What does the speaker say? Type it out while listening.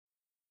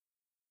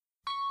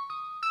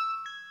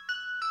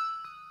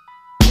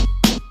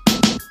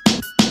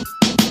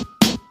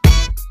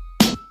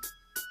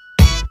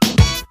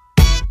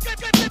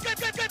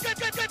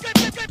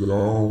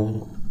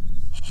Don't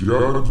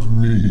judge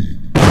me.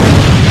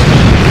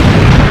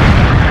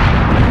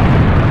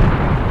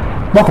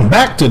 Welcome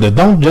back to the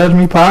Don't Judge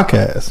Me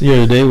podcast.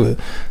 Here today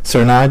with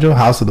Sir Nigel,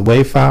 House of the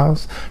Wave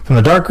Files. From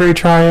the Dark Gray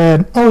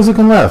Triad, always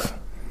looking left,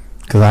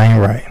 because I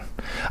ain't right.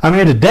 I'm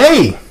here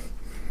today,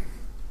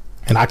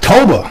 in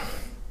October,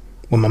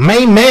 with my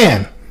main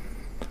man,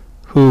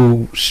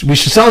 who we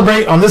should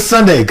celebrate on this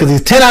Sunday, because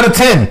he's 10 out of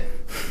 10.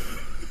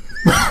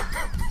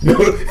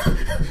 You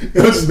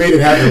just made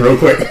it happen real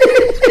quick.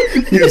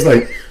 He was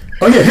like,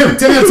 oh yeah, him,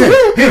 10 out of 10.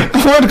 Him.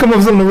 I wanted to come up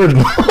with something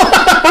original.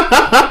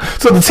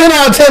 So the 10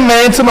 out of 10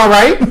 man to my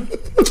right.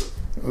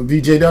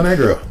 DJ Del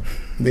Negro,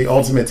 the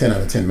ultimate 10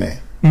 out of 10 man.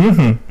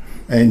 Mm-hmm.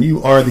 And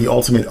you are the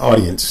ultimate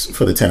audience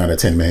for the 10 out of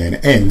 10 man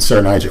and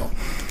Sir Nigel.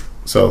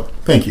 So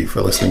thank you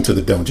for listening to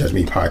the Don't Judge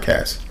Me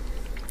podcast.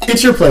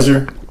 It's your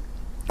pleasure.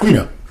 We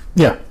know.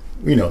 Yeah.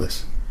 We know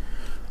this.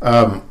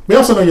 We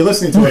also know you're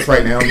listening to us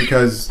right now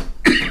because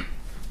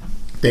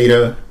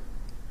data,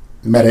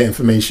 meta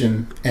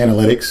information,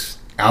 analytics,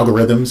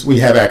 algorithms,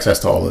 we have access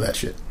to all of that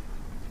shit.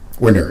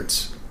 We're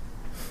nerds.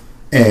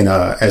 And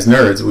as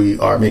nerds, we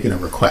are making a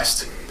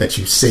request that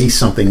you say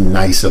something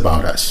nice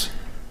about us.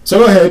 So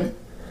go ahead,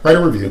 write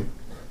a review,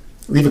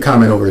 leave a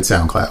comment over at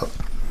SoundCloud,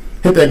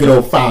 hit that good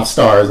old 5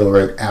 stars over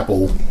at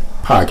Apple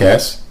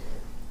Podcasts.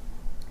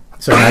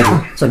 Sir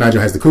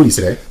Nigel has the cooties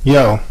today.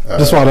 Yo,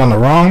 just walked on the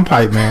wrong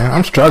pipe, man.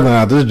 I'm struggling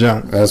out this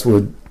junk. That's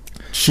what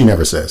she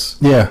never says.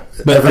 Yeah.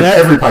 But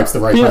every pipe's the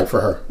right pipe for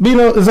her. But, you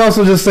know, it's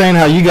also just saying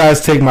how you guys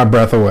take my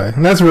breath away.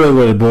 And that's really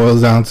what it boils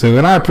down to.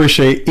 And I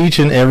appreciate each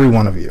and every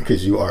one of you.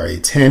 Because you are a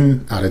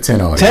 10 out of 10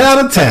 audience. 10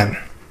 out of 10.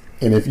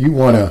 And if you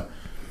want to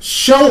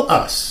show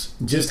us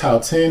just how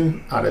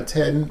 10 out of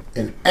 10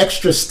 and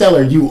extra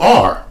stellar you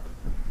are,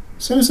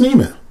 send us an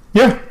email.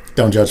 Yeah.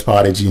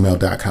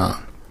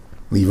 don'tjudgepod@gmail.com.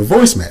 Leave a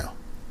voicemail.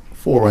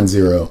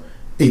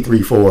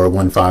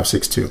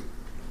 410-834-1562.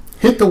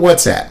 Hit the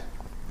WhatsApp.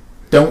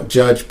 Don't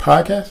Judge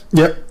Podcast.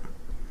 Yep.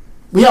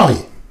 We all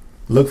here.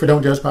 Look for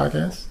Don't Judge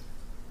Podcast.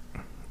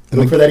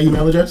 Look for that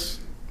email address.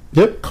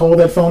 Yep. Call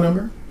that phone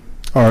number.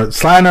 Or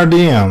slide in our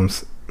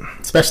DMs.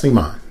 Especially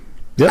mine.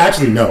 Yep.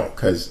 Actually, no,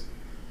 because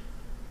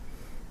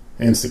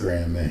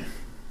Instagram, man.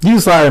 You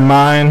slide in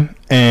mine,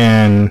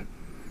 and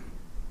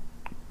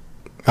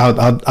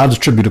I'll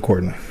distribute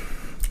accordingly.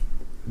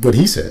 What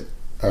he said.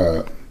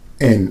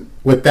 And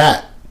with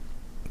that,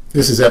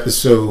 this is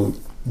episode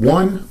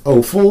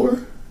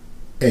 104.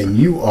 And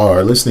you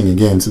are listening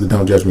again to the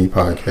Don't Judge Me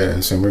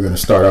podcast. And we're going to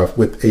start off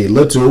with a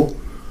little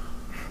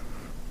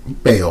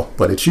bail.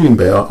 But it's shooting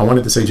bail. I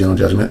wanted to say general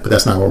judgment, but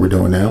that's not what we're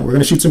doing now. We're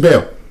going to shoot some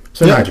bail.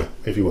 So, yep. Nigel,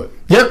 if you would.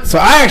 Yep. So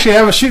I actually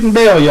have a shooting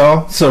bail,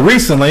 y'all. So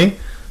recently,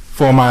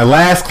 for my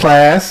last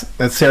class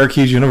at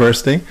Syracuse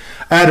University,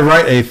 I had to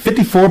write a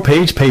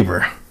 54-page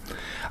paper.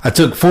 I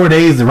took 4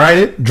 days to write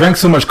it, drank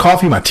so much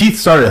coffee, my teeth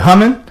started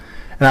humming.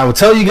 And I will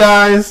tell you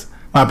guys,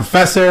 my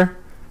professor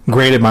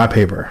graded my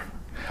paper.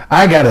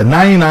 I got a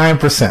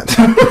 99%.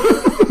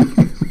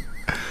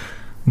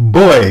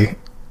 Boy,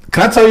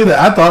 can I tell you that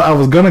I thought I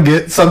was going to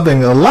get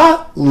something a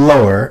lot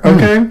lower,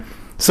 okay?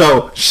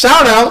 So,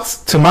 shout outs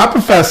to my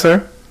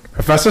professor,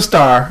 Professor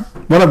Starr.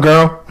 What up,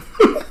 girl?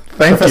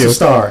 Thank Professor you.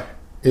 Starr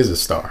is a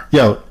star.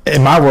 Yo,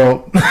 in my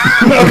world,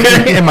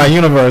 okay? In my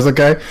universe,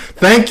 okay?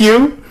 Thank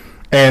you,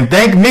 and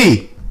thank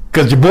me,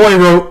 because your boy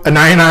wrote a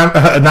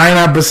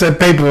 99%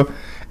 paper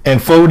in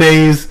 4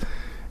 days.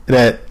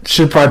 That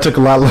shit probably took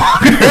a lot longer.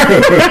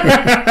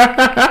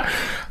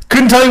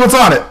 Couldn't tell you what's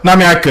on it. I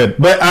mean, I could.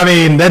 But, I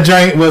mean, that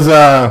joint was,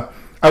 I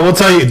will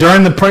tell you,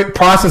 during the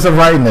process of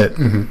writing it,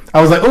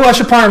 I was like, oh, I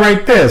should probably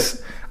write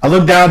this. I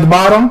looked down at the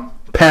bottom.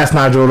 Past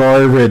Nigel had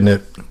already written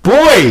it.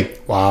 Boy!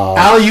 Wow.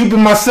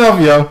 Alley-ooping myself,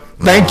 yo.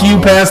 Thank you,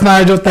 Past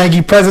Nigel. Thank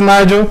you, Present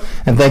Nigel.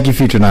 And thank you,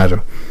 Future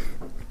Nigel.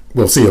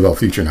 We'll see about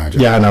Future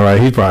Nigel. Yeah, I know, right?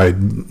 He's probably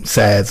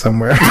sad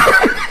somewhere.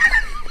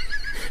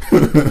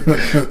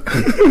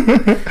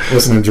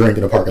 Listen to Drake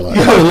in the parking lot.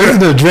 Yo, listen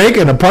to Drake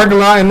in the parking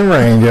lot in the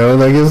rain, yo.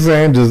 Like you're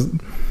saying, just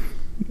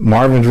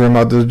Marvin's room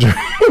out the drink.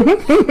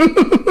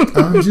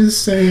 I'm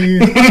just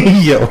saying.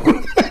 Yo.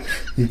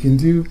 You can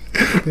do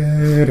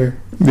better.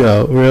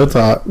 Yo, real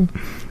talk.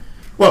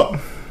 Well,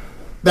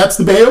 that's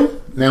the bail.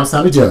 Now it's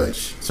time to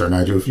judge. Sir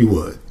Nigel, if you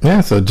would.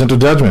 Yeah, so gentle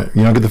judgment.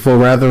 You don't get the full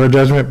wrath of a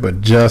judgment,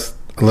 but just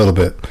a little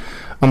bit.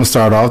 I'm going to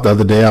start off. The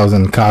other day I was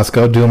in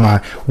Costco doing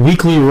my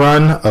weekly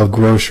run of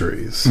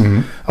groceries.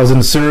 I was in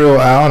the cereal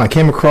aisle and I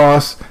came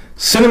across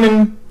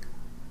Cinnamon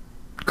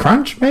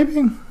Crunch,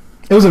 maybe?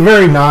 It was a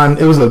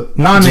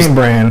non-name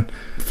brand.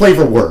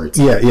 Flavor words.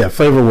 Yeah,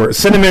 flavor word.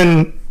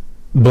 Cinnamon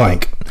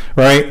blank,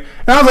 right? And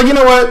I was like, you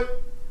know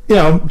what? You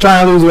know,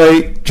 trying to lose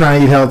weight,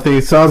 trying to eat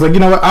healthy. So I was like, you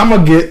know what? I'm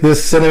going to get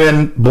this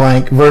Cinnamon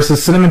blank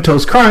versus Cinnamon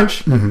Toast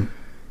Crunch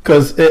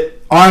because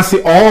it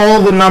honestly,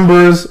 all the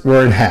numbers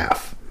were in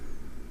half.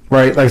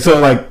 Right, like so,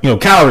 like you know,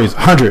 calories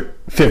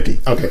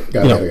 150. Okay,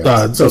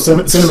 got it. So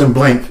cinnamon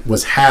blank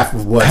was half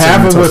of what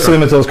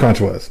Cinnamon Toast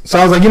Crunch was. So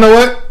I was like, you know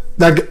what?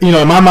 Like you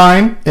know, in my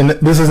mind, and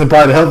this isn't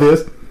probably the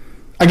healthiest.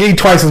 I can eat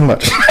twice as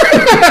much.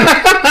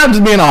 I'm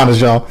just being honest,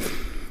 y'all.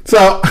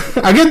 So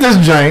I get this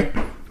drink.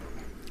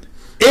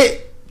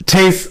 It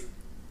tastes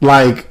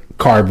like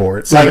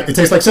cardboard. Like, it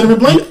tastes like cinnamon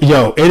blend?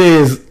 Yo, it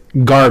is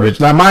garbage.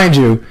 Now, mind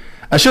you,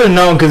 I should have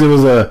known because it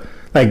was a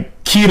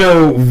like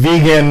keto,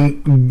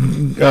 vegan,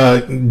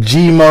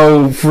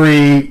 GMO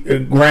free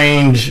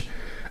range,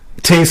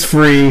 taste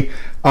free,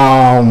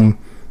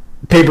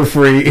 paper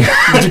free.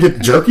 Did you get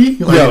jerky?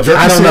 Like Yo, jerky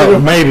I don't know. cereal?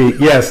 Maybe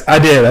yes, I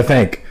did. I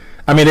think.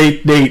 I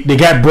mean, they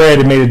got bread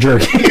and made it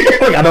jerky.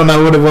 Like, I don't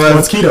know what it was. Well,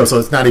 it's keto, so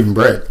it's not even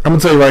bread. I'm gonna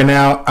tell you right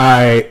now.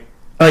 I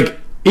like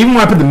even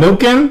when I put the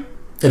milk in,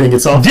 It didn't get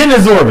soft. didn't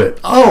absorb it.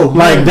 Oh,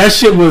 Like man. that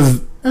shit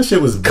was That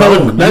shit was colored.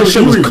 bone. That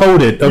shit was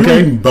coated. You were Okay,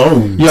 eating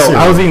bone. yo, cereal.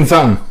 I was eating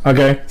something.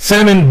 Okay,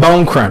 cinnamon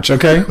bone crunch.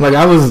 Okay, like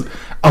I was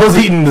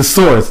eating the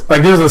source.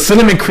 Like there's a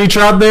cinnamon creature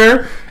out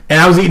there,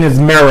 and I was eating its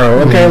marrow.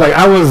 Okay, like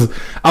I was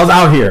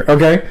out here.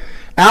 Okay,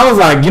 and I was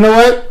like, you know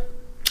what?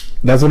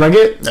 That's what I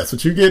get. That's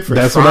what you get for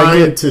That's what I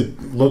trying get. to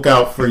look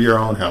out for your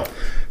own health.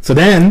 So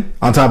then,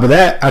 on top of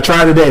that, I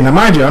tried today. Now,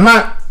 mind you, I'm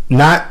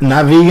not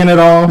vegan at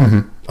all,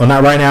 or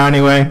not right now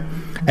anyway.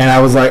 And I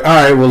was like, all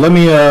right, well, let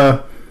me. I'm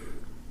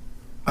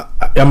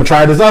gonna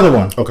try this other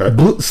one. Okay. It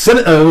was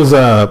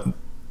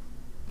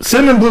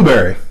cinnamon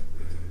blueberry.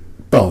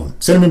 Bone.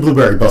 Cinnamon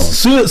blueberry bone.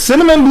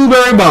 Cinnamon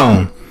blueberry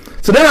bone.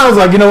 So then I was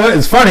like, you know what?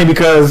 It's funny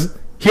because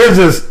here's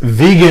this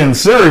vegan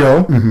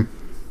cereal. And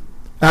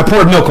I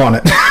poured milk on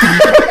it.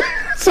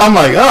 So I'm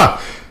like,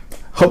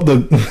 hope the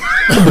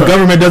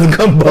government doesn't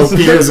come Hope busting.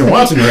 he isn't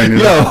watching right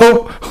now. Yo,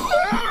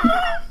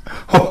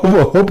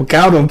 hope a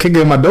cow don't kick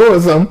in my door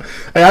or something.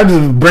 Hey, I'm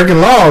just breaking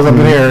laws up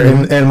in here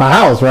in my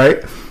house,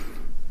 right?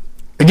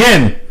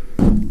 Again,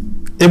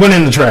 it went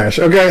in the trash.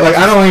 Okay, like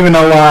I don't even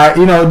know why.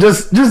 You know,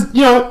 just live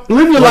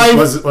your life.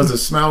 Was it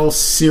smell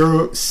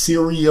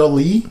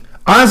cereal-y?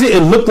 Honestly, it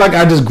looked like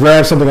I just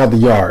grabbed something out the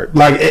yard.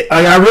 Like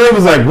I really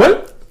was like,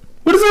 what?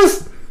 What is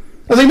this?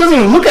 I was like, it doesn't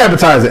even look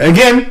appetizing.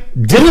 Again,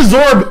 didn't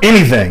absorb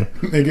anything.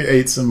 Nigga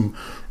ate some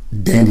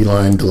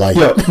dandelion delight.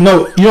 Yo,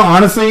 no,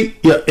 honestly,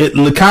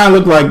 it kind of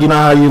looked like, you know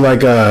how you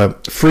like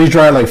freeze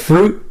dry like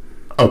fruit,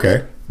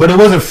 Okay. but it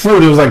wasn't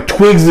fruit. It was like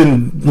twigs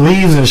and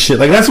leaves and shit.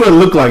 Like that's what it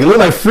looked like. It looked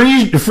like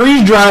freeze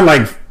dry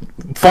like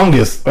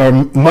fungus or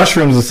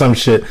mushrooms or some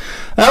shit.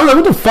 And I was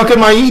like, what the fuck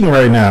am I eating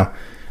right now?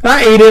 And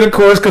I ate it, of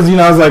course, because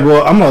I was like,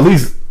 well, I'm gonna at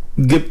least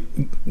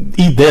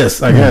eat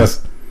this, I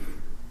guess.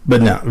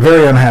 But no,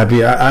 very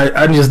unhappy.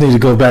 I just need to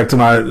go back to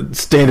my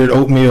standard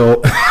oatmeal,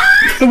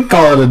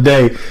 call it a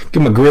day,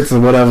 get my grits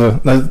or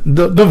whatever.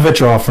 Don't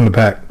venture off from the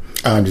pack.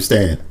 I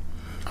understand.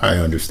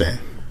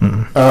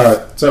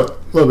 So,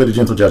 a little bit of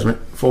gentle judgment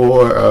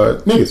for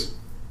niggas.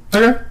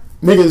 Okay.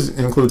 Niggas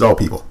includes all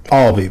people.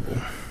 All people.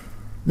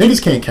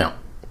 Niggas can't count.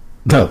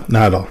 No,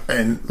 not at all.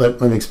 And let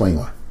me explain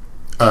why.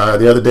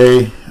 The other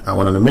day, I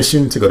went on a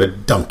mission to go to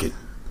Dunkin'.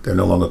 They're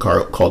no longer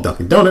called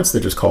Dunkin' Donuts. They're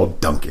just called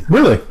Dunkin'.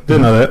 Really?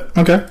 Didn't know that.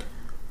 Okay.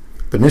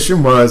 The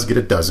mission was get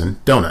a dozen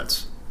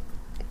donuts.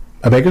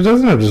 A baker's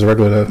dozen or just a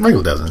regular dozen?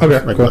 Regular dozen. Okay,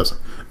 Regular cool. dozen.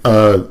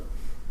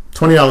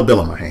 $20 bill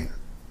in my hand.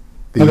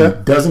 The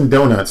Okay. dozen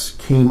donuts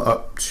came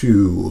up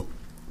to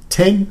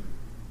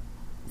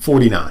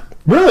 $10.49.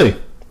 Really?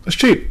 That's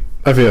cheap,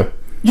 I feel.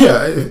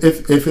 Yeah,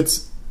 if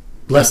it's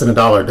less than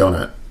 $1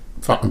 donut,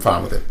 I'm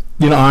fine with it.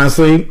 You know,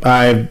 honestly,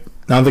 I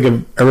don't think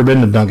I've ever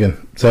been to Dunkin'.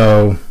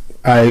 So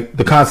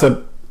the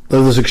concept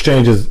of this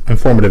exchange is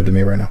informative to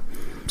me right now.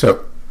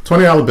 So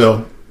 $20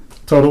 bill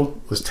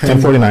total was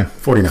 $10.49.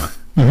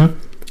 $10.49.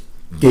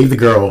 Gave the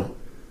girl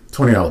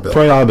 $20 bill.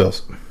 $20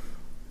 bills.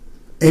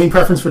 Any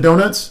preference for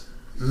donuts?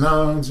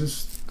 No,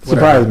 just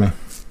Surprised me.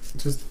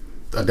 Just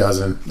a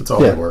dozen. That's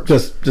all Yeah, that works.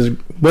 just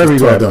whatever you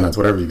 12 got. donuts,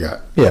 whatever you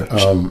got. Yeah.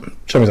 Show me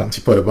something.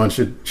 She put a bunch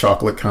of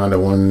chocolate kind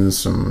of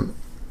ones.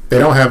 They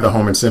don't have the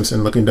Homer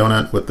Simpson looking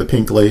donut with the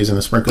pink glaze and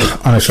the sprinkles.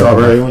 The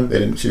strawberry one. They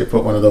didn't. She didn't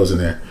put one of those in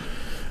there.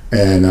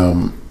 And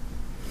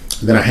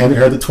then I handed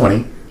her the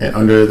 20, and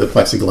under the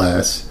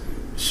plexiglass,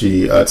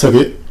 she took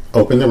it,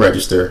 opened the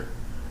register,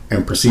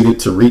 and proceeded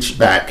to reach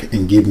back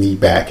and give me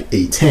back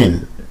a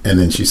 10. And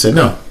then she said,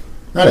 "No,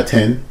 not a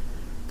 10."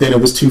 Then it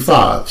was 2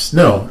 5s.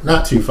 No,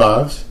 not 2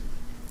 5s.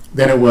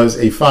 Then it was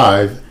a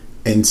 5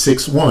 and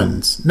 6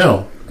 1s.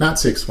 No, not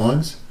 6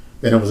 1s.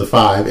 Then it was a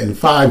 5 and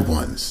 5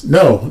 1s.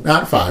 No,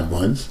 not 5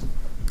 1s.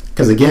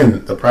 Because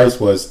again, the price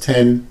was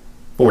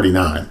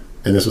 $10.49,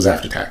 and this was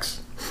after tax.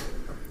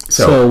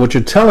 So what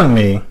you're telling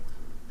me,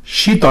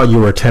 she thought you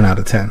were a 10 out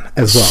of 10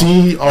 as well.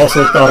 She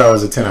also thought I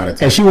was a 10 out of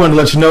 10. And she wanted to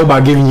let you know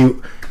by giving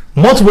you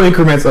multiple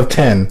increments of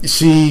 10.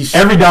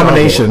 Every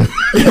domination.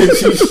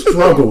 She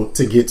struggled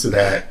to get to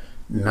that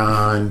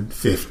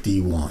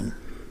 9.51.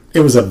 It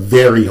was a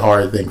very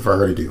hard thing for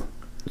her to do.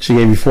 She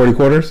gave you 40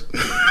 quarters?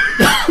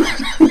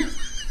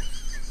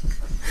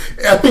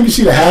 I think if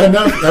she'd have had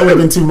enough, that would have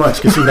been too much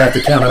because she'd have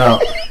to count it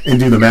out and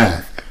do the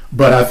math.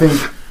 But I think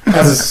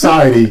as a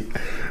society,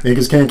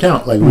 niggas can't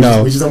count. Like we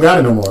just don't got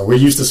it no more. We're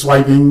used to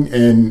swiping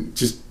and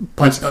just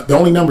punch. The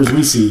only numbers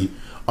we see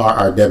are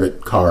our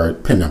debit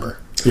card PIN number.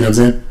 You know what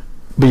I'm saying?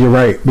 But you're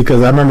right,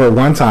 because I remember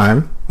one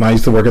time when I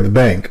used to work at the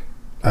bank,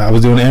 I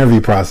was doing an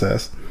interview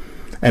process,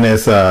 and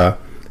it's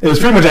It was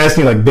pretty much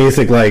asking like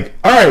basic, like,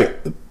 all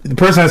right, the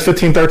person has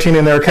 1513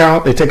 in their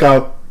account. They take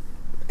out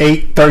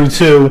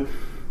 832.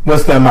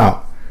 What's the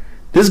amount?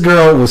 This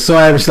girl was so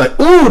happy. She's like,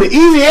 ooh, the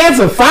easy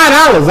answer, $5.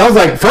 I was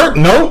like,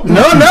 no,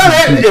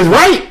 that is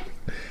right.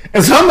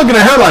 And so I'm looking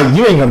at her like,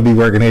 you ain't gonna be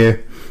working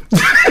here.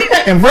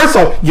 And first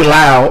of all, you're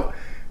loud.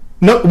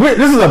 No,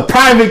 this is a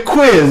private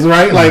quiz,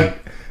 right? Like,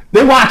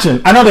 they're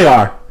watching. I know they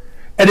are.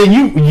 And then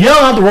you yell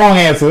out the wrong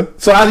answer.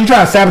 So as you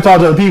try to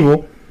sabotage other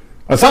people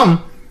or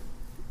something,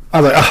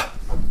 I was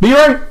like, be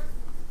right.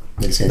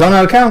 Don't know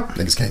how to count.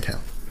 Niggas can't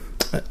count.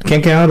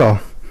 Can't count at all.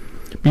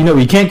 But you know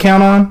what you can't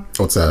count on?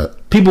 What's that?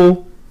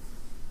 People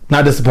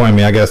not disappointing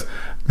me, I guess.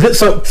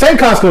 So, same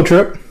Costco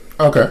trip.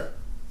 Okay.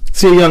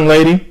 See a young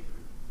lady.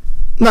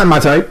 Not my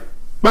type.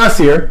 But I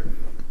see her.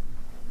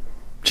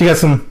 She got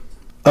some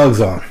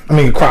Uggs on. I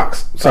mean,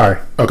 Crocs. Sorry.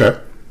 Okay.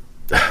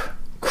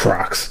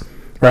 Crocs.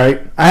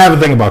 Right? I have a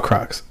thing about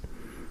Crocs.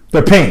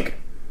 They're pink.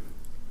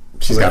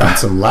 She's got on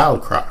some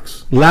loud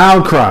Crocs.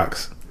 Loud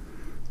Crocs.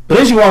 But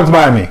then she walks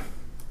by me.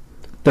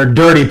 They're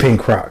dirty pink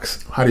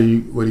Crocs. What do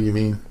you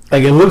mean?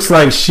 Like, it looks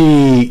like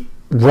she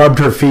rubbed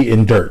her feet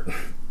in dirt.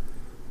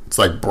 It's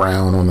like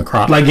brown on the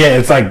Crocs. Like, yeah,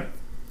 it's like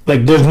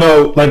there's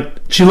no, like,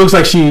 she looks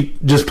like she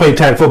just played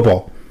tag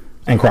football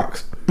in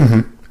Crocs.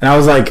 Mm-hmm. And I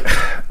was like,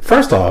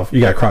 first off,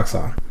 you got Crocs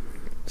on.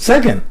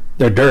 Second,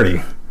 they're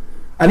dirty.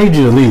 I need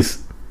you to at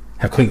least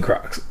have clean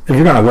Crocs if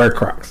you're gonna wear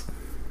Crocs.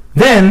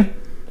 Then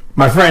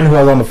my friend who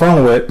I was on the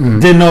phone with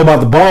didn't know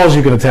about the balls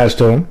you can attach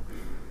to them.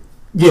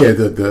 Yeah,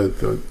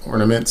 the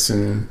ornaments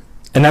and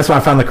that's why I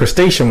found the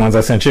crustacean ones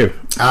I sent you.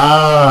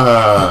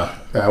 That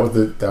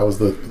was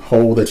the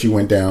hole that you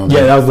went down.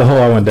 Yeah, that was the hole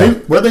I went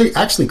down. Were they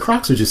actually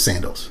Crocs or just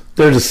sandals?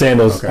 They're just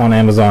sandals on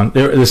Amazon.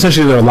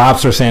 They're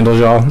lobster sandals,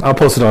 y'all. I'll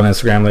post it on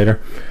Instagram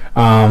later.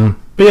 But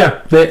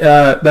yeah,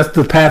 that's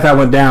the path I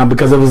went down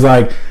because it was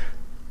like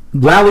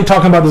loudly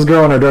talking about this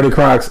girl in her dirty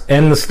Crocs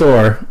in the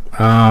store.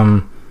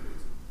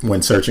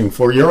 When searching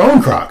for your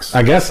own Crocs.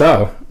 I guess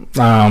so.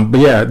 But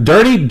yeah,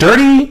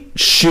 dirty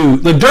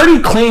shoes, like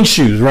dirty clean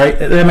shoes, right?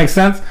 That makes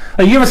sense.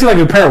 Like you ever see like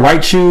a pair of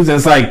white shoes and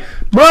it's like,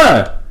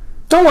 bruh,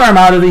 don't wear them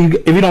out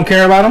if you don't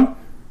care about them.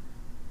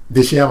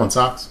 Did she have on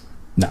socks?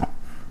 No.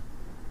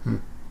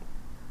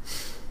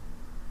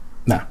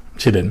 No,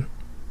 she didn't.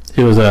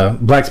 She was a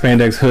black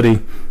spandex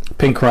hoodie,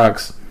 pink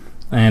Crocs,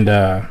 and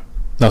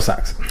no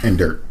socks. And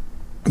dirt.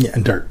 Yeah,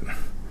 and dirt.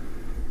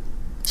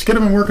 She could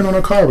have been working on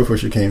her car before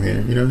she came here.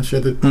 You know, she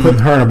had to put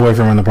her and her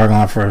boyfriend were in the parking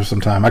lot for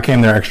some time. I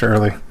came there extra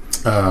early.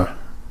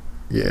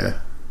 Yeah.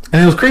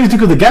 And it was crazy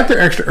because they got there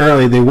extra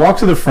early. They walked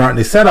to the front.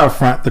 They sat out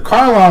front. The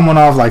car alarm went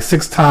off like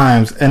 6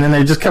 times, and then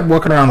they just kept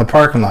walking around the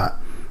parking lot.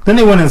 Then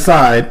they went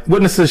inside.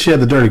 Witness says she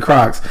had the dirty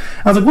Crocs.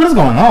 I was like, what is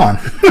going on?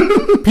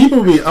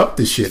 People be up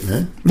to shit,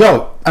 man.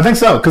 Yo, I think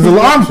so. Because the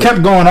alarm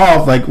kept going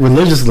off like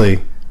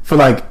religiously for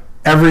like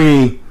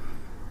every,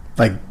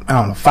 like, I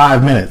don't know,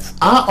 5 minutes.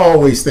 I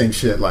always think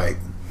shit like,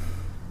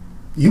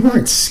 you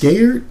weren't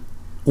scared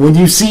when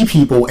you see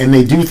people and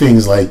they do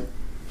things like,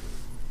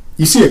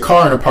 you see a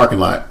car in a parking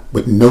lot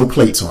with no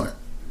plates on it.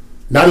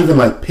 Not even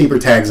like paper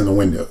tags in the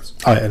windows.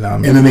 Oh, yeah, no,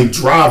 and then they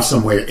drive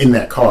somewhere in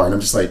that car and I'm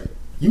just like,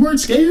 you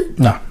weren't scared?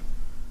 No.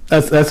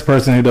 That's the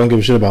person who don't give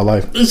a shit about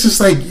life. It's just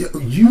like,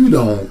 you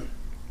don't.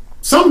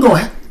 Something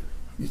going on.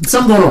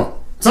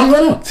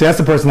 See, that's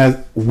the person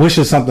that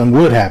wishes something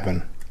would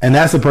happen. And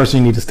that's the person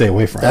you need to stay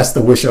away from. That's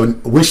the wish a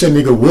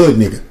nigga would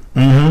nigga.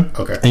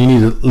 Mm-hmm. Okay. And you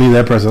need to leave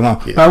that person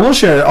alone. Yeah. I will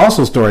share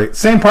also a story.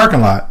 Same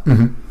parking lot.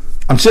 Mm-hmm.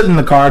 I'm sitting in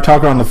the car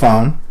talking on the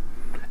phone.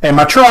 And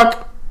my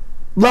truck,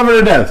 love her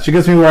to death. She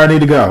gets me where I need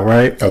to go,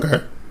 right?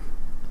 Okay.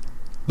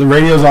 The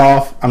radio's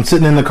off. I'm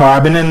sitting in the car.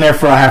 I've been in there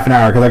for a half an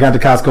hour because I got to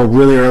Costco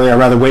really early. I'd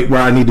rather wait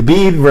where I need to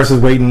be versus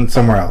waiting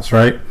somewhere else,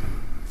 right?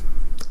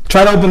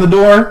 Try to open the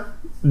door.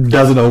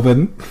 Doesn't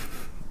open.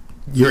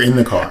 You're in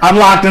the car. I'm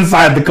locked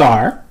inside the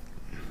car.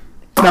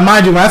 Now,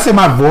 mind you, when I say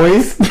my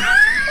voice, it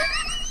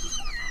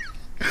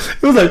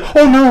was like,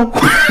 oh no. I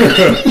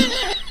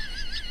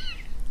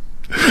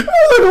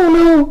was like, oh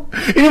no.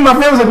 Even my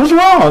friend was like, what's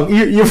wrong?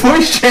 Your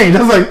voice changed.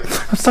 I was like,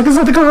 I'm stuck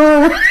inside the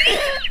car.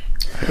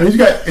 You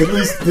got at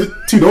least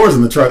 2 doors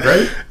in the truck,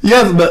 right?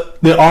 Yes,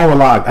 but they all were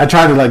locked. I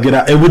tried to like get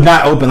out. It would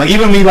not open. Like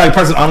even me like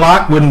pressing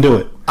unlock wouldn't do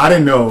it. I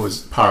didn't know it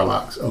was power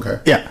locks. Okay.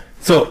 Yeah.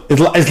 So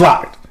it's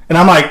locked. And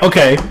I'm like,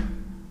 okay,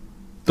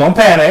 don't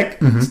panic.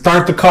 Mm-hmm.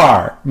 Start the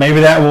car. Maybe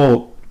that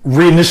will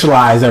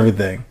reinitialize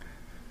everything.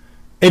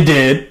 It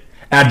did.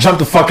 And I jumped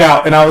the fuck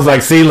out, and I was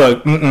like, see,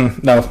 look,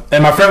 no.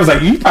 And my friend was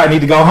like, you probably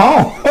need to go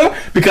home.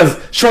 Because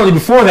shortly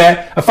before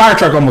that, a fire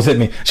truck almost hit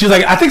me. She was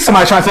like, I think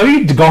somebody tried to tell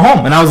you to go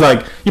home. And I was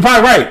like, you're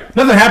probably right.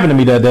 Nothing happened to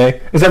me that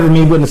day, except for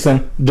me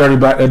witnessing dirty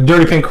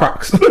pink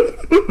Crocs. That's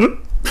the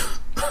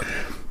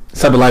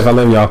type of life I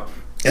live, y'all.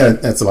 Yeah,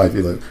 that's the life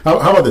you live. How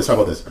about this?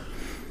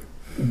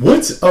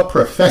 What's a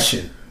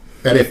profession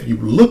that if you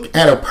look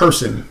at a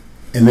person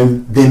and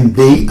then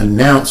they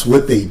announce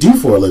what they do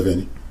for a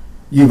living,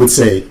 you would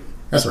say,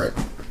 that's right.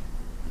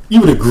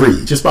 You would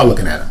agree just by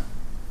looking at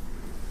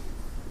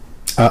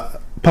them.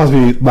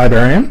 Possibly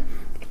librarian.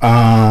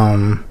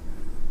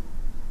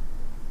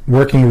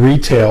 working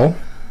retail.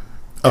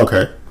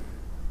 Okay.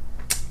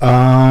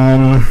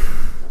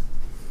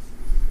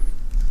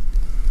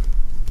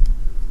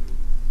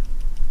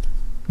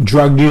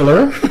 Drug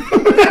dealer.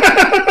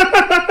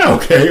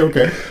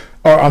 Okay.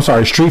 Or I'm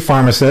sorry, street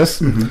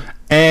pharmacist.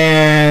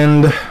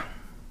 And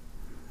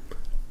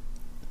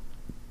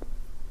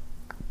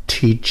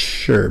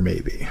teacher,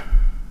 maybe.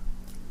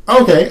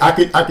 Okay,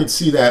 I could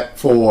see that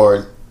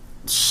for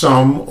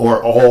some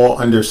or all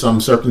under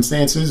some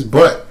circumstances,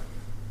 but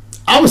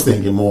I was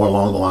thinking more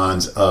along the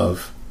lines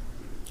of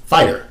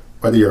fighter.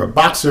 Whether you're a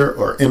boxer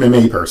or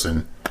MMA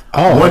person,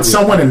 once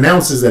someone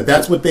announces that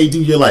that's what they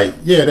do, you're like,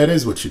 yeah, that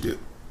is what you do.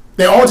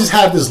 They all just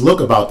have this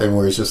look about them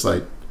where it's just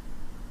like,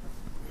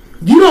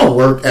 you don't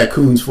work at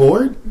Coons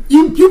Ford.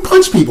 You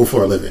punch people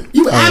for a living.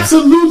 You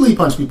absolutely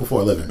punch people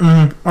for a living.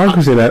 I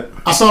can see that.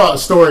 I saw a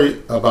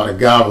story about a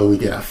guy over the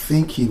weekend. I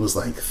think he was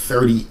like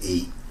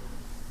 38.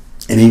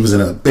 And he was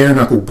in a bare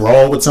knuckle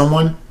brawl with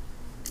someone.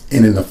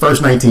 And in the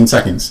first 19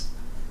 seconds,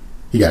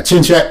 he got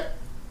chin checked,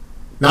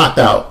 knocked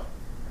out,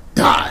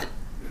 died.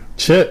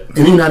 Shit.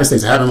 In the United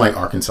States, it happened like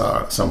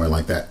Arkansas, somewhere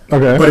like that.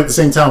 Okay. But at the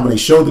same time, when they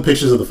showed the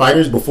pictures of the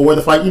fighters before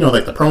the fight,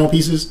 like the promo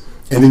pieces,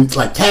 and then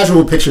like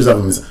casual pictures of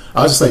them,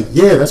 I was just like,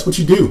 yeah, that's what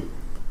you do.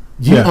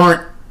 You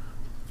aren't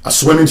a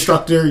swim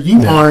instructor.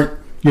 You aren't.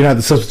 You're not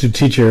the substitute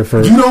teacher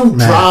for. You don't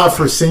drive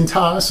for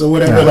Cintas or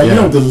whatever. You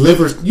don't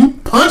deliver. You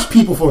punch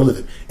people for a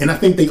living. And I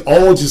think they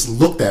all just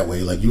look that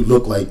way. Like you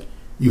look like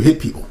you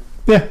hit people.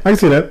 Yeah, I can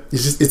see that.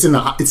 It's in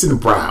the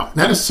brow,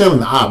 not necessarily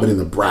in the eye, but in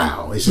the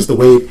brow. It's just the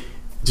way.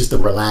 Just the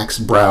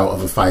relaxed brow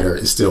of a fighter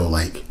is still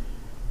like,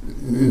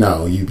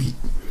 no, you be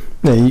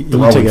you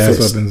take ass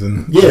weapons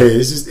and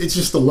it's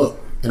just the look,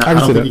 and I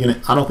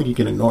don't think you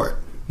can ignore it.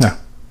 No,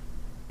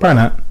 probably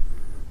not.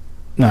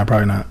 No,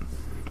 probably not.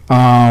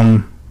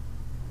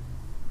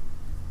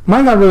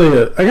 Mine's not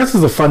really. I guess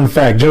it's a fun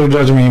fact. Joe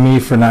judging me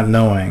for not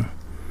knowing.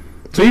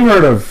 So you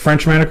heard of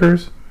French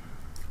manicures?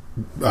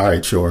 All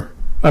right, sure.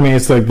 I mean,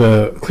 it's like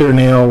the clear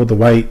nail with the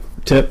white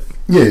tip.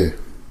 Yeah.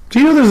 Do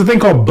you know there's a thing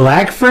called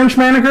black French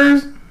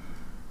manicures?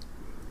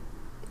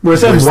 Where it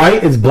says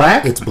white, it's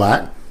black? It's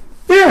black?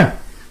 Yeah.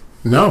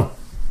 No.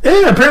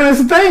 Yeah, apparently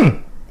that's a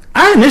thing.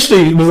 I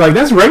initially was like,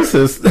 that's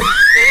racist.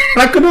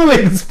 I couldn't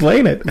really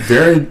explain it.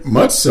 Very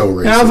much so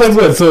racist. And I was like,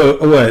 what? So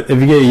what? If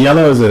you get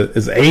yellow,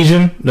 is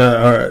Asian?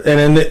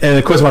 And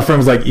of course my friend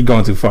was like, you're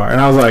going too far.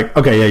 And I was like,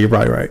 okay, yeah, you're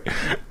probably right.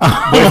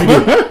 But if you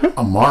get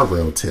a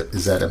Marlboro tip,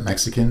 is that a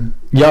Mexican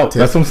tip?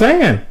 That's what I'm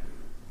saying.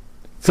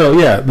 So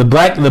yeah, the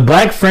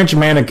black French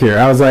manicure.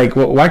 I was like,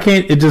 well, why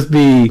can't it just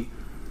be?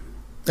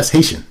 That's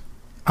Haitian.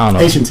 I don't know.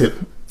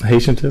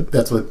 Haitian tip.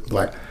 That's what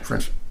black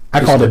French. I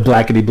called it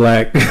blackety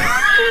black.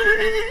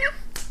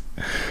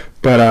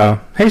 But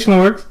Haitian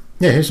works.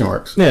 Yeah, Haitian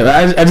works. Yeah,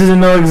 I just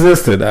didn't know it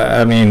existed.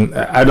 I mean,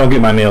 I don't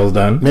get my nails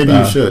done. Maybe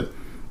you should.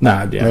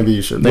 Nah, yeah. Maybe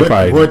you should. They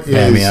probably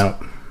hand me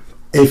out.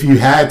 If you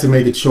had to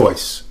make a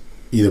choice,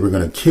 either we're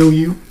going to kill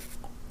you,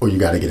 or you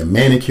got to get a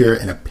manicure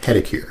and a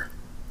pedicure.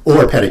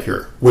 Or a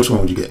pedicure. Which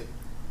one would you get?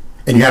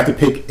 And you have to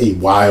pick a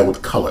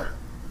wild color.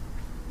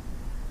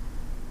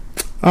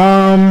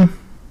 Probably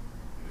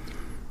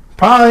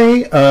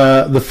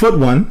the foot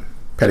one.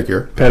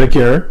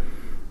 Pedicure.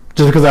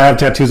 Just because I have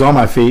tattoos on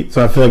my feet,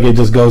 so I feel like it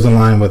just goes in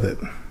line with it.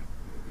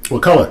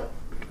 What color?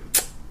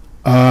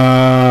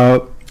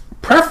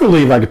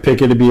 Preferably, if I could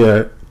pick it, to be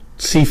a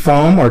sea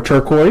foam or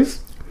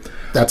turquoise.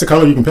 That's a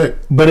color you can pick.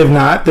 But if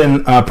not,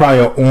 then probably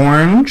an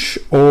orange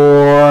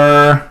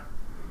or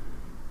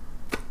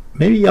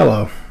maybe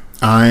yellow.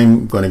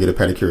 I'm going to get a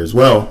pedicure as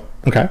well.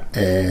 Okay.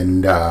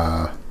 And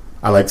I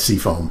like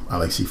seafoam.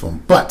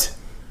 But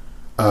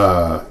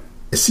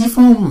is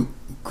seafoam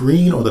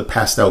green or the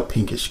pastel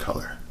pinkish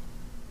color?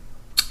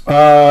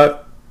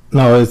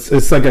 No,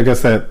 it's like, I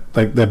guess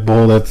that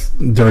bowl that's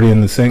dirty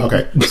in the sink.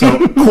 Okay.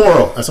 So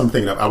coral. That's what I'm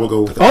thinking of. I will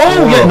go with coral.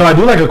 Yeah, no, I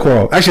do like a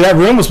coral. Actually, that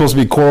room was supposed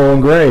to be coral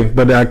and gray,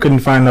 but I couldn't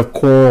find enough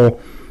coral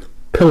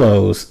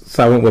pillows,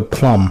 so I went with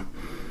plum.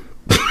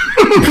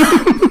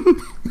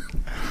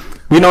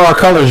 We know our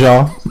colors,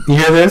 y'all. You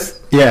hear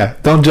this? Yeah,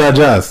 don't judge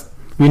us.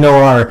 We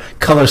know our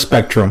color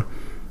spectrum.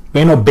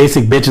 We ain't no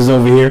basic bitches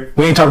over here.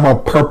 We ain't talking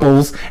about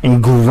purples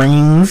and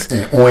greens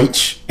and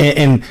orange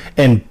and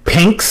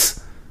pinks.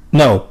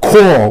 No,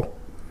 coral,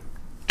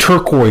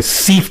 turquoise,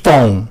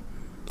 seafoam,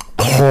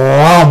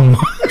 plum,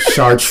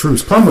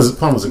 chartreuse. Plum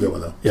was a good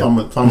one though. Yeah.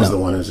 Plum was the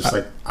one that was just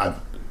like I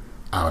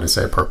would have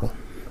said purple.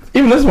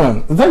 Even this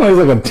one, it's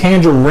like a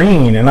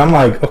tangerine, and I'm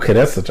like, okay,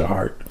 that's such a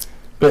heart.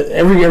 But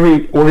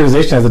every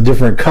organization has a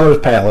different color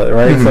palette,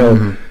 right? Mm-hmm. So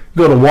you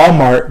go to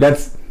Walmart,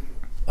 that's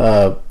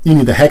you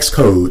need the hex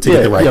code to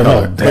get the right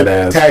color.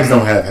 Tags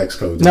don't have hex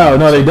codes. No,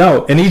 they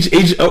don't. And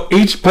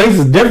each place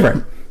is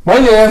different. Why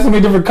do they have so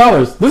many different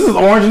colors? This is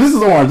orange and this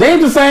is orange. They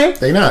ain't the same.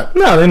 They not.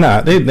 No, they're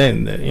not. They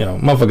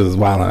motherfuckers is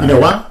wilding. You know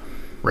why?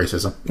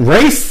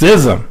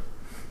 Racism.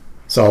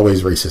 It's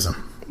always racism.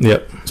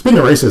 Yep. Speaking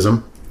of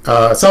racism,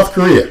 South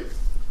Korea.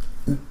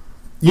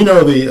 You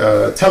know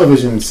the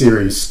television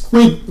series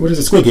Squid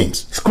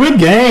Games? Squid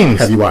Games.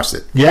 Have you watched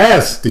it?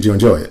 Yes. Did you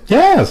enjoy it?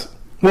 Yes.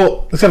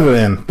 Well, except for the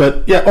end.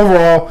 But yeah,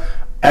 overall,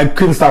 I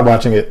couldn't stop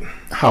watching it.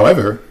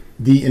 However,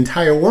 the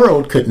entire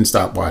world couldn't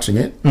stop watching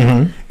it.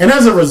 And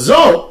as a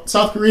result,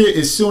 South Korea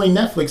is suing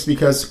Netflix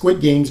because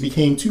Squid Games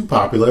became too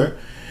popular.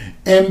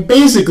 And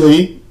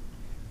basically,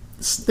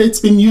 it's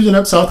been using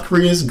up South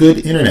Korea's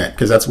good internet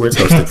because that's where it's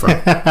hosted from.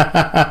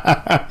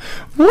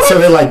 So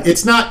they're like,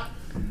 it's not...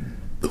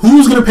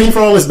 Who's going to pay for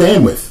all this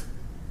bandwidth?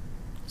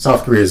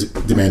 South Korea's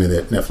demanding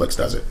that Netflix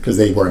does it because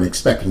they weren't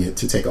expecting it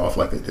to take off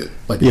like they did.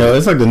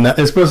 It's like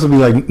it's supposed to be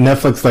like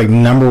Netflix, like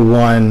number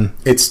one.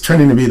 It's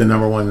trending to be the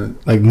number one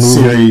like movie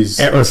series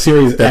ever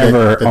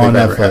that on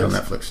they've ever had Netflix. on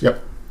Netflix.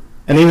 Yep.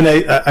 And even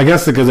I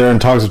guess because they're in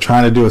talks of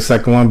trying to do a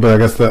second one, but I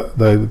guess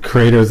the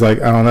creators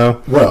like I don't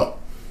know. Well,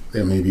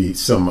 there may be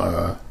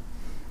some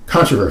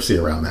controversy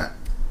around that.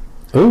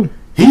 Ooh.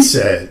 He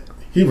said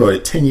he wrote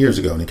it 10 years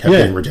ago and it kept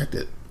getting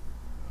rejected.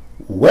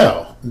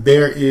 Well,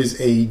 there is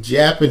a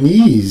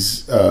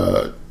Japanese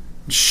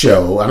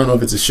show. I don't know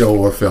if it's a show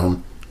or a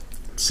film.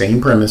 Same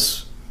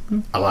premise.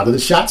 A lot of the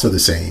shots are the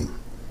same.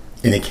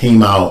 And it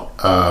came out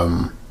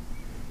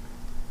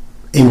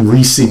in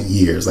recent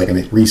years, like in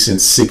a recent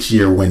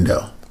 6-year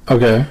window.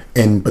 Okay.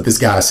 But this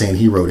guy is saying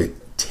he wrote it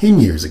 10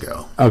 years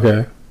ago.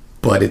 Okay.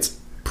 But it's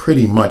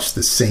pretty much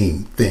the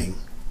same thing.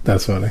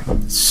 That's funny.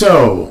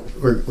 So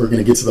we're going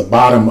to get to the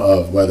bottom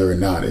of whether or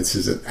not it's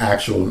his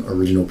actual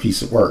original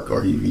piece of work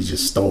or he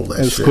just stole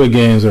that shit. Squid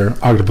Games or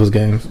Octopus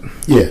Games.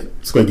 Yeah,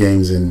 Squid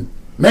Games and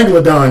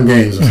Megalodon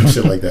Games or some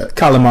shit like that.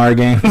 Calamari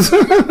Games.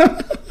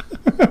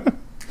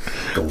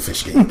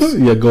 Goldfish Games.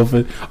 Yeah,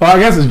 Goldfish. Oh, I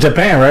guess it's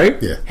Japan,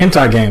 right? Yeah.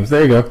 Hentai Games.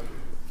 There you go.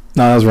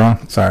 No, that was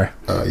wrong. Sorry.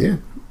 Yeah.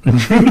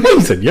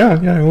 He said, yeah,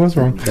 it was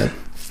wrong.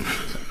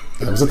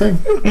 That was the thing.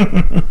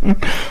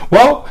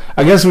 Well,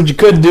 I guess what you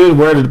could do,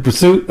 Word of the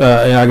Pursuit,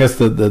 and I guess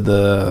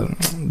the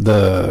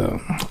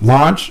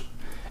launch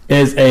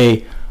is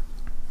a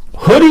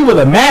hoodie with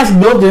a mask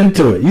built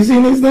into it. You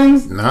seen these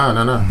things?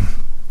 No.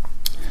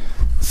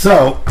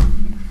 So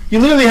you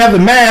literally have the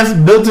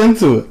mask built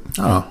into it.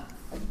 Oh.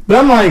 But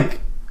I'm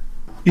like,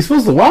 you're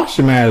supposed to wash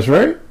your mask,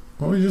 right?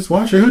 Well, you just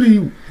wash your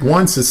hoodie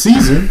once a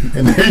season,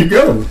 and there you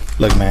go.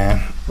 Look,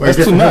 man, Wear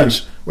that's too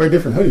much. Wear a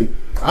different hoodie.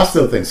 I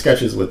still think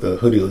sketches with the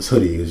hoodieless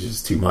hoodie is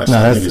just too much.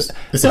 No,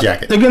 it's a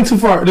jacket. They're getting too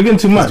far. They're getting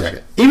too much.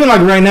 jacket. Even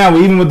like right now,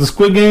 even with the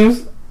Squid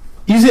Games,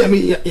 you see, I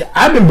mean,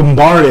 I've been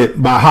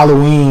bombarded by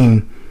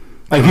Halloween.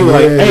 Like people are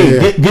like,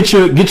 hey, get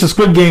your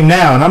Squid Game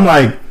now, and I'm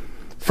like,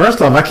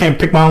 first off, I can't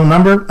pick my own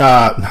number.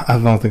 I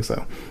don't think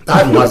so.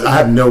 I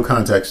have no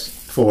context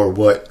for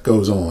what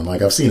goes on.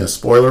 Like I've seen a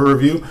spoiler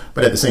review,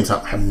 but at the same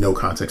time, I have no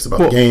context about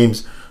the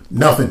games.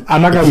 Nothing.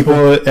 I'm not going to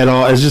spoil it at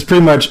all. It's just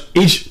pretty much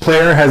each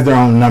player has their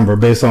own number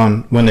based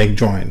on when they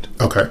joined.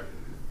 Okay.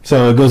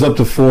 So it goes up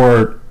to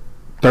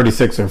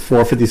 436 or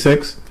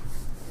 456.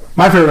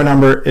 My favorite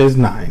number is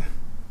 9.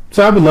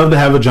 So I would love to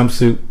have a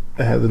jumpsuit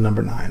that has the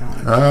number 9 on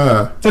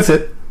it. That's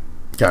it.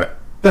 Got it.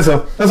 That's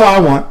all I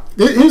want.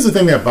 Here's the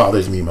thing that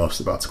bothers me most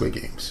about Squid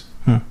Games.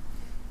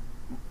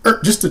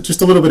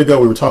 Just a little bit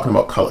ago, we were talking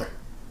about color.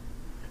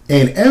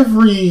 And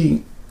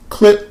every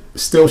clip,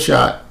 still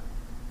shot,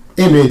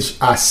 image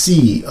I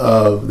see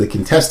of the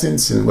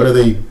contestants and what are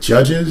they,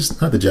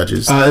 judges? Not the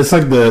judges. It's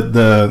like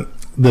the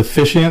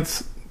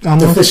officiants. The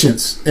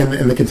officiants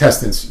and the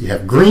contestants. You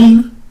have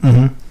green,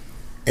 and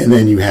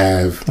then you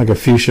have like a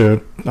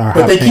fuchsia.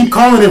 But they keep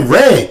calling it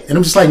red, and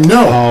I'm just like,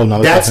 no. Oh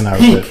no, that's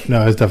definitely pink. Not red.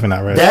 No, it's definitely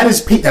not red. That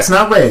is pink. That's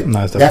not red.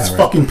 No, it's that's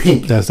definitely fucking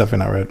pink. That's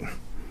definitely not red.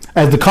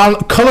 As the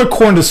color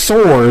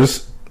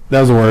connoisseurs, that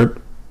was a word.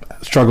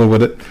 Struggled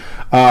with it.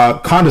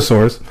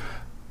 Connoisseurs.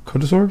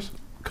 Connoisseurs.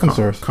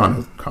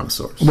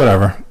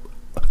 Whatever.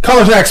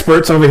 Colors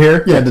experts over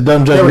here at the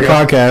Dumb Judgment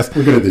Podcast.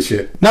 We're good at this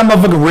shit. Not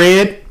motherfucking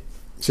red.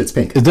 Shit's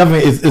pink. It's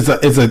definitely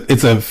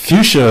it's a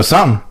fuchsia or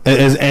something.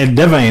 It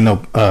definitely ain't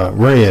no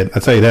red. I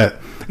tell you that.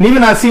 And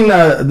even I seen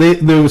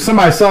there was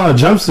somebody selling a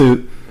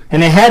jumpsuit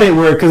and they had it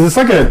where because it's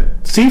like a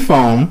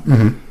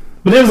seafoam.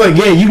 But it was like,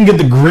 yeah, you can get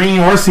the green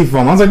or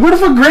seafoam. I was like, where the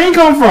fuck green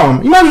come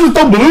from? You might as well just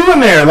throw blue in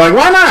there. Like,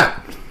 why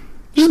not?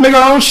 Just make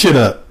our own shit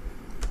up.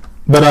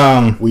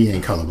 But we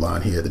ain't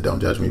colorblind here at the Don't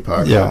Judge Me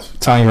podcast. Yeah, I'm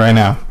telling you right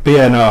now. But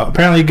yeah, no.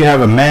 Apparently, you can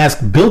have a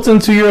mask built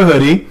into your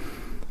hoodie,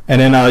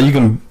 and then you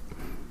can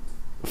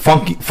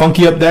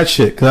funky up that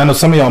shit. Because I know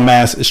some of y'all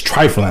masks is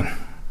trifling.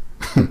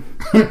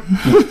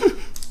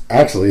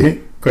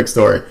 Actually, quick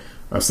story.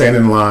 I'm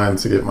standing in line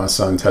to get my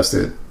son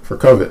tested for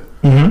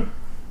COVID.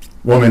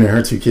 Woman and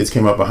her 2 kids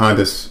came up behind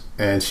us,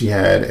 and she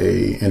had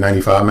a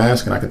N95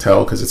 mask, and I could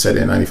tell because it said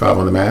N95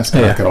 on the mask,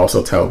 and I could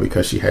also tell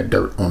because she had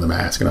dirt on the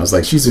mask, and I was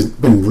like, she's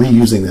been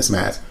reusing this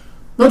mask.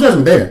 No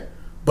judgment there,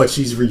 but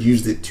she's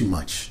reused it too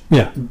much.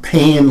 Yeah.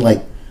 Paying,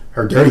 like,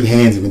 her dirty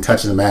hands have been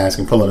touching the mask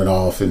and pulling it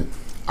off, and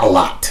a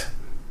lot.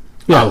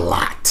 Yeah. A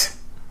lot.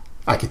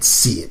 I could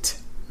see it.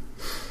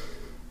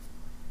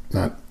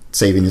 Not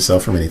saving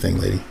yourself from anything,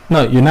 lady.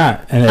 No, you're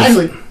not. And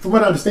actually, from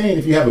what I understand,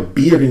 if you have a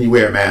beard and you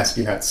wear a mask,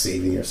 you're not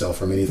saving yourself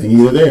from anything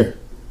either there.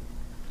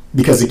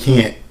 Because it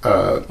can't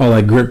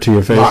like grip to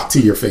your face. lock to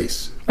your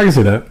face. I can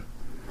see that.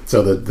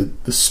 So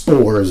the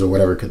spores or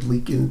whatever could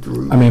leak in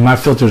through. I mean, my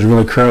filter is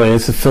really curly.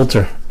 It's a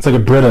filter. It's like a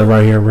Brita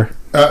right here, bro.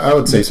 I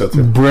would say so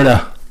too.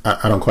 Brita.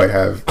 I don't quite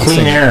have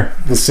Clean air.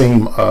 the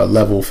same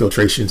level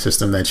filtration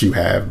system that you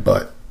have,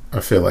 but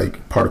I feel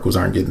like particles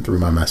aren't getting through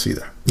my mess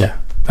either. Yeah,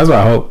 that's what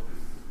I hope.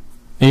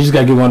 And you just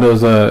gotta get one of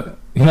those.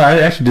 I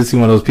actually did see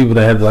one of those people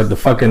that had like the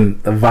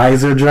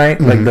visor joint,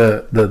 like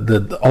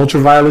the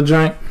ultraviolet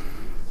joint. I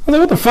was like,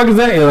 what the fuck is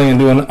that alien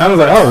doing? I was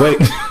like, oh wait,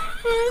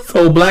 it's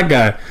an old black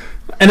guy.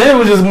 And then it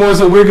was just more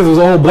so weird because it was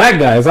old black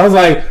guys. I was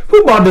like,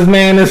 who bought this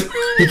man this?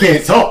 He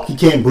can't talk. He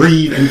can't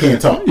breathe, and he can't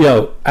talk.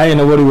 Yo, I didn't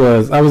know what he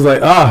was. I was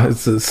like,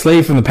 it's a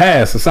slave from the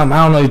past or something.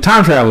 I don't know,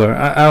 time traveler.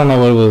 I don't know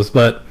what it was,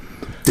 but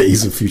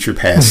Days of Future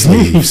Past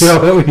slaves.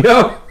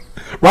 yo,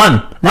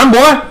 run,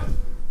 boy,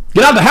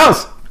 get out the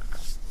house.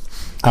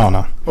 I don't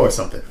know, Or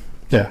something.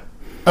 yeah,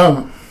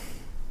 I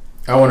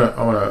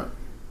wanna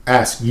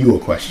ask you a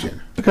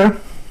question. okay.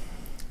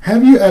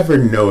 Have you ever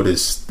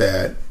noticed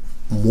that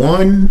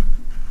one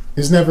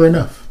is never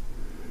enough?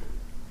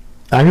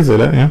 I can say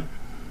that, yeah.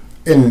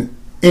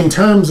 In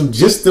terms of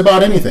just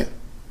about anything.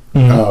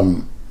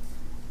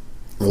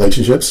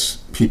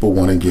 Relationships, people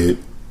want to get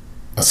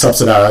a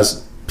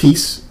subsidized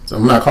piece. So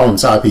I'm not calling them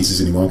side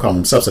pieces anymore. I'm calling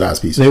them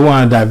subsidized pieces. They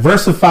want to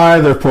diversify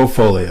their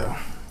portfolio.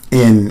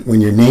 And when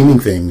you're naming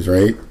things,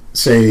 right?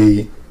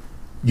 Say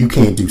you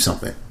can't do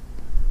something.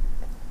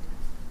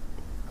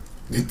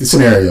 The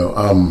scenario,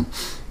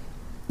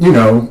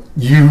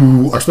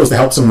 you are supposed to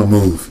help someone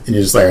move, and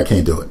you're just like, I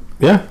can't do it.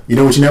 Yeah. You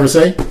know what you never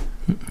say?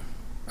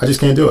 I just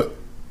can't do it.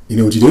 You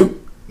know what you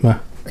do? Yeah.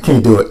 I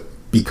can't do it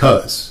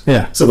because.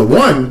 Yeah. So the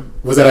one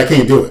was that I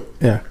can't do it.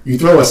 Yeah. You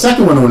throw a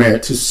second one on there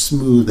to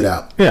smooth it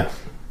out. Yeah.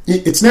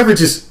 It's never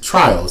just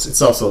trials.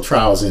 It's also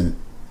trials and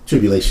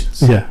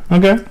tribulations. Yeah.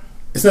 Okay.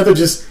 It's never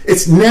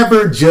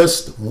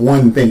just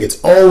one thing.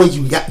 It's always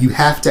you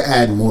have to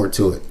add more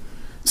to it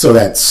so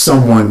that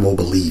someone will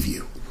believe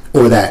you,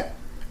 or that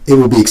it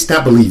will be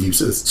not believe you,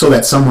 so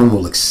that someone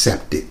will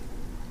accept it.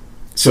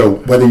 So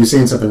whether you're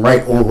saying something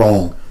right or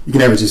wrong, you can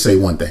never just say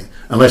one thing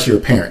unless you're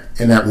a parent,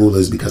 and that rule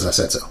is because I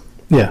said so.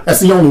 Yeah. That's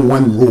the only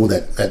one rule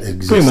that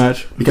exists. Pretty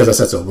much. Because I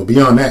said so. But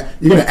beyond that,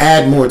 you're going to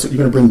add more to it. You're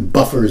going to bring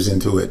buffers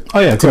into it Oh,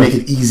 yeah, of to course.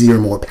 make it easier,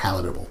 more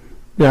palatable.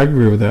 Yeah, I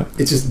agree with that.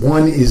 It's just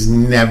one is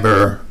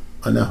never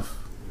enough.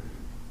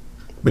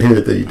 But here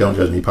at the Don't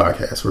Judge Me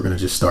podcast, we're going to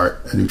just start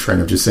a new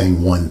trend of just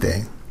saying one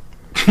thing.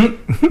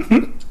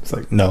 It's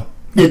like, no.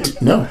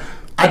 No.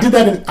 I did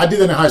that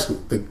in high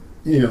school.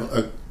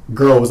 A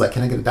girl was like,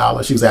 can I get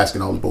 $1? She was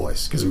asking all the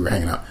boys because we were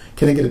hanging out.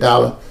 Can I get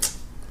 $1?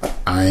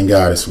 I ain't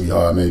got it,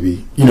 sweetheart,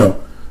 maybe.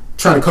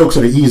 Trying to coax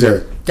her to ease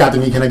her. Got to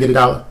me, can I get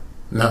 $1?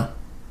 No.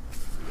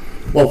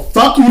 Well,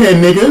 fuck you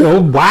then, nigga.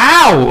 Oh,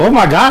 wow. Oh,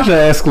 my gosh,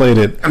 that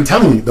escalated. I'm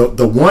telling you,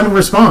 the one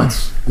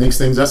response makes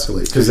things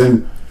escalate. Because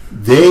then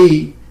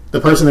the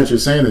person that you're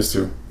saying this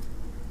to,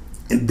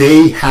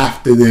 they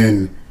have to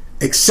then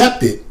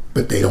accept it,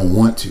 but they don't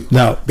want to.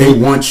 No. They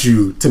want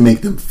you to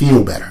make them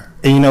feel better.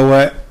 And you know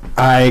what?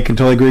 I can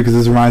totally agree because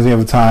this reminds me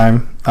of a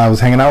time I was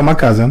hanging out with my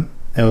cousin.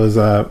 It was,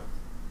 I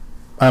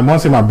want to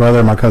say my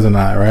brother, my cousin,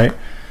 and I, right?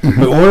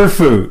 We ordered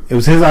food. It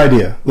was his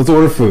idea. Let's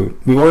order food.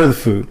 We ordered the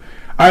food.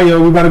 All right,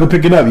 yo, we about to go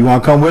pick it up. You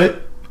want to come with?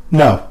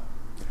 No.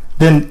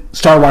 Then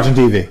start watching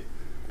TV.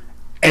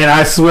 And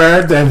I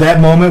swear that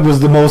that moment was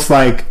the most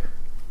like,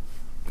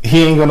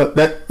 he just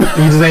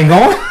ain't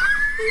going.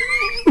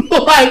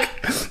 Like,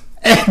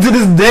 and to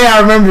this day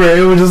I remember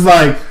it was just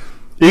like,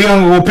 you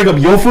gonna go pick up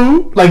your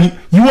food? Like,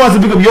 you want to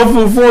pick up your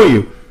food for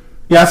you.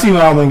 Yeah, I see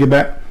when I'm gonna get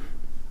back.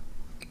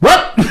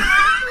 What?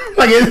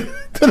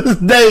 To this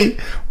day,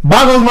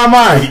 boggles my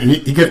mind.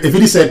 If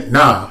he said,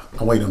 nah,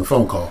 I'm waiting on the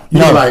phone call. You'd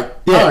No, be like,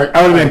 yeah, all right.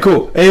 I would have been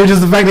cool. It was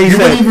just the fact that he You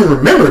said, wouldn't even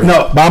remember it.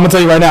 no, but I'm gonna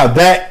tell you right now,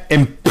 that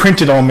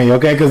imprinted on me,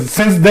 okay? Because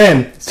since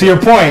then, to your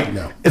point,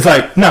 No. it's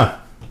like, no.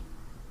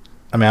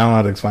 I mean, I don't know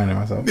how to explain it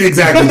myself.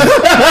 Exactly.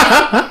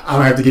 I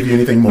don't have to give you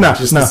anything more. No,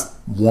 Just no. this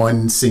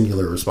one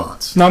singular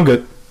response. No, I'm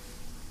good.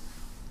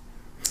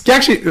 Yeah,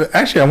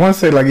 actually, I want to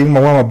say, like, even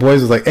one of my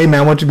boys was like, hey,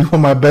 man, I want you to be one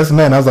of my best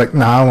men. I was like,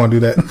 nah, I don't want to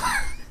do that.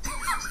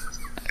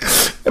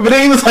 But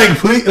then he was like,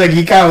 please, like,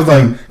 he kind of was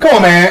like, come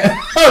on, man.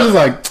 I was just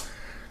like,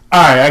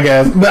 all right, I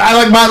guess. But I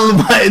like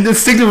my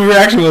instinctive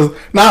reaction was,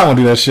 nah, I don't want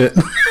to do that shit.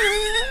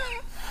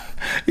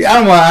 Yeah, I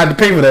don't want to have to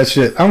pay for that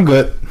shit. I'm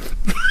good.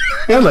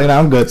 I was like, nah,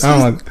 I'm good. I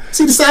don't like.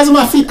 See the size of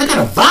my feet? I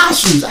gotta buy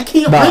shoes. I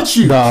can't rent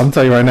shoes. No, I'm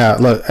telling you right now.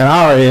 Look, and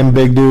I already am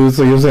big dude,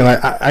 so you know what I'm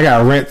saying? Like, I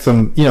gotta rent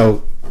some,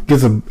 get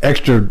some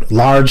extra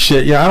large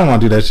shit. Yeah, I don't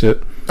want to do that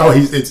shit. Oh,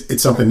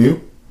 it's something new?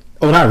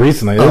 Oh, not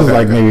recently. It was Okay,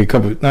 like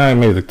okay.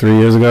 maybe like 3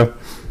 years ago.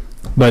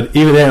 But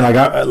even then,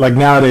 like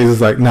nowadays,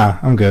 it's like, nah,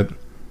 I'm good.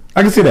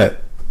 I can see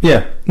that.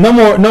 Yeah, no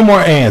more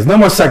ands, no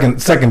more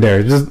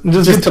secondary. Just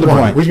get to the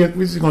one. point.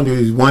 We're just gonna do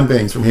these one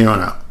things from here on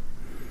out.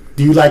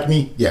 Do you like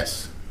me?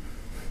 Yes.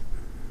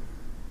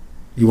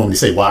 You want me to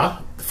say why?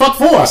 The fuck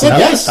for? I said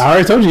yes. I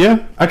already told you.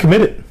 Yeah, I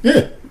committed.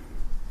 Yeah.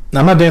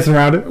 I'm not dancing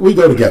around it. We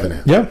go together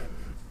now. Yeah,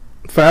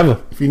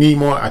 forever. If you need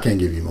more, I can't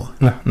give you more.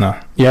 No,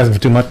 you asking for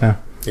too much now.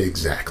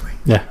 Exactly.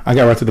 Yeah, I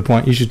got right to the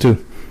point. You should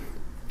too.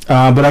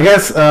 But I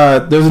guess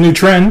there's a new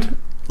trend.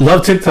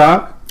 Love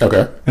TikTok.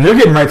 Okay. And they're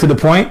getting right to the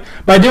point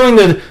by doing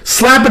the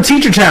slap a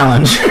teacher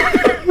challenge.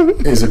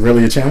 Is it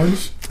really a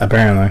challenge?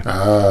 Apparently.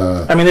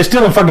 I mean, they're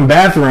still in fucking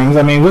bathrooms.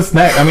 I mean, what's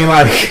next? I mean,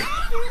 like...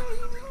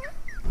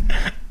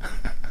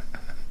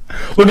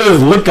 Look at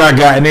this look I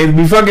got, and they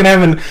be fucking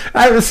having...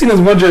 I've seen this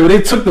one joke where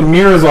they took the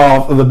mirrors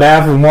off of the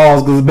bathroom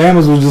walls because the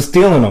Bamas was just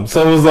stealing them.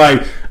 So it was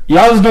like,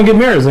 y'all just don't get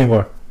mirrors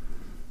anymore.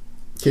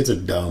 Kids are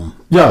dumb.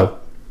 Yo.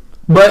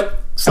 But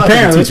Slap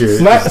apparently, a teacher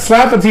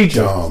slap a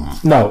teacher. dumb.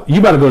 No,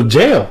 you better go to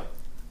jail.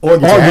 Or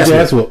get your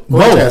ass whipped. Or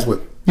get Both. your ass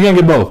whipped. You gonna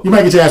get both. You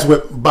might get your ass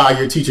whipped by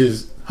your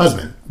teacher's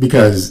husband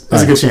because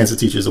there's a good chance the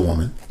teacher's a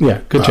woman.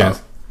 Yeah, good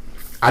chance.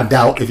 I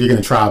doubt if you're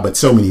going to try, but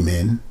so many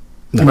men.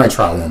 You might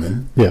try a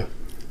woman. Yeah.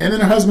 And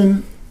then her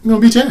husband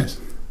going to beat your ass.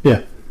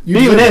 Yeah. You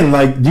Even do. then,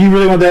 like, do you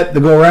really want that to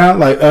go around?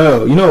 Like,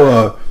 oh, you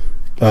know,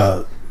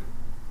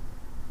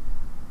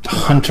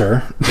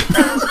 Hunter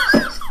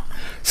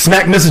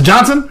smack Mrs.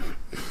 Johnson?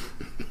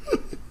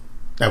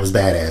 That was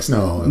badass.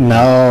 No.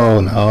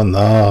 No.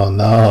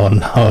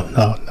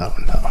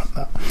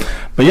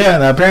 But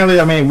yeah, apparently,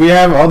 I mean, we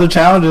have other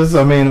challenges.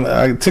 I mean,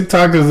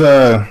 TikTok is,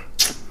 I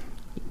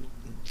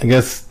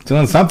guess,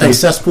 doing something. A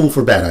cesspool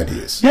for bad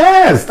ideas.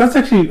 Yes, that's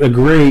actually a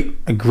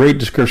great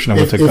description of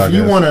what TikTok If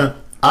you is. want to,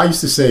 I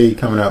used to say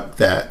coming up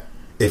that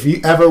if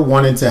you ever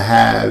wanted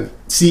to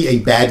see a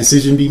bad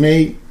decision be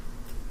made,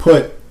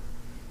 put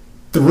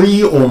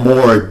 3 or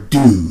more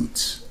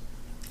dudes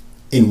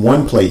in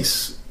one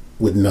place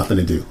with nothing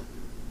to do.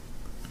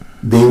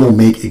 They will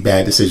make a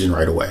bad decision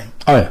right away.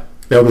 Oh yeah,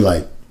 They'll be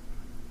like,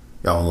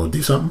 y'all want to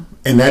do something?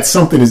 And that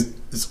something is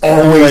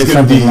always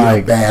going to be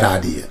like, a bad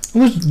idea.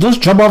 let's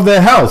jump off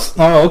that house.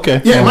 Oh,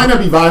 okay. Yeah, it might not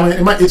be violent.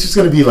 It's just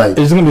going to be like,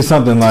 It's gonna be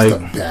something like a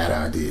bad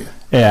idea.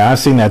 Yeah, I've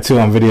seen that too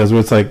on videos where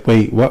it's like,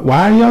 wait, what?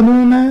 Why are y'all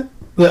doing that?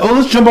 Like, oh,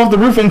 let's jump off the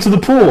roof into the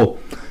pool.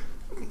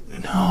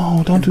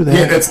 No, don't do that.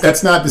 Yeah,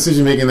 that's not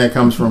decision making that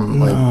comes from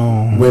like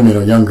women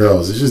or young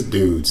girls. It's just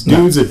dudes.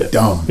 Dudes are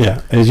dumb.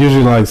 Yeah, it's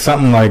usually like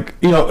something like,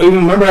 you know, even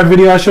remember that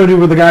video I showed you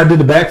where the guy did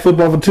the backflip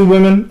off of 2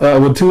 women,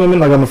 with 2 women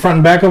like on the front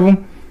and back of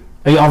them,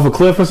 off a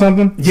cliff or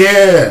something.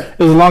 Yeah. It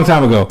was a long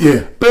time ago.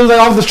 Yeah. But it was like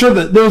off the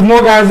strip. There was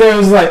more guys there. It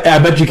was like, I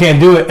bet you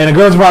can't do it. And the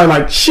girls were probably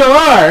like, sure.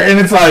 And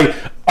it's like,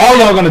 all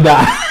y'all gonna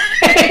die.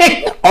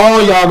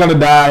 All y'all gonna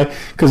die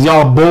because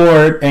y'all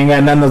bored and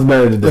got nothing else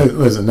better to do.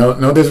 Listen,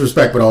 no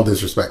disrespect, but all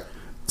disrespect.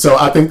 So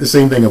I think the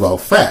same thing about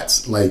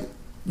frats. Like,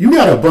 you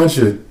got a bunch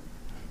of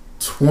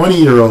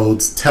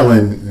 20-year-olds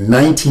telling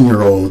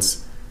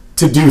 19-year-olds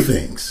to do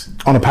things.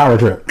 On a power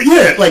trip.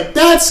 Yeah, like,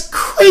 that's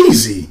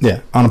crazy. Yeah,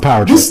 on a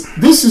power trip.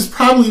 This is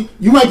probably,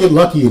 you might get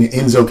lucky and it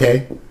ends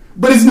okay,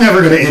 but it's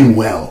never going to end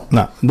well.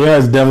 No, there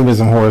has definitely been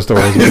some horror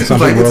stories where some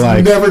Like, people were it's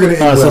like, never gonna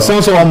end so well.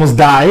 so-and-so almost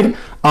died.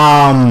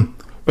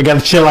 We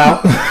gotta chill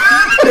out.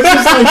 It's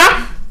just like,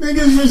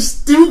 niggas, you're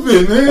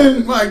stupid,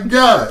 man. My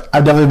God.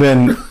 I've definitely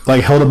been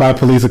like held up by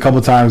police a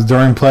couple times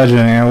during pledging,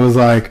 and it was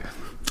like,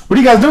 "What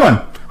are you guys doing,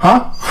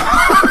 huh?"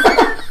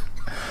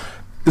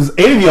 There's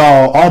 8 of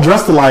y'all all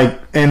dressed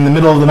alike in the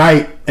middle of the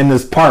night in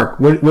this park.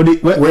 We're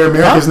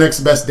America's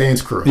Next Best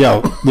Dance Crew.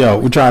 Yo,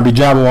 we're trying to be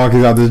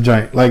Jabberwockies out this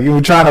joint. Like, we're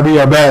trying to be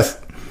our best.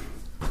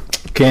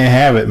 Can't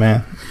have it,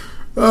 man.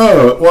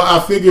 Oh, well,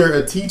 I figure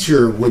a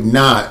teacher would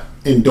not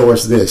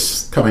endorse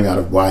this coming out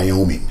of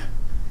Wyoming.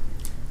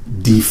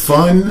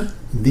 Defund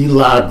the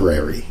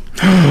library.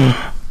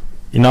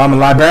 You know I'm a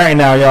librarian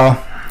now,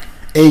 y'all.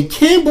 A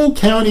Campbell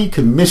County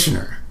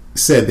commissioner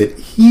said that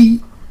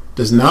he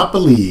does not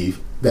believe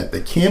that the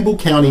Campbell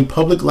County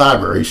Public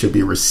Library should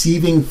be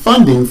receiving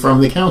funding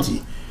from the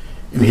county.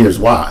 And here's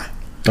why.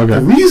 Okay.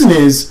 The reason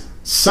is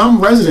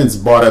some residents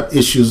brought up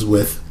issues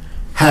with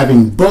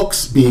having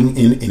books being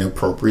in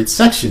inappropriate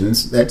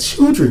sections that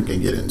children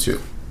can get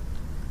into.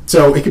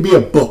 So it could be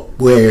a book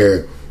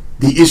where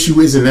the issue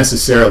isn't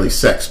necessarily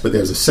sex, but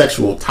there's a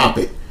sexual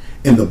topic,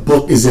 and the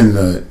book is in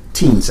the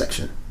teen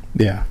section.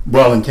 Yeah.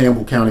 Well, in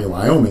Campbell County,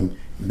 Wyoming,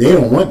 they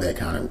don't want that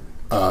kind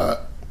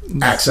of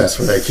access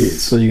for their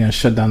kids. So you're gonna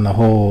shut down the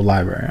whole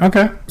library?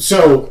 Okay.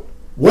 So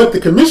what the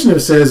commissioner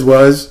says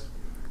was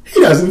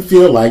he doesn't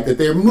feel like that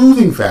they're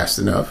moving fast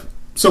enough,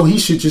 so he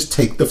should just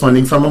take the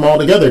funding from them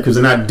altogether because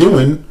they're not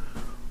doing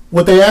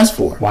what they asked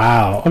for.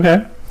 Wow.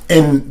 Okay.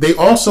 And they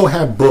also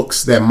have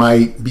books that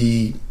might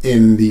be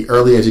in the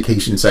early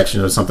education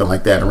section or something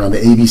like that around the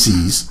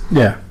ABCs.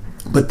 Yeah.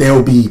 But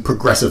there'll be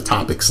progressive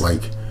topics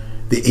like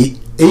the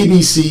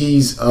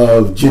ABCs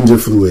of gender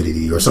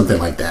fluidity or something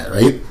like that,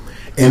 right?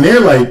 And they're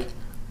like,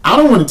 I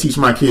don't want to teach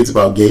my kids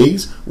about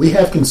gays. We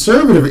have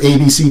conservative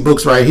ABC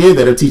books right here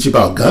that'll teach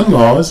about gun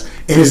laws.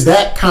 And it's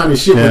that kind of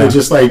shit where they're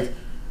just like,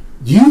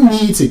 you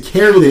need to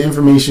carry the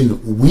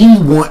information we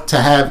want to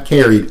have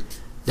carried.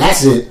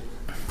 That's it.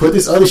 Put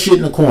this other shit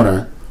in the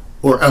corner,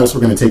 or else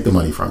we're going to take the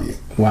money from you.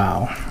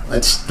 Wow.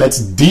 Let's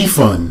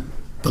defund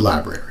the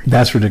library.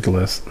 That's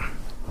ridiculous.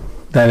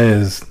 That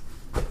is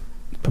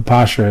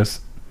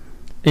preposterous.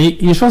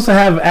 You're supposed to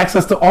have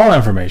access to all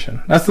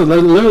information. That's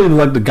literally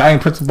like the guiding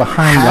principle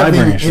behind Having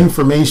librarianship.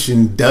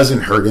 information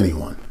doesn't hurt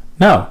anyone.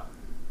 No.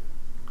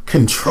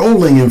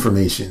 controlling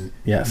information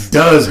Yes.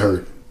 does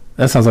hurt.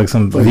 That sounds like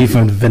some V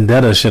for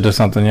Vendetta shit or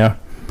something, yeah.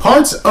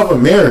 Parts of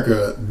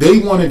America, they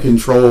want to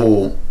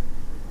control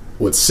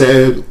what's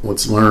said,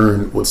 what's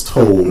learned, what's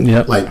told.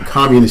 Yep. Like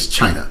communist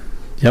China.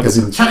 Yep. Because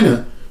in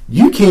China,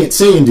 you can't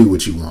say and do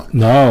what you want.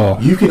 No.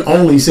 You can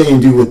only say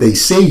and do what they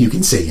say you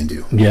can say and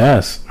do.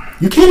 Yes.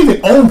 You can't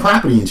even own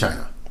property in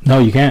China. No,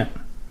 you can't.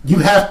 You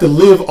have to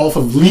live off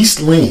of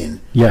leased land.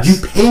 Yes.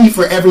 You pay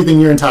for everything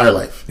your entire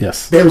life.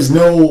 Yes. There's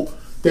no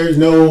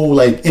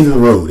like end of the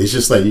road. It's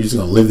just like you're just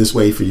gonna live this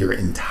way for your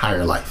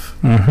entire life.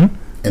 Mm-hmm.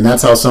 And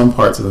that's how some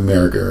parts of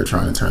America are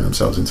trying to turn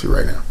themselves into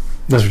right now.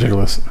 That's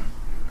ridiculous.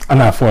 I'm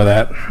not for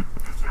that.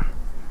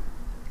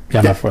 Yeah,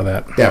 I'm not for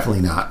that.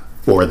 Definitely not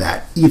for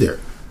that either.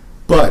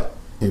 But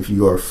if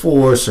you are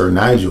for Sir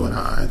Nigel and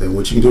I, then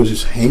what you can do is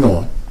just hang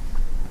on,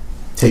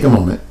 take a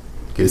moment,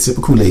 get a sip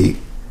of Kool-Aid,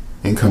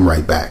 and come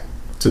right back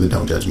to the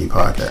Don't Judge Me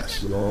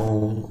podcast.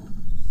 Don't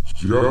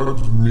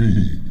judge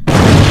me.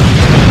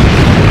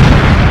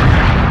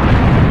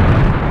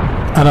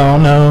 I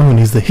don't know who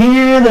needs to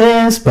hear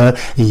this, but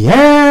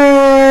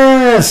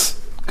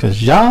yes,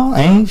 because y'all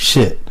ain't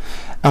shit.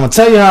 I'm going to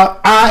tell you how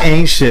I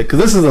ain't shit, because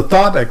this is a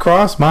thought that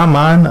crossed my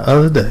mind the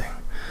other day.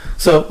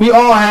 So we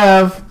all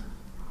have,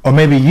 or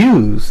maybe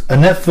use, a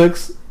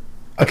Netflix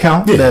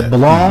account that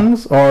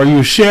belongs or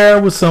you share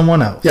with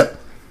someone else. Yep.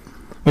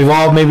 We've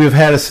all maybe have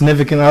had a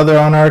significant other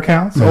on our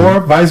accounts, or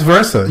vice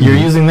versa. You're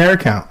using their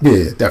account.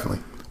 Yeah, definitely.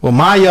 Well,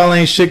 my y'all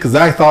ain't shit because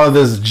I thought of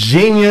this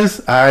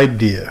genius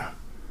idea.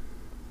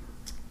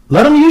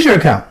 Let them use your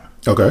account,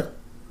 Okay.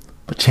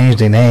 but change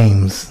their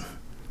names.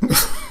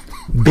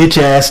 Bitch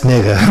ass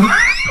nigga.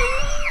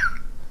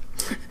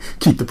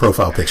 Keep the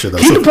profile picture though.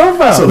 Keep the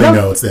profile. So they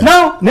know it's there.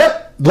 No,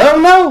 let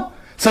them know.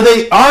 So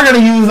they are going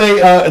to use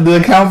the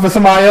account for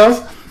somebody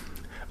else.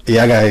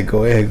 Yeah, I got to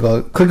go ahead.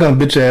 Click on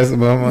bitch ass.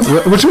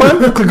 Which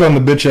one? Click on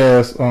the bitch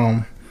ass.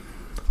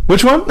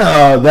 Which one?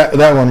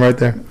 That one right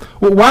there.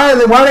 Well, why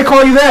they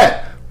call you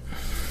that?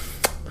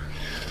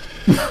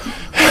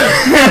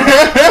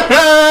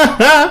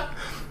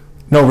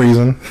 No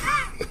reason.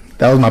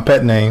 That was my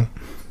pet name.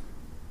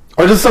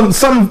 Or just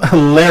some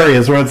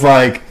hilarious where it's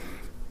like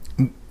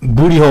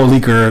booty hole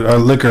liquor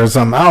or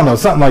something. I don't know,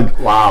 something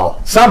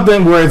like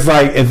something where it's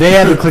like if they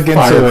had to click into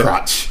Fire it,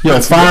 crotch.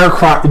 fire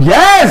crotch.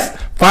 Yes,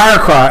 fire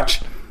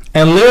crotch,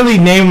 and literally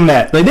name them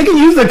that. Like they can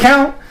use the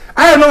account.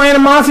 I have no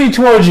animosity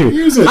towards you.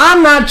 Use it.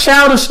 I'm not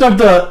childish enough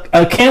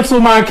to cancel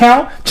my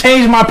account,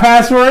 change my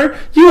password.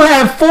 You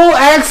have full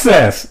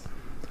access.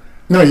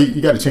 No,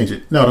 you got to change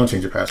it. No, don't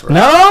change your password.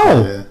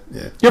 No,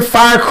 Yeah. you're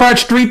fire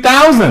crotch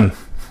 3000.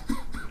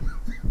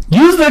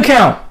 Use the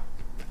account.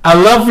 I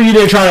love for you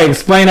to try to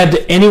explain that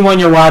to anyone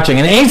you're watching.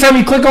 And anytime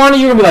you click on it,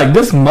 you're going to be like,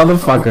 this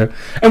motherfucker.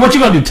 And what you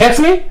going to do, text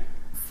me?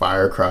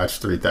 Fire crotch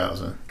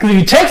 3000. Because if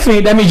you text me,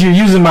 that means you're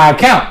using my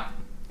account.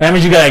 That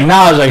means you got to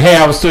acknowledge, like, hey,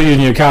 I was still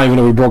using your account even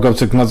though we broke up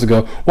 6 months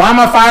ago. Why am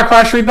I fire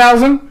crotch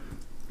 3000?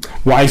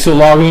 Why are you still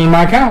logging in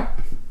my account?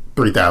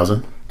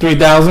 3000.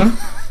 3000?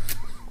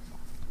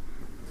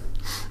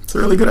 It's a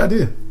really good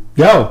idea.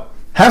 Yo,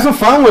 have some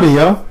fun with it,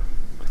 yo.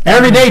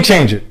 Every day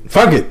change it.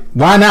 Fuck it.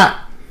 Why not?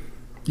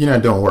 You're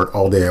not doing work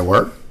all day at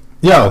work.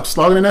 Yo, Just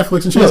log into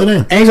Netflix and change the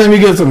name. anytime you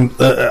get some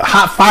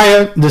hot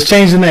fire, just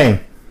change the name.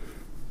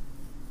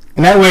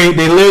 And that way,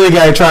 they literally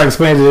got to try to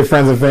explain to their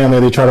friends and family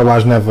they try to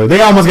watch Netflix.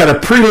 They almost got to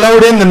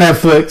preload into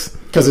Netflix.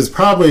 Because it's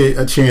probably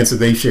a chance that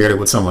they shared it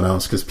with someone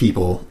else because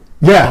people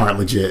aren't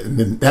legit. And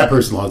then that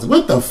person logs in.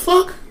 What the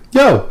fuck?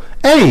 Yo,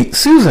 hey,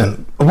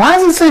 Susan, why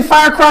does it say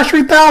Fire Crush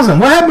 3000?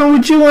 What happened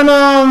with you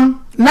and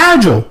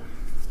Nigel?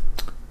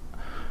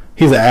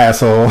 He's an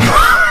asshole.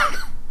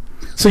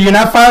 So you're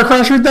not Fire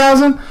Crush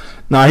 3000?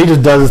 No, he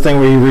just does this thing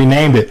where he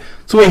renamed it.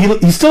 So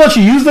wait, he still lets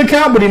you use the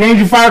account, but he named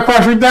you Fire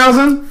Crush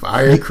 3000?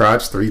 Fire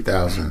crotch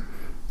 3000.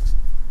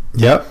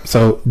 Yep.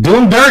 So do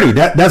him dirty.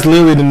 That's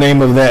literally the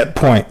name of that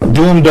point.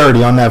 Do him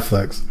dirty on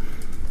Netflix.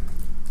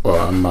 Well,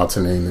 I'm about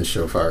to name this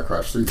show Fire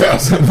Crotch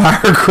 3000.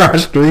 Fire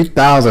Crush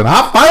 3000.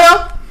 Hot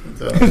fire!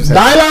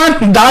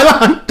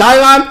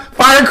 Dylon,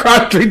 Fire Crush I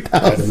had to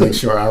 3000. make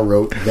sure I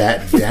wrote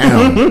that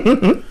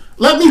down.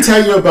 Let me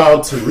tell you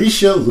about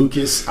Tarisha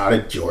Lucas out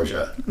of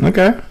Georgia.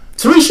 Okay.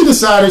 Tarisha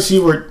decided she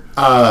would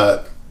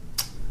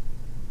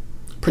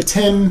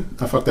pretend.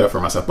 I fucked that up for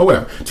myself, but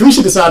whatever.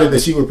 Tarisha decided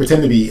that she would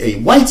pretend to be a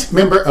white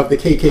member of the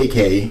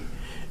KKK,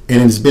 and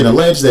it has been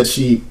alleged that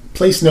she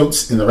placed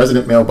notes in the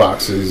resident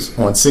mailboxes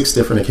on 6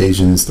 different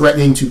occasions,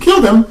 threatening to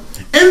kill them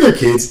and their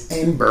kids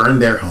and burn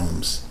their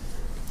homes.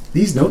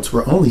 These notes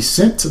were only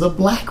sent to the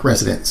black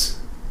residents,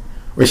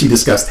 where she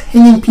discussed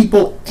hanging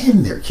people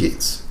and their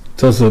kids.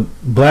 So it's a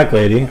black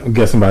lady, I'm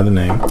guessing by the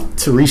name,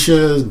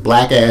 Tarisha's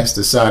black ass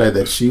decided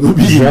that she would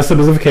be. dressed up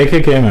as a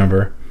KKK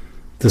member.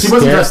 She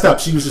wasn't dressed up.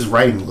 She was just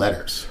writing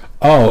letters.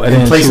 Oh, and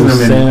then she placing was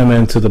them in- sending them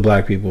into the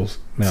black people's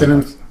Sent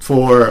mailbox. them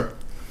for,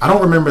 I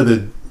don't remember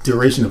the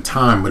duration of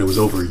time, but it was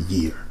over a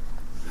year.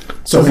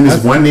 So in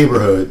this one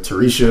neighborhood,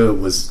 Tarisha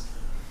was,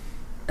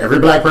 every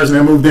black person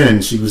that moved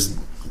in, she was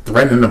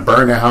threatening to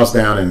burn their house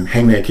down and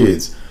hang their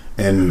kids.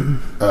 And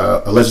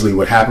allegedly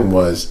what happened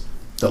was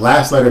the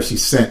last letter she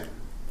sent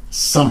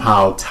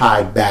somehow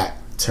tied back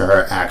to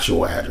her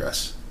actual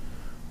address.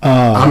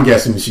 I'm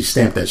guessing she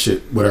stamped that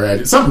shit with her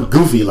address. Something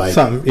goofy like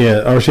something,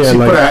 yeah. Or she had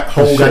put like a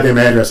whole goddamn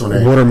address on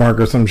there. Watermark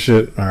or some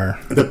shit. Or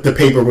The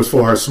paper was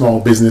for her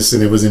small business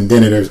and it was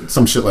indented or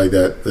some shit like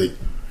that. Like,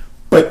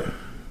 but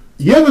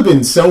you ever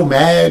been so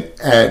mad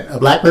at a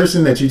black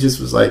person that you just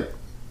was like,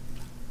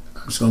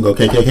 I'm just gonna go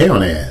KKK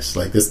on their ass?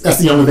 Like this, that's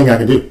the only thing I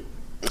can do.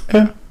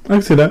 yeah, I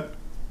can see that.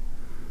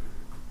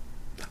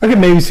 I can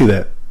maybe see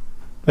that.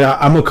 Yeah,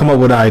 I'm gonna come up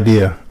with an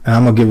idea and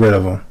I'm gonna get rid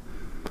of them.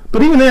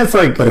 But even then, it's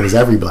like, But it was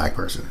every black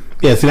person.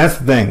 yeah. See, that's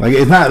the thing. Like,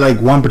 it's not like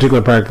one particular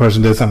black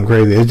person did something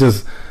crazy. It's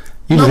just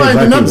you just Nobody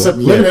hate did black nothing people. except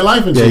living their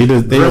life and yeah, shit. you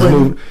just they just Really?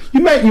 move. You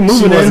She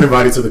moving wasn't in.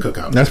 invited to the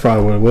cookout. That's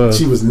probably what it was.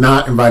 She was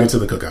not invited to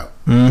the cookout.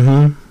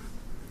 Mm-hmm.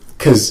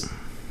 Because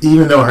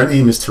even though her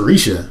name is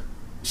Tarisha,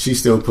 she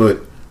still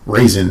put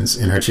raisins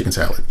in her chicken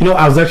salad. You know,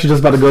 I was actually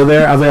just about to go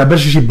there. I was like, I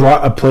bet you she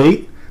brought a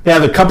plate. They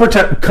either kept her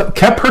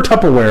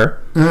Tupperware,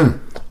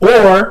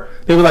 or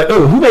they were like,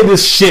 "Oh, who made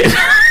this shit?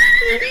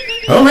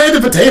 Who made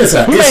the potato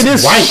salad? Who It's made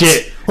this white.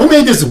 shit? Who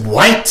made this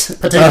white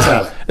potato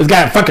salad? It's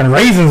got fucking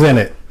raisins in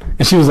it."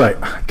 And she was like,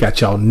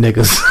 "Got y'all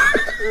niggas."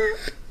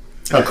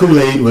 Her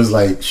Kool-Aid was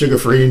like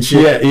sugar-free and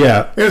shit. yeah,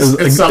 yeah.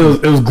 It's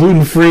it was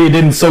gluten free. It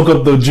didn't soak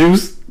up the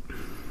juice.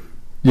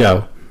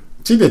 Yo,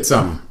 She did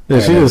something. yeah,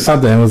 she did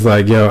something. It was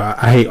like, yo,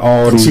 I hate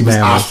all And these she was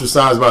mammals.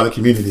 ostracized by the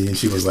community, and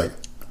she was like,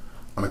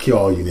 I'm going to kill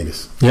all you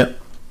niggas. Yep.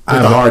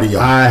 the heart of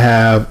y'all. I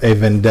have a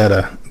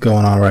vendetta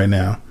going on right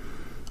now.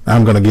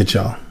 I'm gonna get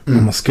y'all. I'm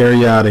gonna scare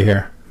you out of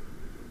here.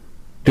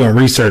 Doing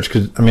research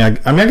because I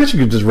guess you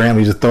could just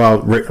randomly just throw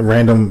out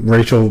random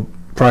racial,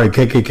 probably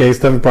KKK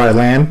stuff and probably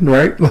land,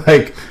 right?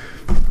 Like,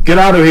 get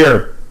out of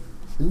here,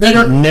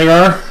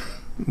 nigger.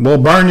 We'll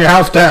burn your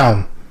house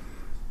down,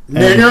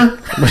 nigger.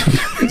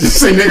 Just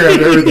say nigger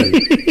after everything.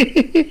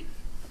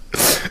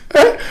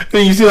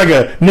 Then you see like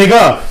a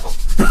nigga.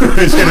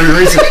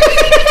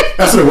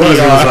 That's what it was.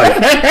 It was like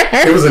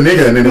it was a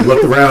nigga, and then they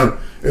looked around.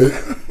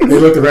 They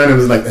looked around and it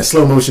was like a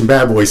slow motion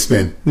bad boy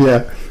spin.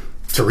 Yeah.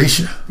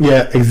 Tarisha.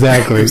 Yeah,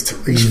 exactly. It was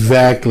Tarisha.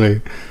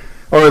 Exactly.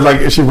 Or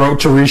like she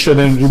wrote Tarisha and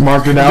then you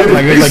marked it out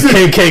like it's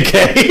like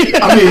KKK.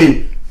 I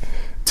mean,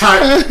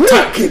 Ty,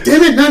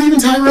 damn it, not even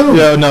Tyrone.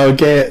 Yo, no,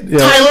 can't.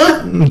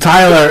 Yeah.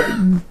 Tyler,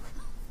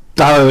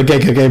 the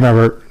KKK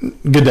member.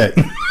 Good day.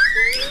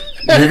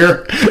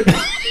 Nigger.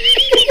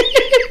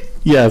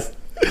 Yes.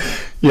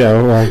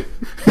 Yeah, well.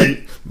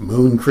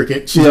 Moon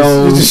cricket.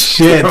 Yo,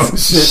 shit. What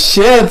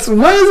is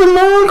a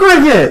moon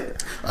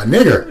cricket? A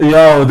nigger.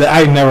 Yo,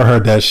 I never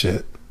heard that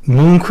shit.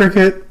 Moon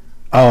cricket?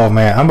 Oh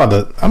man, I'm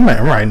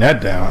writing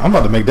that down. I'm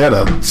about to make that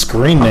a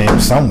screen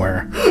name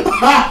somewhere.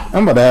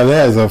 I'm about to have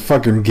that as a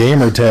fucking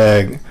gamer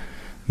tag.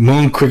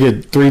 Moon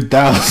cricket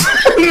 3000.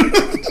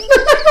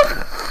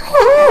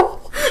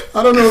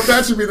 I don't know if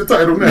that should be the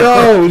title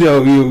now.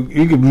 Yo,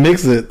 you can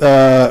mix it.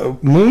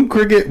 Moon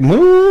cricket.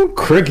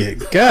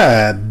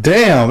 God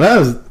damn, that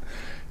was.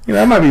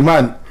 That might be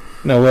my.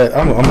 No, what?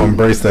 I'm gonna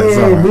embrace that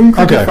song. Moon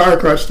cricket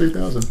Firecrotch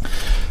 3000.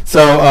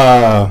 So,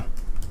 I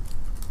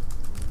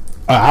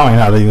don't even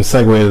know how to even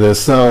segue to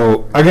this.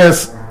 So, I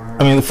guess,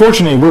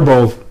 fortunately, we're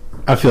both,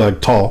 I feel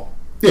like, tall.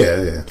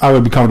 Yeah. I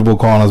would be comfortable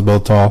calling us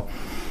both tall.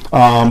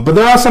 But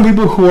there are some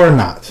people who are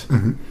not.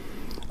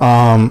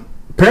 Mm-hmm.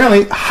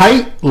 Apparently,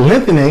 height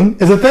lengthening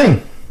is a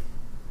thing.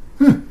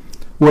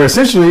 Where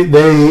essentially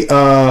they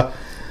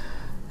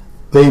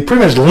pretty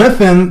much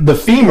lengthen the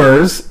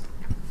femurs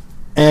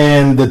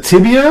and the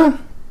tibia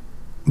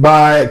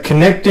by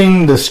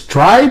connecting the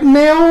stride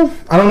nail.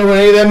 I don't know what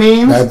any of that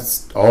means.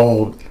 That's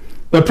all.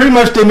 But pretty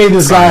much they made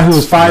this guy who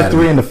was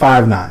 5'3" into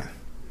 5'9".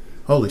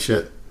 Holy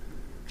shit.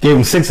 Gave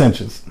him 6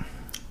 inches.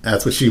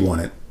 That's what she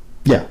wanted.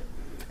 Yeah.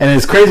 And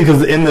it's crazy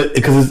because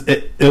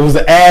it was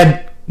an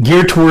ad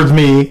geared towards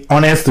me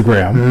on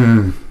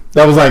Instagram.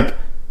 That was like,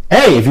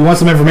 hey, if you want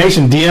some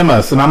information, DM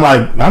us. And I'm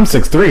like, I'm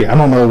 6'3". I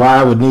don't know why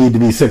I would need to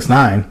be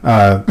 6'9".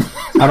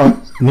 I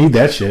don't need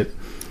that shit.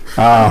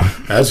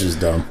 That's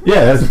just dumb.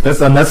 Yeah, that's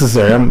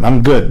unnecessary.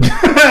 I'm good.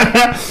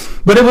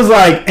 But it was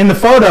like in the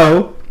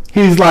photo,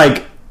 he's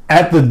like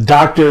at the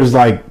doctor's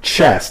like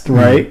chest,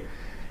 right?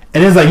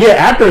 And it's like, yeah,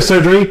 after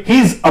surgery,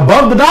 he's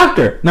above the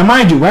doctor. Now,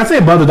 mind you, when I say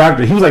above the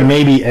doctor, he was like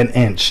maybe an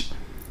inch.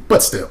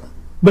 But still.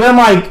 But I'm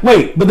like,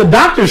 wait, but the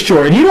doctor's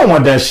short, and you don't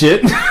want that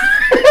shit.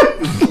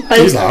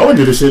 He's like, I wouldn't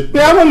do this shit.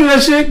 Yeah, I wouldn't do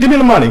that shit. Give me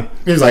the money.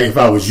 He's like, if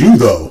I was you,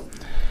 though.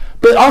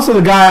 But also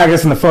the guy, I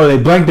guess in the photo,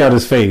 they blanked out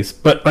his face.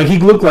 But like he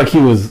looked like he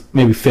was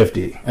maybe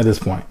 50 at this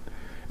point.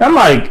 And I'm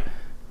like,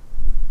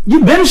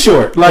 you've been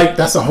short. Like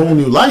that's a whole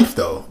new life,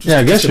 though. Yeah,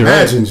 I guess you're right.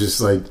 Imagine just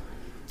like.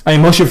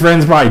 Most of your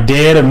friends probably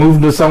dead or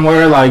moved to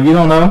somewhere. Like, you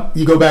don't know.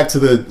 You go back to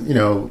the,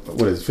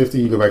 what is it, 50?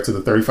 You go back to the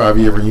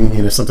 35-year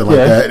reunion or something like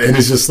that. And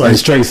it's just like. And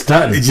straight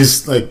stunting. It's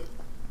just like.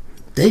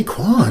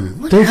 Daquan.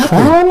 What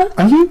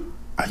happened?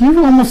 Are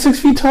you almost 6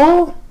 feet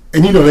tall?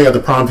 And they got the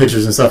prom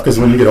pictures and stuff because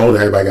when you get older,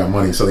 everybody got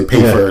money, so they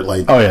pay for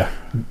like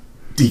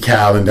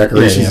decal and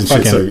decorations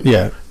and shit.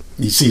 So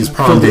You see his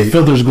prom date.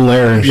 Filters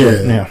glare and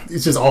shit. Yeah.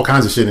 It's just all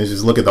kinds of shit. And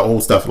just look at the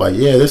old stuff like,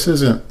 yeah, this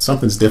isn't,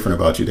 something's different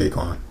about you,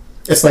 Daquan.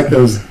 It's like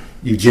those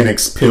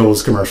eugenics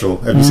pills commercial.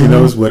 Have you seen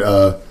those with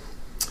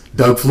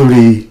Doug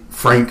Flutie,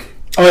 Frank?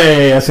 Oh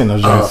yeah, I seen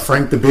those joints.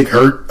 Frank the Big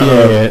Hurt.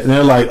 Yeah, and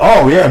they're like,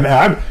 oh yeah,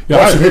 man,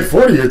 once you hit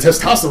 40, your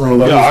testosterone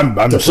level. Yeah,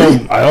 I'm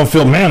so I don't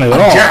feel manly at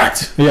all.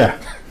 Jacked.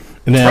 Yeah,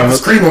 and then I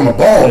was cream on my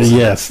balls.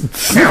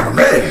 Yes, now I'm a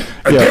man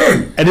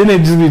again. And then they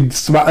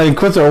just be and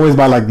quits are always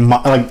by like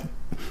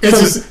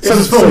it's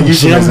just full of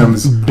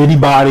euphemisms. Bitty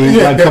body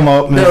come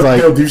up and it's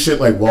like they'll do shit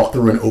like walk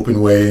through an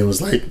open way and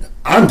was like,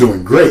 I'm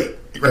doing great.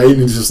 Right,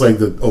 and it's just like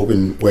the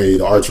open way,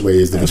 the archway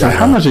is the vagina.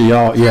 How much are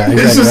y'all? Yeah,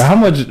 exactly. How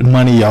much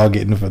money y'all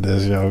getting for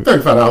this, yo?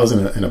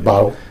 $35 in a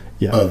bottle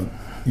of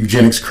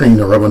eugenics cream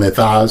to rub on their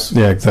thighs.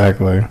 Yeah,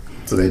 exactly.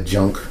 So their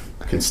junk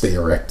can stay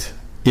erect.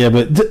 Yeah,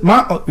 but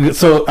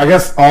so I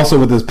guess also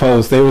with this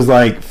post, they was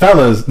like,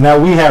 fellas, now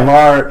we have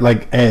our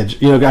like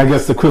edge. You know, I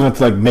guess the equivalent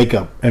to like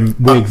makeup and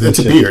wigs. That's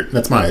a beard.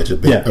 That's my edge. A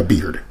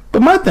beard.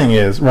 But my thing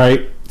is,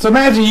 right? So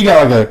imagine you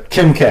got like a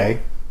Kim K.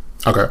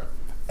 Okay.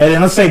 And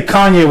then let's say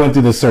Kanye went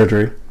through this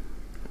surgery.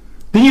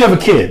 Then you have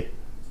a kid.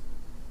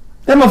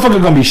 That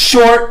motherfucker gonna be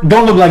short,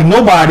 don't look like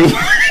nobody.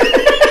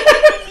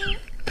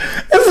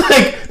 It's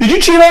like, did you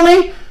cheat on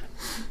me?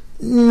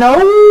 No.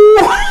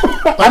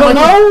 I don't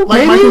know.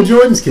 Like maybe? Michael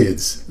Jordan's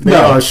kids. They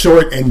are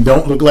short and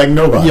don't look like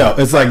nobody. Yo,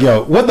 it's like,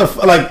 what the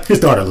like his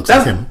daughter looks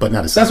like him, but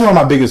not his son. That's one of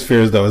my biggest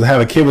fears though, is to have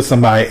a kid with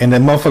somebody and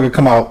that motherfucker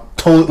come out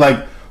totally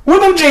like, where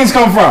them jeans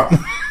come from?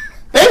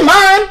 They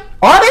mine.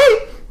 Are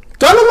they?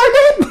 Do I look like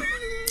that?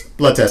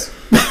 Blood test.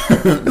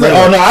 Like,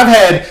 oh no, I've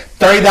had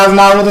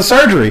 $30,000 worth of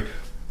surgery.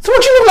 So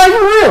what you look like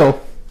for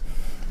real?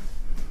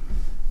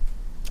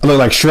 I look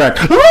like Shrek.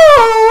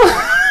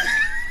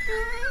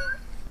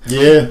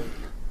 Yeah.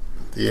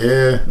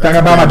 Like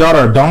I buy my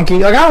daughter a donkey.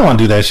 Like I don't want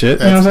to do that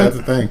shit. You know what I'm saying? That's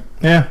the thing.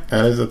 Yeah.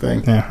 That is the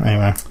thing. Yeah,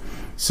 anyway.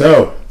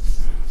 So,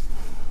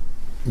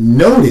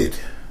 noted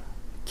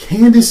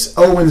Candace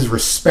Owens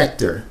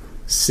respecter,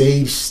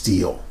 Sage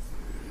Steele.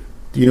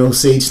 Do you know who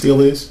Sage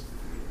Steele is?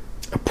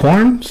 A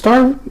porn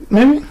star,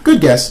 maybe?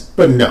 Good guess,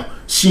 but no.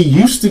 She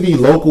used to be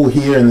local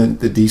here in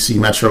the DC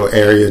metro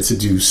area to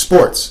do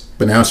sports,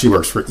 but now she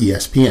works for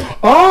ESPN.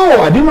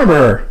 Oh, I do remember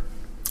her.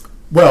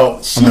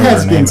 Well, she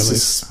has been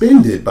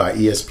suspended by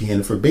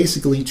ESPN for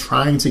basically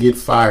trying to get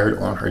fired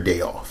on her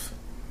day off.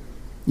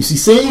 You see,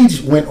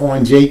 Sage went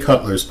on Jay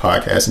Cutler's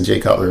podcast, and Jay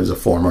Cutler is a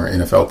former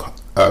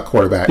NFL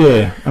quarterback.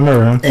 Yeah, I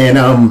remember him.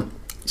 And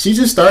she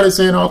just started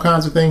saying all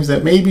kinds of things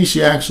that maybe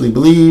she actually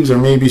believes, or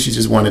maybe she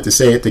just wanted to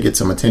say it to get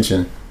some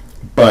attention.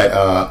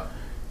 But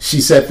she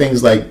said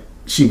things like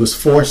she was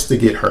forced to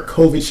get her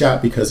COVID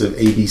shot because of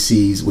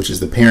ABC's, which is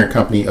the parent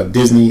company of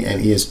Disney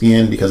and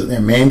ESPN, because of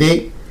their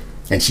mandate.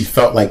 And she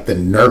felt like the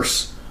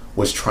nurse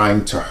was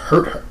trying to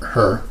hurt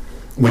her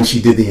when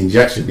she did the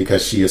injection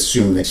because she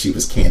assumed that she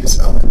was Candace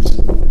Owens.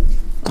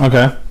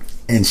 Okay.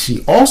 And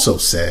she also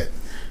said,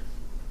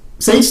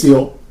 Sage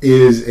Steele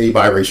is a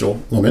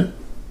biracial woman.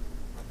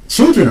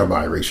 Children are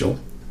biracial.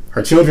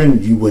 Her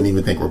children, you wouldn't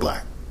even think were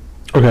black.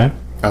 Okay.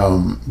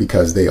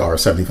 Because they are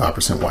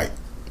 75% white.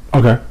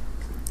 Okay.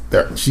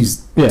 She's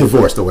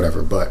divorced or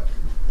whatever, but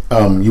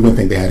you wouldn't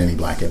think they had any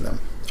black in them.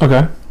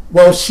 Okay.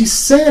 Well, she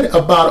said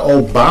about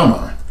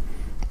Obama.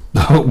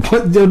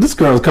 What? Yo, this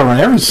girl is covering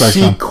every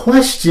spectrum. She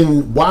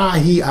questioned why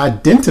he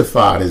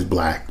identified as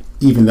black,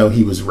 even though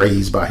he was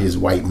raised by his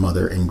white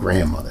mother and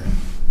grandmother.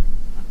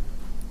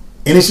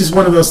 And it's just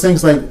one of those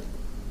things like,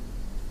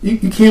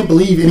 you can't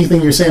believe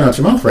anything you're saying out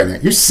your mouth right now.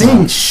 You're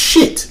saying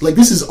shit. Like,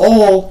 this is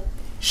all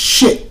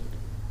shit.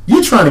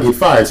 You're trying to get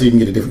fired so you can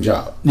get a different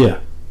job. Yeah.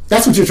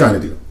 That's what you're trying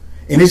to do.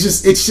 And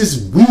it's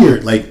just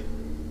weird. Like,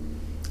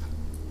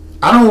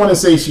 I don't want to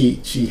say she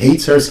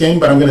hates her skin,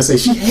 but I'm going to say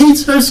she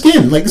hates her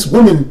skin. Like, this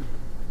woman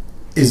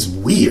is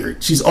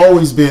weird. She's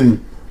always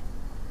been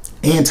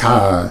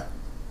anti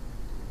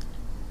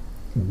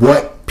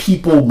what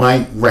people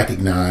might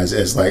recognize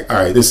as like,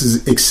 all right, this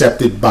is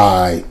accepted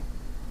by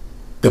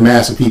the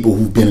mass of people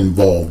who've been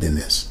involved in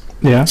this.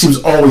 Yeah. She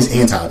was always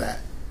anti that.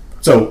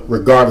 So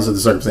regardless of the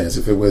circumstance,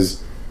 if it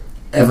was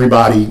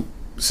everybody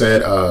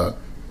said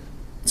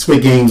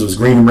Squid Games was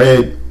green and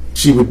red,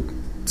 she would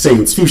say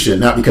it's fuchsia,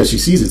 not because she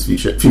sees it's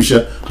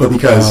fuchsia, but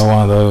because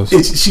one of those.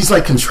 She's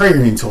like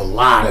contrarian to a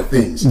lot of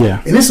things.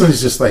 Yeah. And this one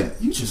is just like,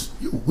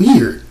 you're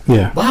weird.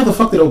 Yeah. Why the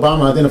fuck did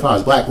Obama identify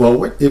as black?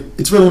 Well,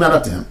 it's really not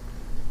up to him.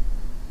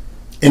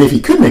 And if he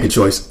could make a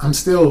choice, I'm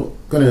still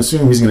going to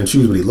assume he's going to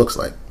choose what he looks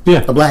like.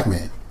 Yeah. A black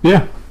man.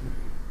 Yeah.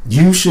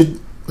 You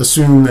should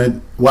assume that,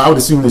 well, I would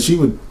assume that she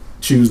would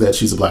choose that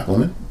she's a black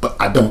woman, but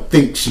I don't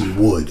think she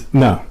would.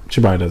 No,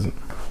 she probably doesn't.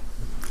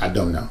 I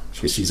don't know,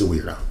 because she's a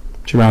weirdo.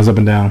 She rounds up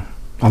and down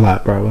a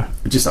lot, probably.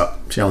 Just up.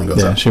 She only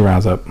goes up. Yeah, she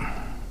rounds up.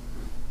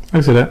 I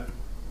can see that.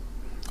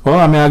 Well,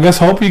 I mean, I guess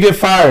hope you get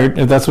fired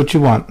if that's what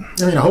you want.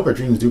 I mean, I hope her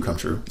dreams do come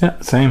true. Yeah,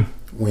 same.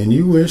 When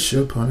you wish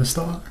upon a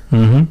star.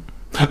 Mm-hmm.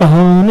 A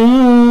whole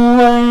new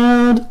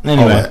world.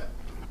 Anyway.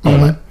 All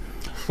that.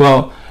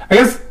 Well, I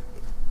guess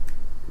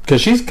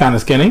because she's kind of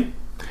skinny,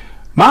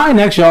 My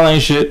next y'all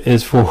ain't shit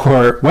is for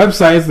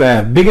websites that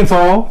have big and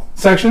tall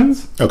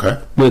sections Okay.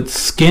 with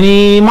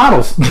skinny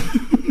models.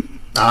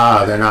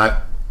 They're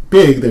not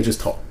big. They're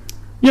just tall.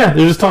 Yeah,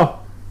 they're just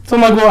tall. So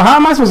I'm like, well, how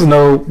am I supposed to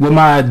know what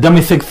my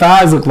dummy thick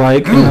thighs look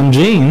like in them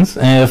jeans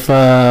if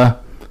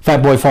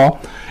fat boy fall?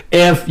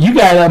 If you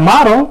got a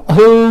model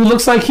who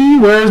looks like he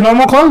wears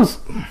normal clothes.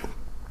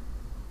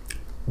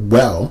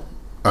 Well,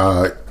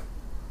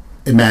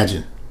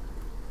 imagine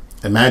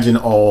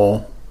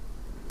all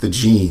the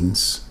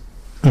jeans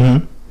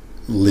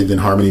live in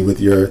harmony with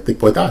your thick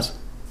boy thighs.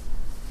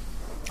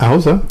 I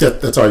hope so.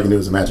 That's all you can do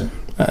is imagine.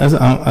 That's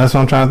what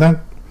I'm trying to think.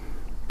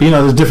 But, you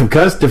know, there's different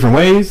cuts, different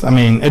ways. I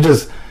mean,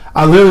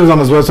 I literally was on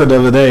this website the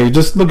other day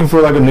just looking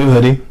for like a new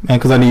hoodie, and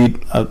because I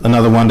need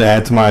another one to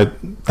add to my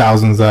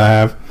thousands that I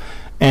have.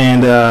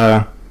 And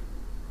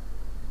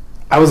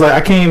I was like,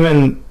 I can't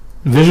even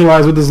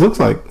visualize what this looks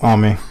like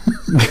on me.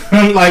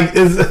 Like,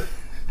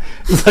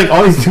 it's like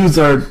all these dudes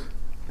are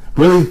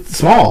really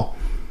small.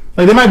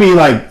 Like, they might be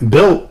like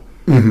built.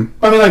 I mean,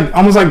 like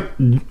almost like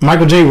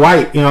Michael J.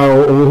 White, you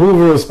know, or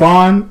whoever was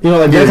Spawn, you know,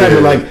 like that type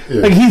of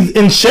like he's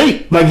in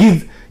shape, like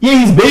he's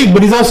big,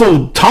 but he's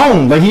also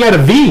toned, like he got a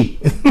V.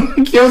 You know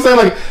what I'm saying?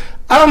 Like,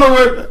 I don't know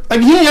where,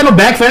 like he ain't got no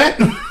back fat.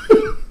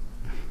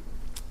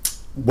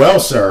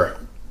 Well, sir,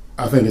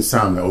 I think it's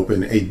time to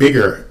open a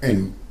bigger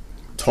and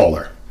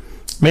taller.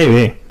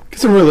 Maybe get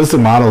some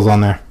realistic models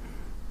on there.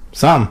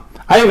 Something.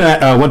 I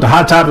even went to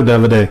Hot Topic the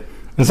other day.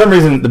 For some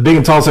reason, the big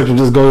and tall section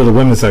just go to the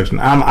women's section.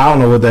 I don't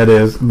know what that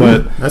is,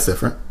 but That's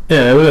different.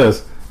 yeah, it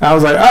is. I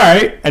was like, all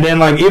right, and then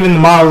like even the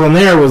models on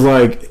there was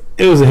like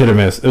it was a hit or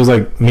miss. It was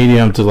like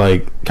medium to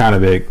like kind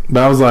of big,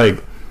 but I was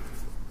like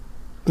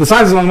the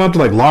sizes went up to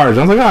like large.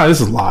 I was like, oh, this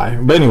is a lie.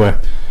 But anyway,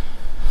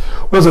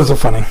 wasn't so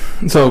funny.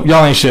 So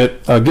y'all ain't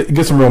shit.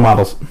 Get some real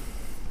models.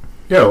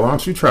 Yo, why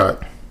don't you try it?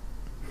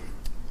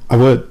 I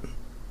would.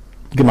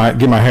 Get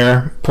my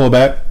hair pulled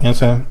back, you know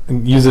what I'm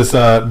saying? Use this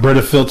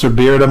Brita filter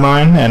beard of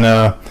mine and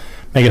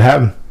make it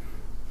happen.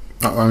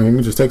 I mean, we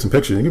can just take some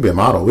pictures. You can be a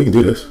model. We can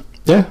do this.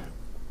 Yeah.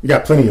 You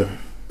got plenty of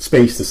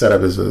space to set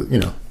up as a,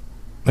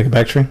 Like a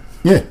back tree?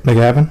 Yeah. Make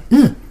it happen?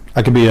 Yeah.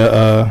 I could be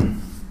a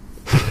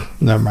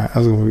never mind. I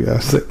was going to be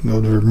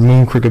the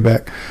moon cricket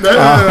back.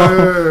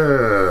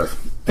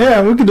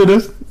 Yeah, we can do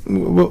this.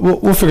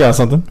 We'll figure out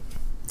something.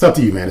 It's up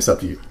to you, man. It's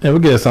up to you. Yeah, we'll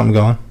get something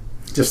going.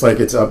 Just like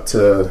it's up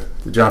to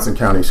the Johnson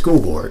County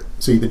School Board.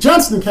 See, the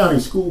Johnson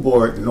County School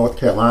Board in North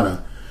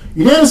Carolina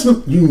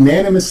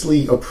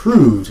unanimously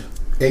approved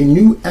a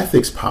new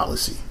ethics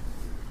policy.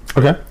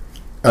 Okay.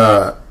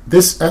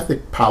 This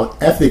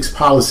ethics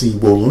policy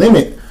will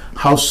limit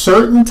how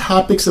certain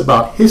topics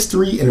about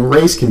history and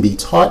race can be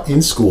taught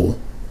in school.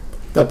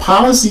 The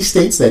policy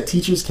states that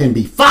teachers can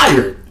be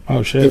fired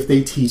if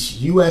they teach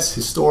U.S.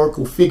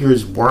 historical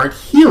figures weren't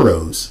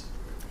heroes,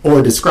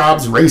 or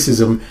describes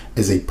racism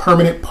as a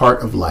permanent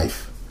part of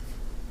life.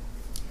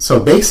 So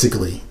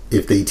basically,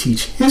 if they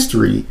teach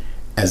history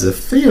as a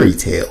fairy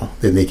tale,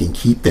 then they can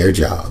keep their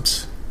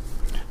jobs.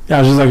 Yeah, I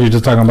was just like, you were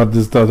just talking about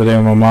this the other day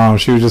with my mom.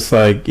 She was just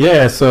like,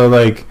 yeah, so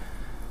like,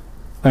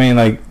 I mean,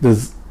 like,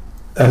 this,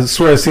 I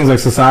swear it seems like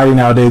society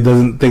nowadays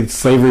doesn't think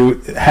slavery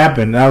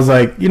happened. And I was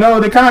like, you know,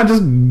 they kind of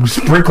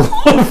just sprinkle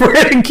over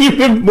it and keep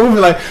it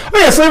moving. Like, oh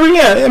yeah, slavery,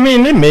 yeah, I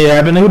mean, it may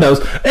happen, who knows.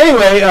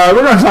 Anyway,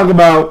 we're going to talk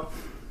about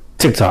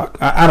TikTok.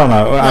 I don't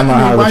know. I don't know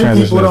how the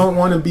transition is. White people don't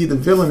want to be the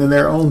villain in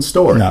their own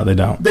story. No, they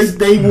don't.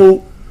 They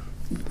will.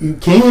 You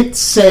can't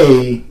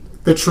say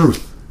the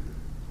truth.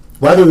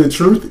 Whether the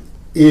truth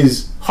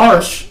is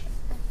harsh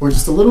or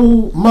just a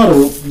little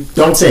muddled,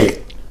 don't say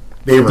it.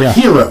 They were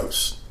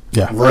heroes.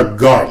 Yeah.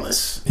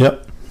 Regardless.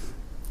 Yep.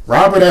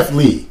 Robert F.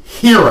 Lee,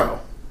 hero.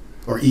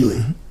 Or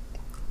Ely.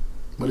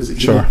 What is it?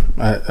 Sure.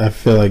 I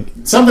feel like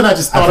something I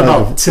just thought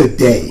about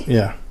today.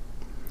 Yeah.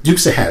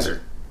 Dukes of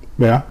Hazzard.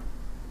 Yeah.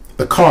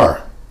 The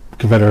car.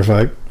 Confederate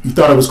flag. You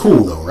thought it was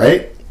cool though,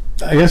 right?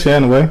 I guess, yeah,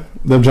 in a way.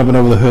 Them jumping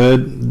over the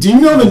hood. Do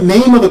you know the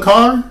name of the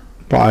car?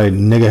 Probably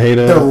nigga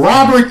hater. The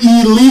Robert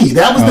E. Lee.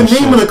 That was the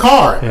name of the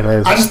car.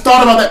 Yeah, I just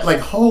thought about that like,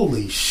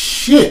 holy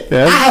shit.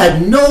 Yeah. I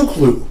had no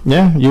clue.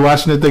 Yeah, you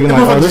watching it thinking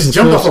like, oh, this just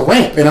jumped off a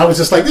ramp and I was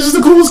just like, this is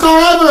the coolest car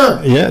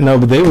ever. Yeah, no,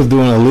 but they was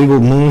doing illegal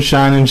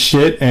moonshining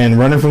shit and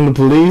running from the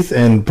police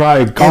and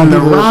probably calling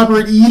people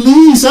Robert E.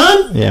 Lee,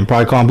 son. Yeah, and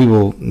probably calling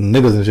people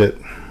niggas and shit.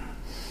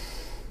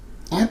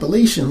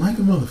 Appellation like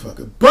a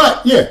motherfucker.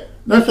 But yeah,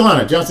 North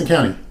Carolina, Johnson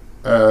County.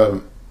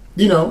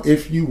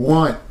 If you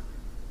want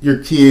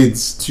your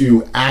kids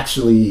to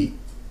actually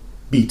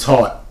be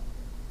taught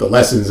the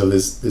lessons of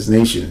this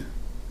nation,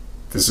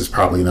 this is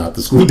probably not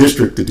the school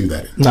district to do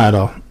that in. Not at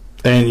all.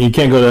 And you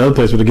can't go to the other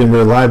place where they're getting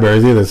rid of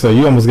libraries either. So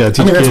you almost got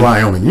to teach. That's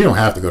Wyoming. You don't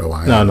have to go to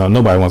Wyoming. No,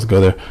 nobody wants to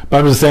go there. But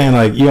I'm just saying,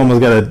 like, you almost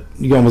got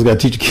to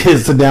teach your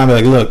kids, sit down, and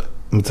be like, look,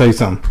 I'm gonna tell you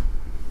something.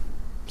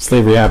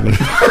 Slavery happened.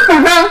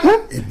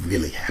 It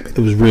really happened.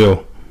 It was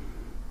real.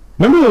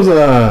 Remember those?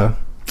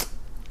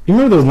 You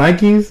remember those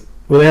Nikes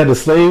where they had the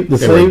slave?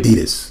 They were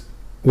Adidas.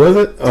 Was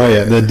it? Oh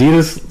yeah, the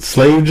Adidas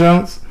slave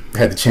jumps.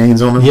 Had the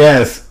chains on them.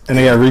 Yes, and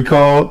they got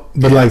recalled,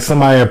 but like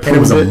somebody approved and it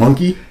was a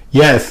monkey.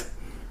 Yes,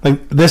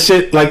 Like this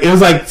shit, like it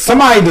was like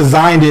somebody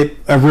designed it,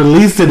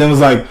 released it, and was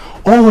like,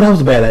 "Oh, that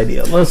was a bad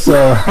idea. Let's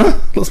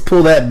let's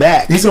pull that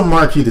back." He's a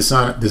marquee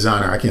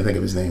designer. I can't think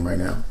of his name right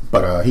now,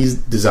 but he's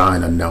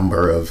designed a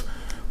number of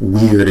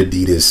weird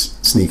Adidas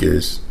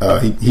sneakers.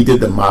 He did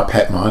the My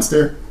Pet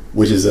Monster,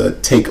 which is a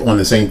take on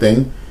the same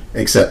thing,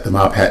 except the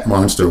My Pet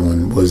Monster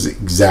one was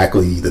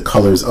exactly the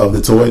colors of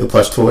the toy, the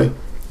plush toy,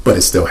 but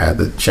it still had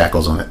the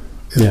shackles on it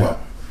as well.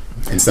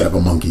 Instead of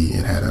a monkey,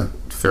 it had a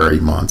furry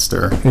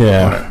monster.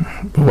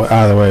 Yeah, but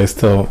either way, it's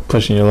still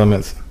pushing your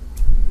limits.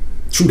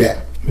 True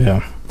that.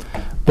 Yeah,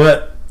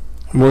 but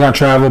we're gonna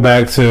travel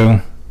back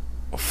to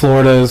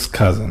Florida's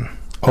cousin,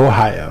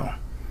 Ohio.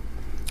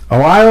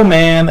 Ohio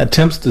man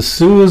attempts to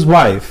sue his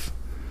wife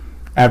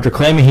after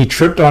claiming he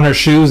tripped on her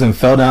shoes and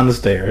fell down the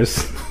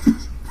stairs.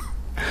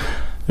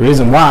 The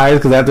reason why is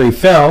because after he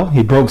fell,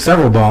 he broke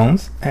several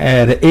bones,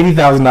 had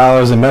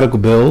 $80,000 in medical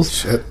bills,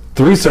 Shit.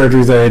 3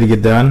 surgeries that had to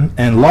get done,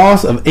 and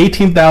loss of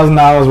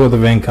 $18,000 worth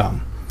of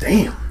income.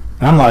 Damn.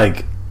 And I'm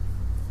like,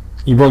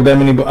 you broke that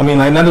many? I mean,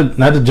 like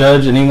not to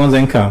judge anyone's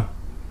income,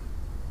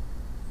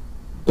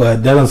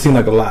 but that doesn't seem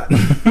like a lot.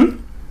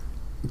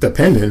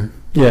 Depending.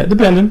 Yeah,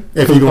 depending.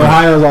 If you're going,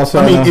 Ohio's also.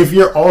 I mean, if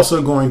you're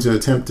also going to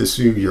attempt to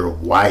sue your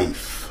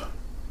wife,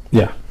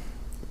 yeah,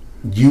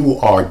 you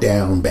are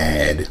down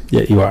bad.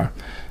 yeah, you are.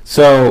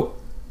 So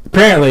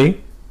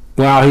apparently,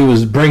 while he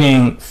was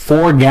bringing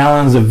 4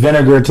 gallons of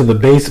vinegar to the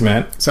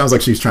basement, Sounds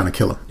like she was trying to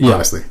kill him. Yeah.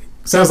 Honestly,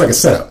 sounds like a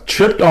setup.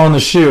 tripped on the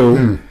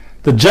shoe.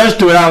 The judge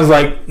threw it out. I was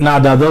like, nah,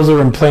 dog, those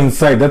are in plain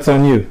sight. That's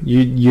on you.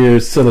 You're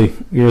silly.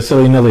 You're a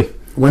silly nilly.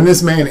 When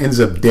this man ends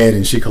up dead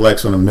and she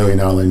collects on $1 million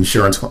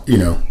insurance,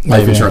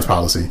 life insurance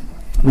policy,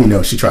 we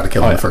know she tried to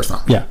kill him the first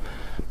time. Yeah.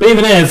 But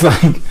even then, it's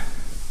like,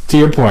 to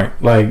your point,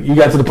 like, you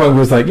got to the point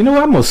where it's like, you know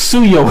what, I'm going to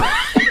sue your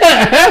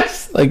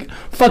ass. Like,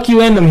 fuck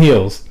you and them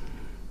heels.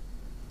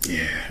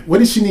 Yeah. What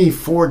did she need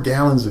 4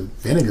 gallons of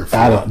vinegar for?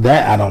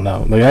 I don't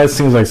know. Like, that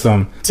seems like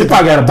some. To They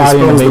probably got a body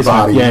in the dispose the basement.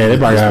 body Yeah, in they the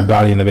probably got a basement.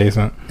 body in the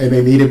basement. And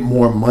they needed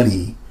more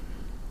money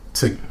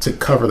to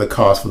cover the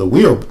cost for the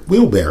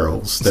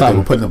wheelbarrows that they Something.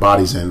 were putting the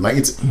bodies in. Like,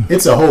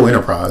 it's a whole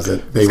enterprise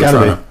that they were gotta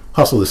trying be. to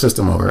hustle the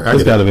system over. I It's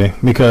get got it. to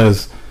be.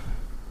 Because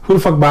who the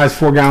fuck buys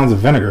 4 gallons of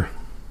vinegar?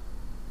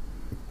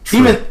 True.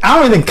 Even I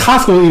don't even think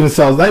Costco even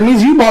sells. That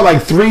means you bought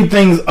like 3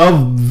 things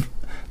of,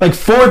 like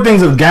 4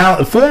 things of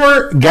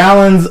 4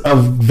 gallons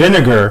of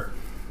vinegar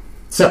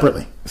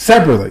Separately.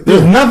 separately.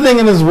 There's nothing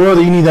in this world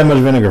that you need that much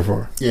vinegar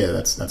for. Yeah,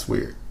 that's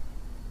weird.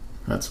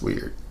 That's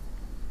weird.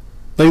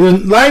 Like,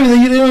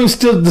 you don't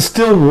even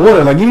distill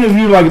water. Like, even if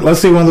you like, let's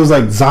say one of those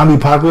like zombie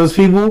apocalypse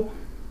people,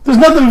 there's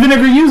nothing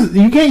vinegar use.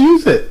 You can't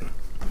use it.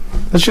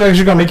 That's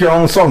actually gonna make your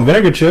own salt and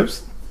vinegar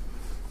chips.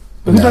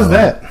 But who No. does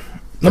that?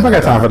 Nobody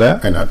got time for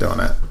that. They're not doing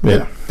that.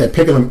 Yeah. They're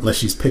pickling, unless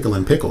she's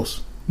pickling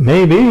pickles.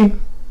 Maybe,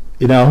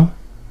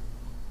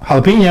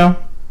 jalapeno.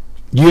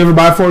 You ever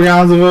buy 4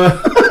 gallons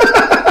of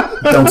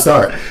Don't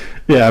start.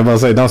 Yeah, I'm about to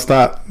say, don't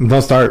stop.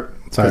 Don't start.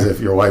 Because Sorry.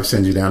 if your wife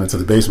sends you down into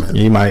the basement,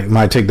 You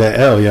might take that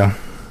L, yeah.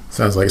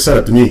 sounds like a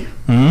setup to me.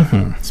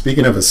 Mm-hmm.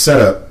 Speaking of a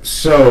setup,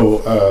 so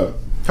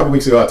a couple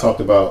weeks ago I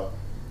talked about,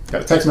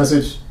 got a text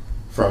message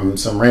from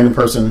some random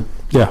person,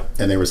 Yeah.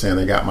 and they were saying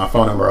they got my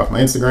phone number off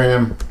my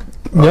Instagram.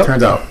 Well, Yep. It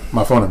turns out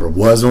my phone number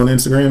was on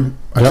Instagram.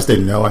 I Yep. just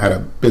didn't know. I had a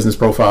business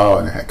profile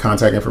and I had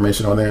contact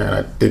information on there, and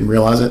I didn't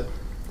realize it.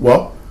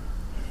 Well,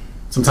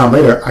 sometime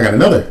later, I got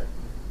another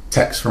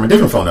text from a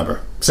different phone number.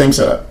 Same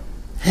setup.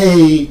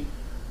 Hey,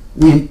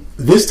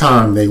 this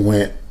time they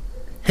went,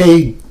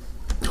 hey,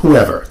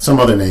 whoever, some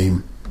other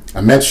name.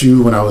 I met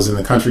you when I was in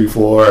the country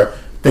for,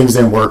 things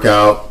didn't work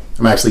out.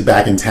 I'm actually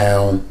back in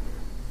town.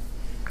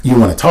 You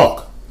want to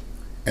talk?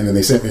 And then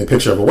they sent me a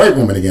picture of a white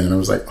woman again, and I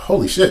was like,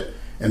 holy shit.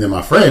 And then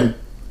my friend,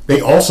 they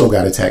also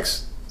got a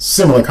text,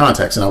 similar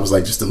context, and I was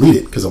like, just delete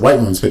it, because a white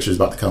woman's picture is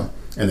about to come.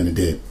 And then it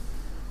did.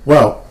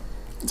 Well,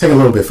 take it a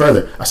little bit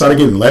further. I started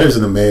getting letters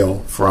in the mail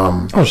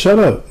from Oh, shut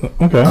up.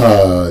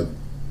 Okay.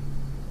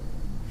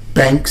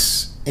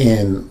 banks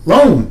and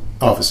loan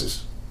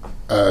officers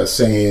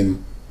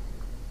saying,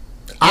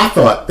 I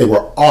thought they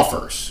were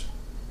offers.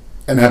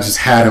 And I just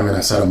had them and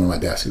I set them on my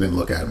desk and didn't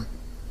look at them.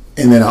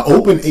 And then I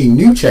opened a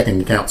new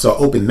checking account, so I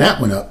opened that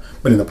one up.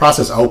 But in the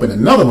process, I opened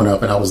another one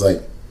up and I was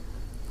like,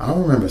 I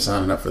don't remember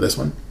signing up for this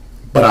one.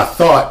 But I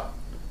thought,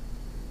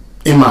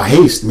 in my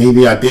haste,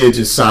 maybe I did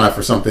just sign up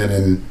for something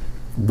and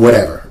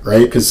whatever,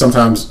 right? Because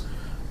sometimes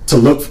to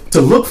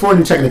look for a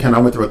new checking account,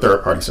 I went through a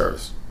third-party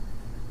service.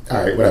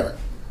 All right, whatever.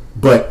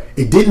 But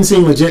it didn't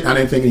seem legit. I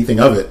didn't think anything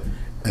of it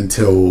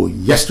until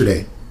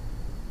yesterday.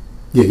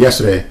 Yeah,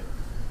 yesterday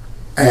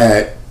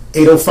at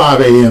 8:05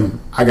 a.m.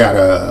 I got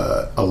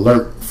a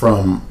alert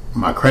from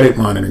my credit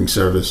monitoring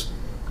service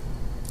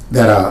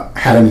that I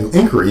had a new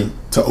inquiry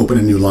to open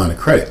a new line of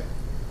credit.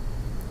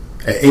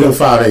 At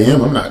 8:05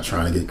 a.m., I'm not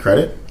trying to get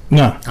credit.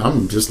 No.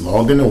 I'm just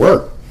logged into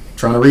work,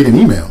 trying to read an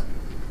email.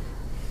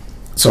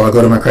 So I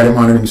go to my credit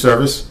monitoring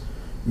service,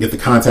 get the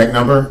contact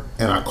number,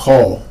 and I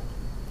call.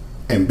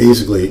 And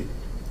basically,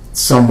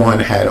 someone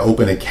had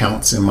open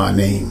accounts in my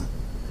name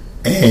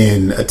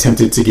and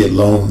attempted to get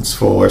loans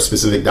for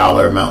specific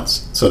dollar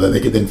amounts so that they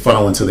could then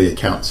funnel into the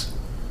accounts.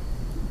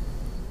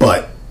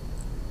 But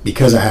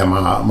because I had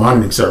my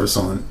monitoring service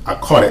on, I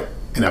caught it,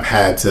 and I've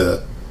had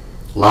to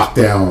lock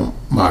down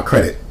my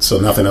credit so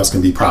nothing else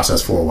can be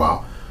processed for a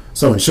while.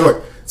 So in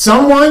short,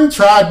 someone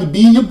tried to be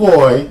your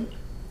boy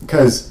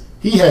because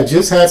he had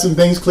just had some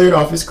things cleared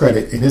off his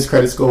credit, and his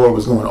credit score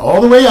was going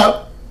all the way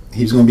up.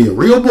 He was going to be a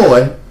real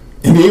boy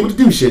and be able to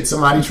do shit.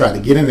 Somebody tried to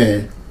get in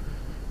there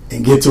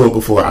and get to it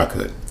before I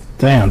could.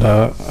 Damn,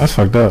 dog. That's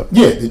fucked up.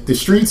 Yeah, the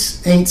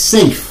streets ain't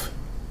safe.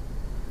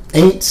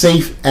 Ain't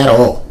safe at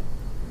all.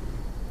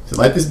 So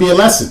let this be a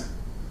lesson.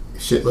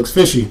 If shit looks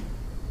fishy,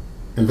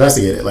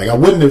 investigate it. Like, I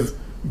wouldn't have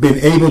been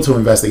able to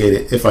investigate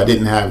it if I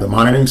didn't have the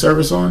monitoring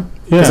service on.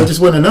 Because I just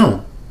wouldn't have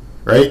known.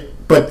 Right?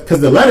 But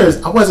because the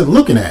letters I wasn't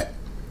looking at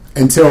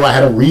until I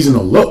had a reason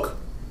to look.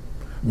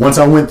 Once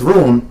I went through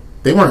them,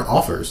 they weren't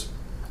offers.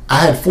 I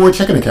had 4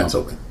 checking accounts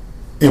open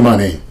in my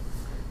name.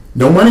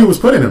 No money was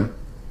put in them.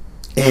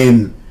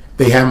 And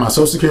they had my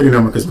social security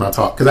number because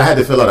I had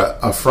to fill out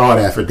a fraud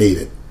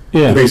affidavit.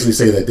 Yeah. To basically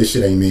say that this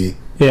shit ain't me.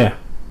 Yeah.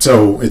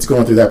 So it's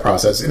going through that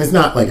process. And it's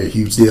not like a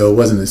huge deal. It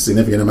wasn't a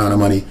significant amount of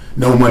money.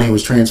 No money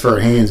was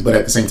transferred hands, but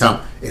at the same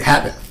time, it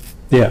happened.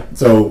 Yeah.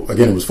 So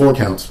again, it was 4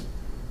 counts.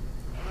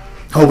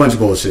 Whole bunch of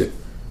bullshit.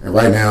 And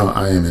right now,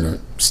 I am in a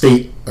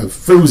state of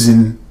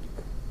frozen,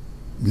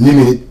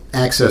 limited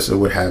access or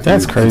what have you.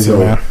 That's crazy,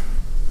 man.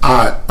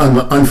 I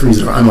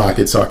unfreeze it or unlock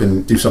it so I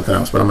can do something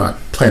else. But I'm not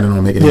planning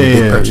on making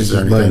any big purchases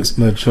or anything.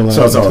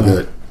 So it's all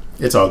good.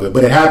 It's all good.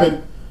 But it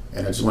happened,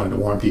 and I just wanted to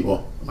warn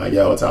people, like,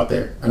 yo, it's out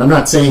there. And I'm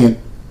not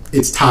saying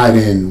it's tied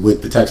in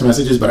with the text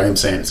messages, but I am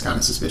saying it's kind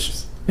of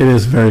suspicious. It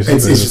is very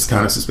suspicious. It's just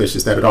kind of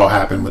suspicious that it all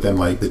happened within,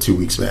 like, the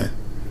 2-week span.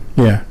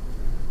 Yeah.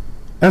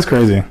 That's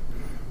crazy.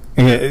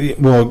 Yeah,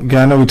 well,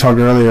 I know we talked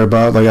earlier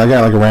about, like, I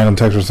got, like, a random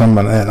text or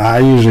something, and I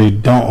usually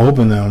don't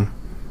open them.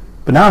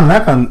 But now I'm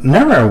not going to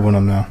never open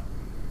them now.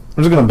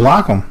 I'm just going to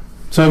block them.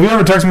 So if you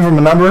ever text me from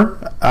a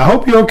number, I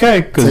hope you're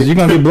okay, because you're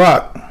going to be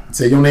blocked.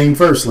 Say your name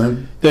first,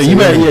 Slim. Yeah, you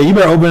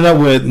better open it up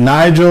with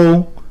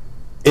Nigel,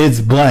 it's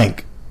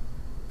blank.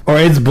 Or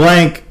it's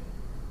blank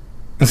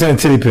and send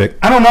a titty pic.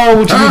 I don't know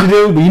what you need to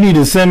do, but you need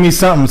to send me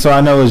something so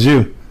I know it's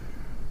you.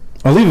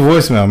 Or leave a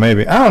voicemail,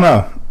 maybe. I don't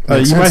know.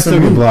 You might still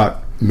get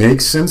blocked.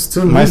 Makes sense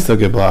to me. Might still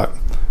get blocked.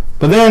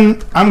 But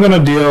then I'm going to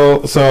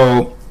deal...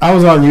 So I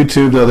was on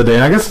YouTube the other day,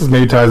 and I guess this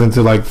maybe ties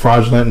into like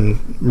fraudulent and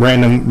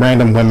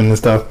random women and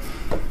stuff.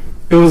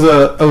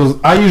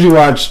 I usually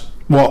watch...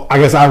 Well, I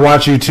guess I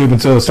watch YouTube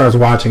until it starts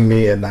watching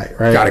me at night,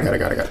 right? Got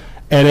it.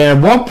 And then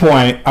at one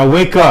point, I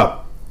wake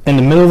up in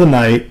the middle of the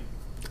night,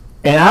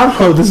 and I don't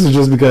know if this is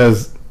just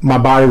because my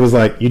body was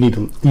like, you need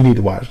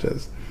to watch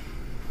this.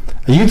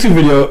 A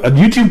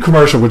YouTube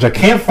commercial, which I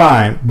can't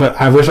find, but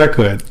I wish I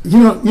could. You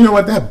know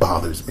what? That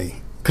bothers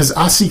me. Because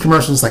I see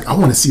commercials like, I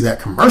want to see that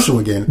commercial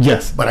again.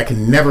 Yes. But I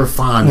can never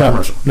find the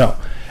commercial. No.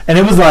 And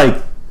it was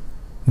like,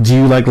 do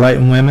you like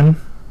Latin women?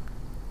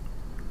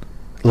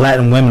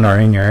 Latin women are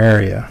in your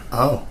area.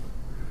 Oh.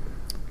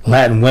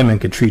 Latin women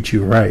could treat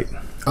you right.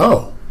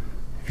 Oh.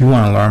 If you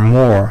want to learn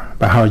more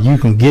about how you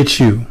can get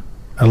you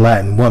a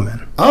Latin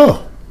woman.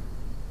 Oh.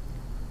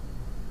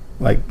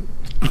 Like,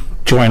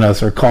 join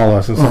us or call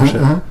us or some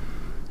shit.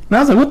 And I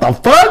was like, what the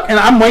fuck? And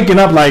I'm waking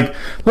up like,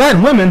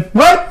 Latin women?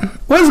 What?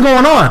 What is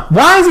going on?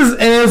 Why is this?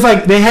 And it's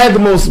like, they had the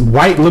most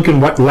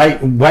white-looking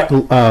Latin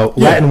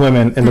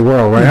women in the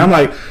world, right? I'm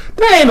like,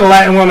 that ain't the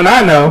Latin woman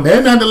I know.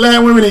 They're not the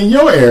Latin women in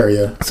your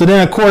area. So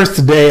then, of course,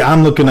 today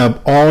I'm looking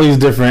up all these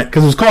different,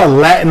 because it was called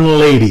Latin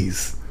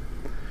Ladies.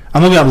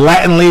 I'm looking up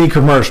Latin Lady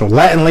commercial,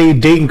 Latin Lady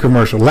dating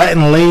commercial,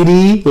 Latin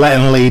Ladies.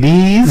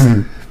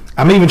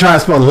 I'm even trying to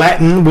spell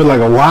Latin with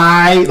like a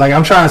Y. Like,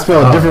 I'm trying to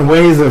spell different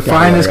ways to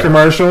find this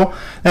commercial.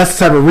 That's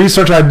the type of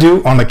research I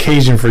do on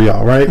occasion for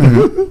y'all, right?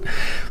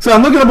 So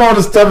I'm looking up all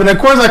this stuff, and of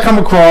course I come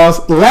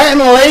across Latin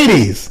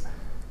Ladies.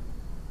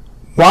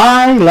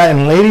 Why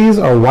Latin Ladies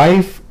are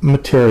wife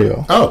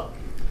material. Oh.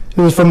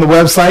 It was from the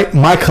website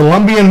My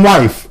Colombian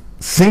Wife,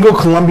 Single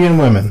Colombian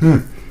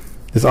Women.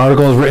 This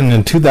article was written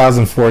in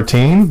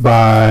 2014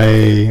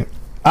 by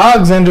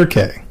Alexander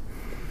K.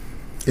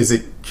 Is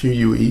it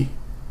QUE?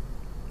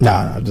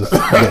 No, just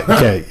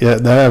okay. Yeah,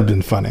 that would have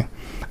been funny.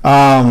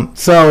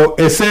 So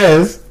it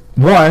says,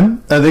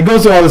 one, it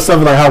goes through all this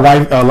stuff like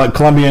how like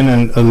Colombian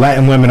and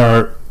Latin women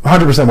are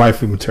 100% white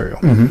material.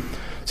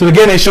 So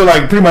again, they show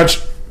like pretty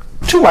much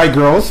 2 white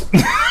girls,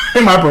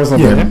 in my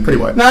personal opinion. Pretty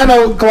white. Now I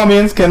know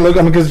Colombians can look,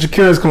 because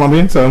Shakira is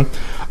Colombian, so.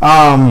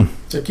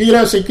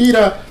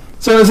 Shakira.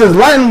 So it says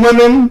Latin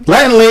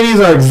ladies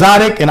are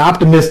exotic and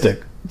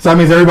optimistic. So that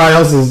means everybody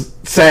else is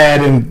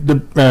sad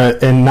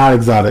and not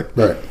exotic.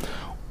 Right.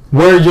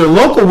 Where your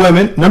local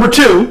women, number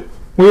 2,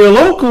 where your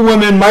local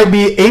women might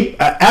be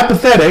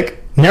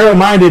apathetic,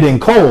 narrow-minded, and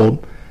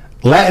cold,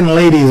 Latin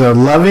ladies are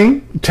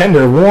loving,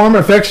 tender, warm,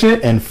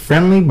 affectionate, and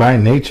friendly by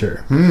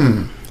nature.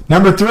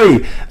 Number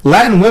 3,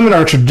 Latin women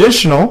are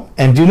traditional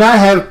and do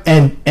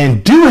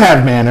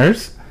have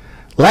manners.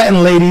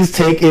 Latin ladies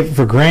take it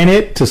for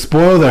granted to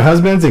spoil their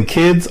husbands and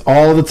kids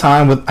all the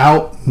time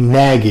without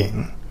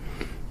nagging.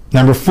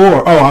 Number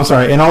 4. Oh, I'm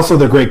sorry. And also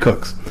they're great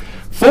cooks.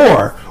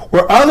 4.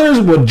 Where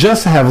others would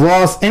just have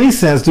lost any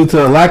sense due to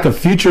the lack of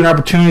future and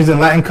opportunities in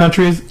Latin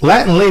countries,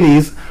 Latin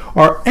ladies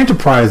are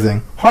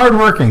enterprising,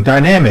 hardworking,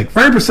 dynamic,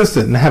 very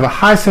persistent, and have a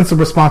high sense of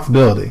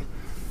responsibility.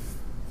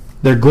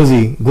 They're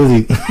glizzy.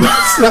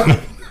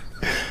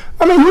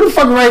 I mean, who the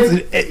fuck writes,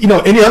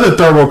 any other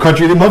third world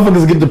country, the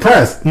motherfuckers get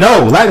depressed.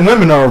 No, Latin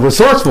women are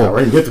resourceful. We're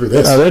going to get through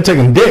this. They're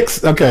taking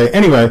dicks. Okay,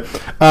 anyway.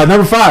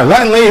 Number 5,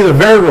 Latin ladies are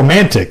very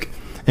romantic.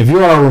 If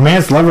you are a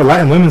romance lover,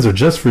 Latin women are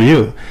just for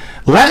you.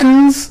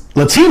 Latinas,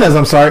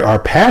 are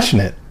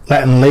passionate.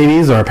 Latin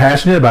ladies are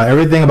passionate about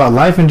everything about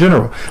life in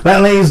general.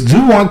 Latin ladies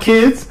do want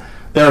kids.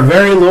 They're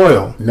very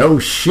loyal. No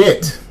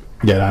shit.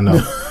 Yeah, I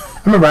know.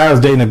 I remember I was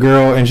dating a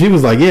girl, and she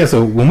was like, yeah,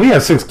 so when we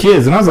have 6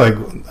 kids, and I was like,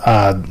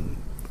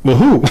 well,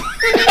 who?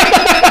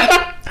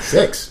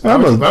 6? Why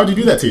would you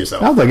do that to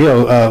yourself? I was like,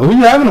 yo, who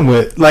you having them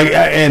with?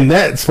 And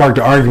that sparked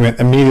an argument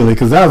immediately,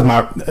 because that was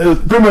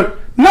pretty much,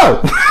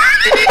 no.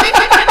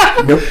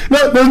 Nope.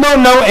 No, there's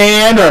no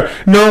and, or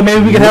no,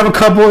 maybe we can have a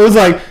couple. It was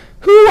like,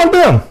 who want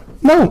them?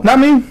 No, not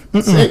me.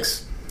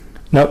 6.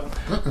 Nope.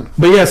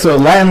 But yeah, so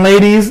Latin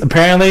ladies,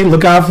 apparently,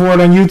 look out for it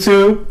on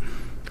YouTube.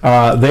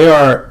 They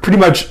are pretty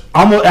much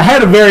almost. I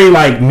had a very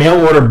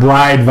mail order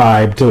bride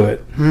vibe to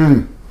it.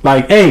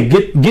 Like, hey,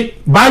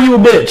 buy you a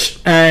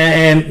bitch,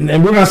 and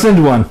we're gonna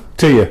send one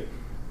to you.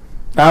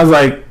 I was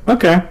like,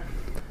 okay.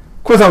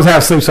 Of course, I was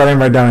half asleep, so I didn't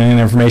write down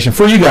any information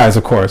for you guys,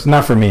 of course,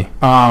 not for me.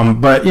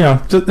 But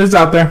it's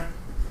out there.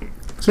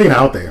 Speaking of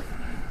out there,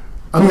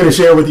 I'm going to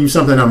share with you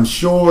something I'm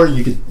sure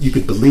you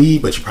could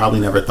believe, but you probably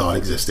never thought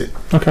existed.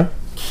 Okay.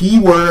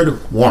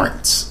 Keyword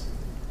warrants.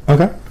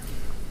 Okay.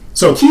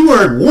 So,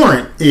 keyword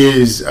warrant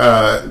is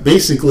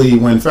basically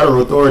when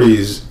federal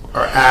authorities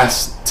are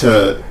asked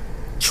to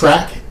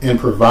track and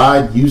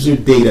provide user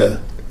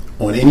data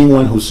on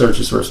anyone who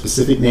searches for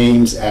specific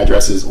names,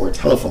 addresses, or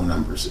telephone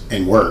numbers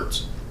and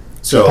words.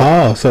 So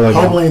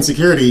Homeland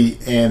Security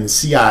and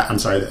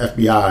the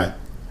FBI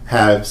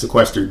have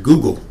sequestered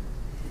Google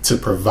to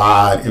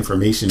provide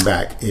information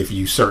back if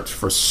you search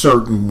for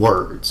certain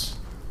words.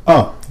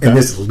 Oh, okay. And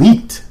this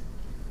leaked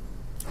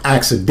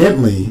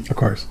accidentally. Of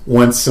course.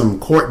 Once some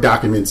court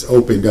documents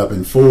opened up,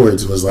 and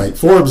Forbes was like,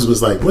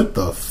 "What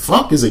the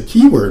fuck is a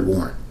keyword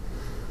warrant?"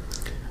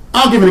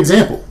 I'll give an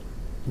example.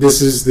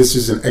 This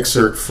is an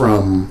excerpt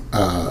from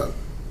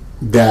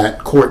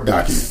that court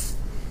document.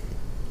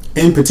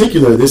 In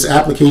particular, this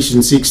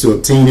application seeks to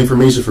obtain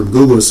information from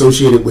Google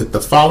associated with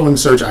the following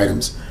search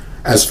items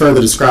as further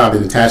described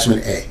in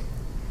Attachment A,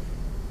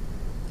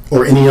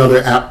 or any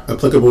other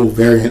applicable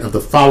variant of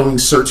the following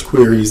search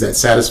queries that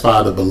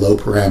satisfy the below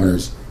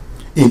parameters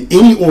in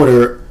any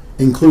order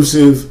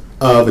inclusive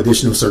of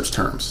additional search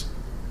terms.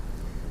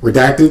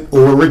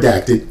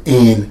 Redacted,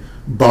 and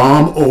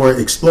bomb or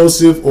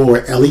explosive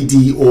or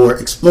LED or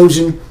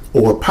explosion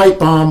or pipe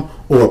bomb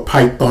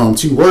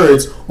 2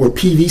 words, or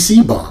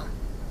PVC bomb.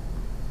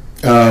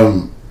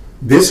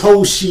 This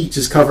whole sheet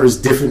just covers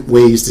different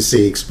ways to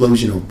say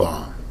explosion or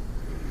bomb.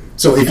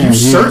 So if you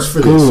search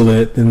for Google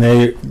it, then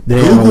they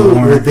Google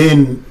will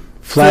then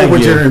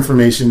forward your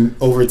information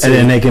over to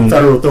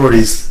federal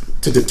authorities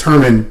to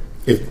determine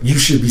if you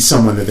should be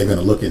someone that they're going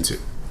to look into.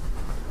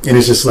 And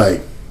it's just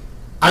like,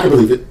 I can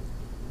believe it.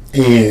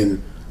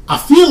 And I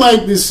feel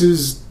like this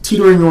is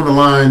teetering on the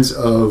lines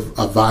of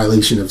a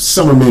violation of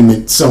some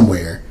amendment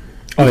somewhere.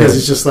 Because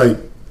it's just like,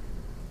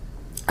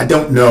 I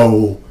don't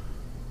know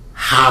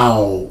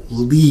how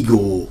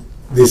legal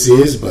this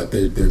is, but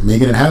they're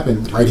making it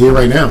happen right here,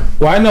 right now.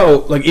 Well, I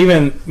know,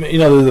 even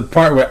the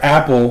part where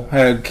Apple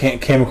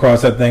came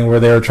across that thing where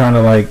they were trying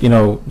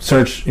to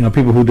search,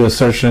 people who do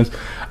searches.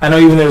 I know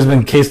even there's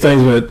been case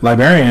studies with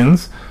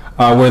librarians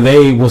where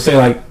they will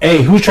say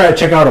hey, who's trying to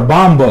check out a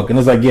bomb book? And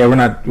it's like, yeah, we're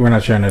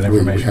not sharing that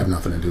information. We have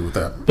nothing to do with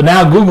that. But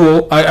now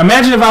Google,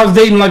 imagine if I was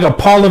dating a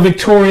Paula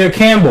Victoria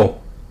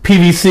Campbell,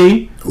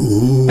 PVC.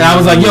 Ooh. And I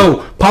was like,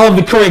 yo, Paula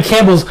Victoria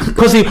Campbell's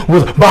pussy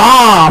was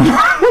bomb.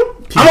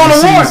 I'm on the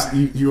list.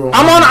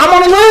 I'm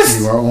on the list.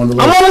 You are on the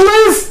list. I'm on the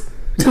list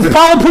because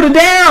Paula put it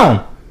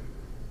down.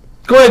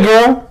 Go ahead,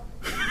 girl.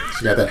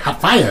 She got that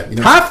hot fire.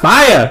 Hot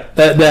fire.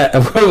 That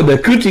the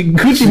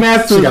coochie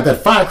master. She got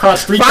that fire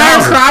crotch 3000.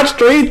 Fire crotch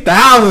 3000.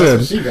 That's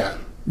what she got.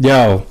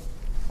 Yo,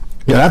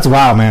 that's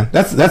wild, man.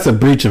 That's a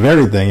breach of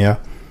everything, yo.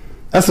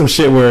 That's some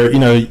shit where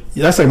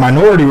that's like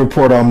Minority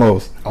Report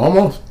almost.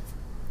 Almost.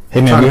 Hey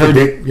man, we heard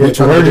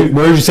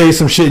you say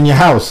some shit in your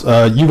house.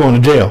 You going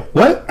to jail?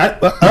 What?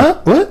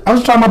 What? I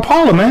was talking about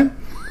Paula, man.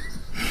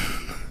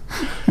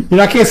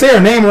 I can't say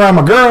her name around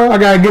my girl. I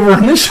gotta give her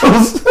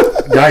initials.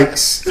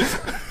 Yikes!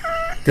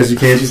 Because you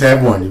can't just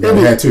have one. You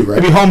gotta have 2, right?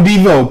 It'd be Home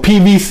Depot,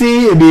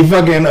 PVC. It'd be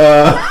fucking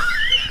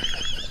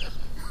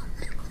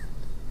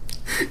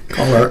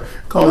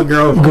Call the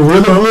girl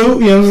Gorilla Glue.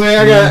 You know what I'm saying?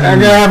 I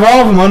gotta have all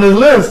of them on this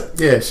list.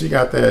 Yeah, she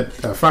got that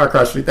Fire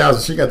Crotch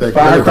 3000. She got that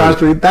Fire Crotch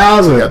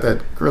 3000. She got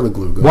that Gorilla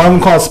Glue. One of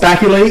them called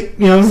Speculate.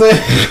 You know what I'm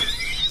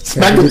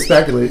saying?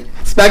 Speculate.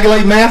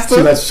 Speculate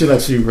Master. She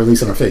lets you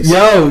release on her face.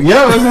 Yo,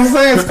 that's what I'm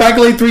saying.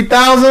 Speculate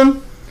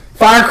 3000,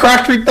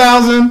 Firecrack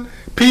 3000,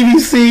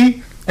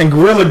 PVC, and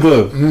Gorilla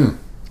Glue.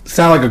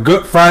 Sound like a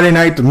good Friday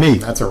night to me.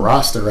 That's a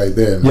roster right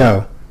there, man.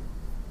 Yo,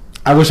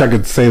 I wish I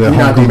could say that.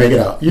 You're not going to make it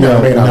out. You're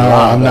not going to make it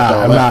out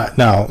live. I'm not.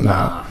 No.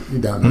 Nah, you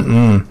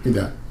done. You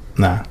done.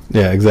 Nah.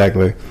 Yeah,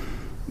 exactly.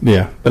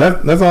 Yeah.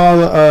 But that's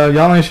all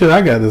y'all ain't shit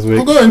I got this week.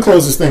 Well, go ahead and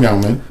close this thing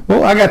out, man.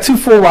 Well, I got 2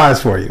 4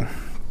 Ys for you.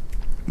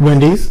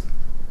 Wendy's.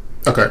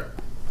 Okay.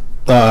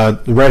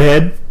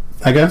 Redhead,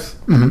 I guess.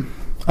 Mm-hmm.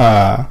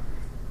 I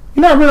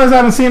realized I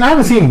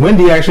haven't seen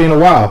Wendy actually in a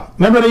while.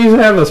 Remember they used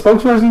to have a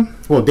spokesperson?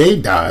 Well,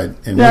 Dave died.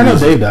 And yeah, I know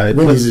Dave died.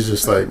 Wendy's is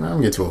just like, I'm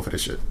getting too old for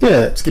this shit.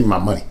 Yeah. Just give me my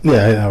money.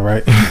 Yeah,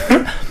 right.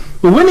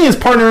 Well, Wendy's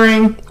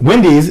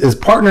is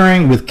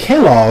partnering with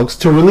Kellogg's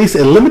to release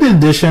a limited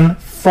edition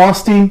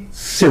Frosty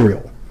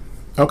cereal.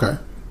 Okay.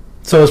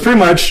 So it's pretty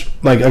much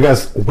like, I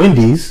guess,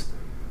 Wendy's.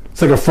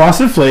 It's like a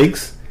Frosted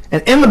Flakes.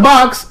 And in the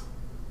box,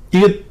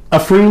 you get a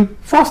free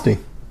Frosty.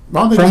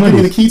 Why don't they just give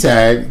you the key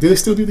tag? Do they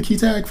still do the key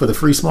tag for the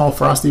free small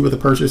Frosty with a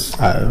purchase?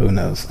 Who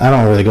knows? I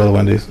don't really go to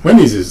Wendy's.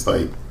 Wendy's is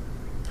like,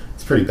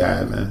 it's pretty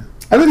bad, man.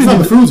 I think it's not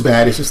the food's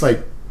bad. It's just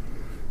like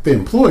the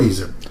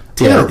employees are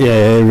terrible.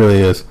 Yeah, it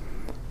really is.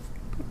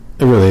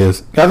 It really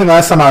is. I think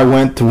last time I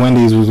went to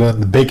Wendy's was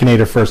when the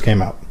Baconator first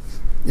came out.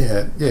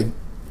 Yeah.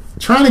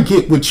 Trying to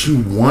get what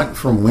you want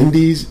from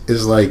Wendy's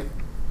is like,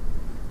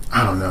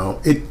 I don't know.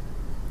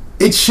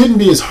 It shouldn't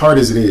be as hard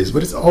as it is,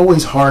 but it's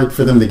always hard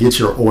for them to get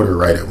your order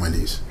right at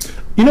Wendy's.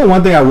 You know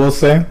one thing I will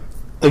say?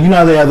 Like, you know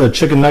how they have the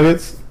chicken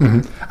nuggets?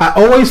 Mm-hmm. I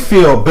always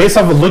feel, based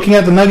off of looking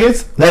at the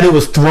nuggets, that it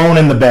was thrown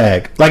in the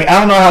bag. Like, I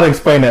don't know how to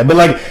explain that, but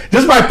like,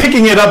 just by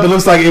picking it up, it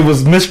looks like it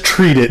was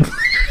mistreated.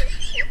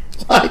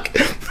 like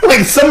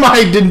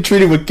somebody didn't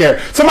treat it with care.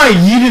 Somebody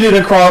yeeted it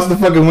across the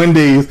fucking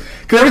Wendy's.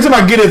 Because every time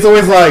I get it, it's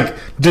always like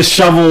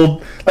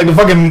disheveled. Like the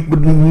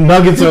fucking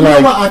nuggets are like.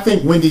 You know why I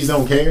think Wendy's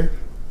don't care?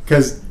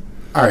 Because,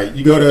 all right,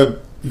 you go to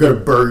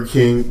Burger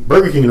King.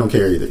 Burger King don't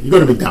care either. You go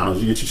to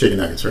McDonald's, you get your chicken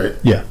nuggets, right?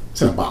 Yeah.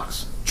 It's in a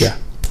box. Yeah.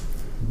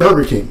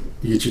 Burger King,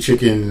 you get your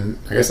chicken.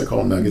 I guess they call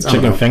them nuggets.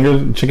 Chicken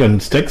fingers, chicken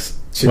sticks,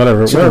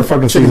 whatever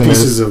fucking chicken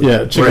pieces of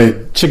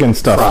chicken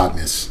stuff.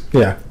 Friedness.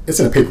 Yeah. It's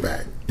in a paper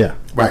bag. Yeah.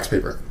 Wax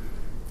paper.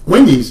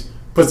 Wendy's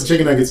puts the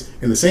chicken nuggets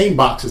in the same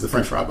box as the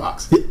French fry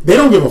box. They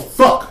don't give a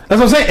fuck.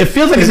 That's what I'm saying. It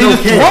feels like they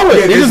just throw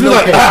it. They just be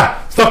like,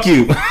 fuck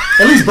you.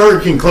 At least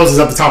Burger King closes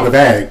up the top of the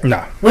bag.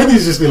 Nah.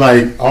 Wendy's just be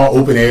like all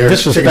open air.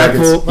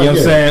 Disrespectful. You know what I'm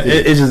saying?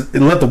 Yeah.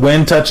 It let the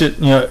wind touch it.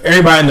 You know,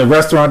 everybody in the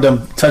restaurant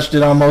them touched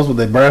it almost with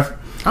their breath.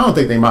 I don't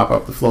think they mop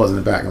up the floors in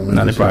the back.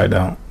 No, they probably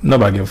don't.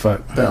 Nobody give a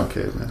fuck. They don't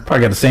care, man.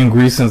 Probably got the same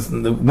grease since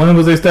when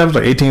was they established?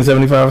 Like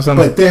 1875 or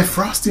something. But their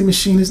Frosty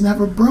machine is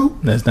never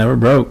broke. That's never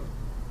broke.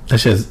 That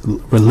shit's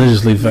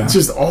religiously fine. It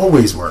just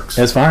always works.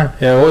 It's fine.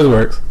 Yeah, it always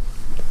works.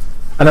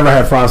 I never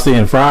had Frosty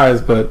and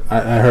fries, but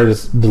I heard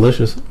it's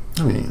delicious.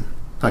 I mean,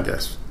 I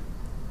guess.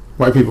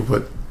 White people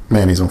put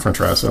mayonnaise on French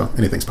fries, so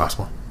anything's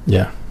possible.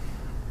 Yeah.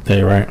 Yeah,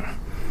 you're right.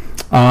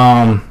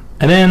 And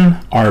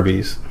then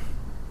Arby's.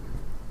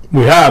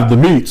 We have the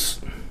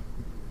meats.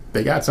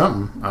 They got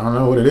something. I don't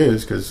know what it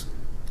is because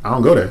I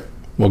don't go there.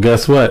 Well,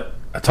 guess what?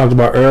 I talked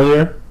about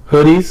earlier.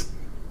 Hoodies.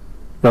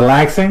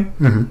 Relaxing.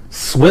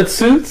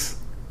 Sweatsuits.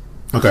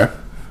 Okay.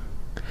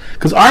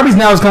 Because Arby's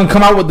now is going to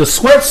come out with the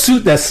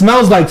sweatsuit that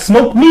smells like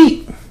smoked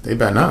meat. They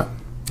better not.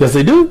 Yes,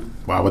 they do.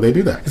 Why would they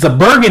do that? It's a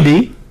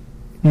burgundy.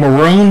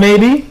 Maroon,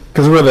 maybe.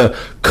 Because we're the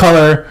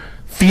color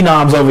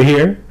phenoms over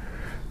here.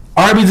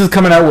 Arby's is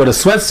coming out with a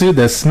sweatsuit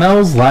that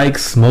smells like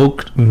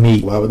smoked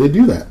meat. Why would they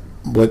do that?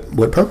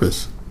 What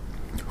purpose?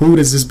 Who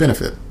does this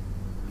benefit?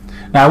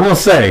 Now, I will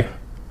say,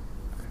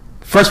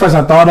 first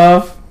person I thought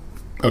of,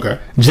 okay,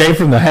 Jay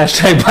from the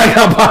hashtag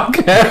Blackout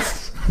Podcast.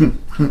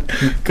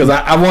 Because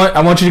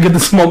I want you to get the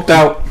smoked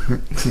out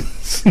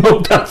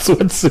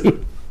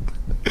sweatsuit.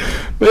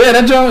 But yeah,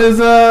 that joint is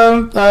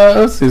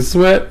let's see,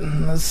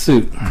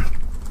 suit.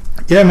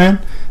 Yeah,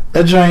 man,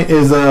 that joint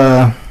is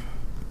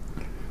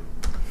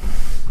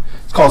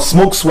it's called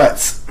Smoke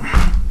Sweats.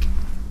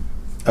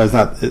 It's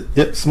not.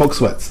 Smoke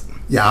Sweats.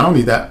 Yeah, I don't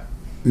need that.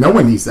 No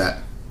one needs that.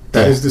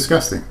 That is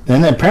disgusting.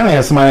 And then apparently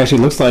has somebody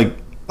actually looks like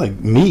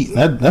meat.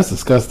 That's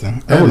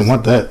disgusting. I wouldn't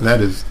want that.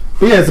 That is.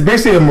 But yeah, it's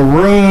basically a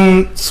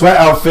maroon sweat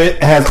outfit.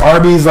 It has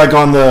Arby's like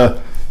on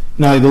the,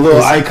 the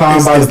little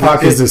icon by the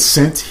pocket. Is the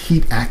scent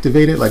heat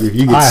activated? Like if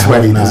you get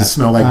sweaty, does it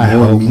smell like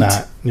more meat?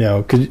 Not.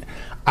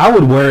 I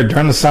would wear it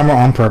during the summer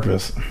on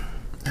purpose.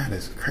 That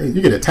is crazy.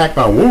 You get attacked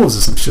by wolves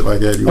or some shit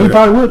like that. You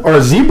probably would, or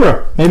a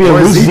zebra, maybe a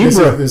loose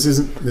zebra. This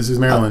is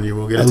Maryland. You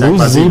will get attacked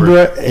by a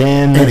zebra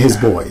and his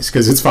boys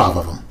because it's 5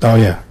 of them. Oh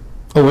yeah.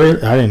 Oh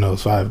wait, I didn't know it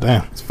was 5.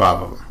 Damn, it's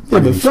 5 of them. Yeah,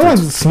 but feeling like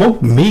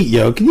smoked meat,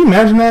 yo. Can you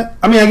imagine that?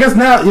 I mean, I guess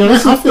now,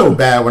 I feel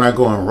bad when I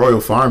go on Royal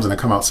Farms and I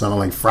come out smelling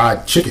like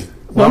fried chicken.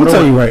 Well, I'm gonna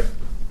tell you right.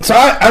 So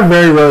I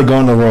very rarely go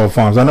into Royal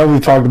Farms. I know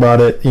we've talked about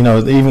it.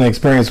 Even the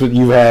experience what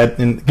you've had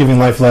in giving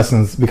life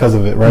lessons because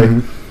of it, right?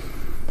 Mm-hmm.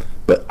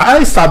 But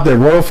I stopped at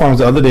Royal Farms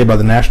the other day by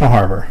the National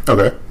Harbor.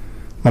 Okay.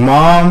 My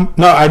mom,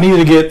 I needed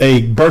to get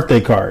a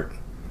birthday card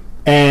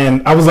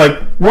And I was like,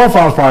 World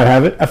Farms probably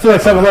have it. I feel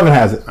like 7-Eleven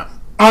has it.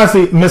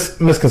 Honestly,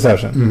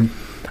 misconception. Mm-hmm.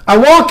 I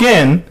walk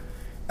in, and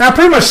I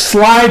pretty much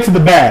slide to the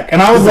back. And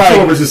I was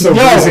like, was just so and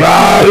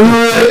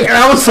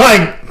I was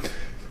like,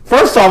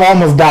 first off, I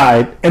almost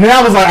died. And then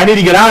I was like, I need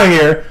to get out of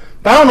here.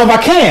 But I don't know if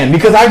I can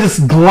because I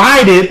just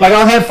glided like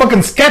I had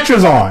fucking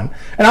Skechers on.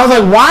 And I was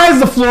like, why is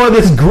the floor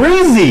this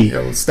greasy?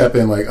 Yo, step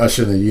in like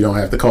Usher and you don't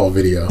have to call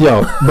video.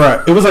 Yo,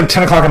 bro, it was like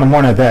 10 o'clock in the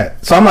morning at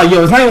that. So I'm like,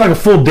 yo, it's not even like a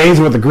full day's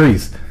worth of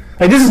grease.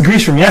 Like, this is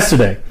grease from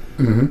yesterday.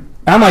 Mm-hmm. And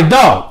I'm like,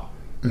 dog,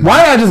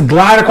 why did I just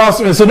glide across?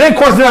 So then, of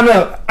course, then I'm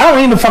like, I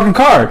don't need the fucking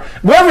card.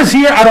 Whatever's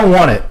here, I don't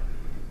want it.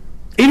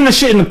 Even the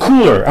shit in the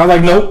cooler. I was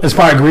like, nope, it's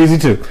probably greasy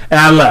too. And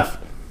I left.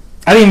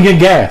 I didn't even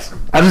get gas.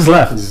 I just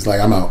left. It's just like,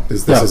 I'm out.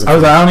 This I isn't was for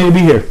like, me. I don't need to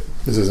be here.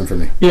 This isn't for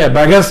me. Yeah, but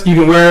I guess you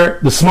can wear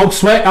the smoke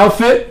sweat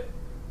outfit,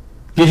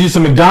 get you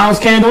some McDonald's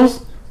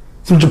candles,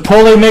 some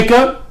Chipotle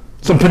makeup,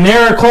 some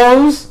Panera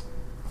clothes.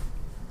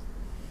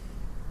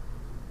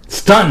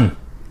 Stunting.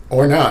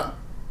 Or not.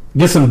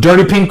 Get some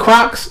dirty pink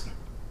Crocs.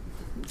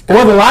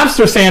 Or the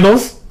lobster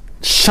sandals.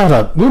 Shut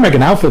up. We're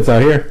making outfits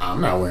out here.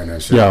 I'm not wearing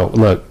that shit. Yo,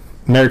 look.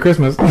 Merry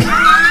Christmas.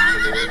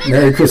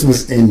 Merry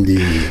Christmas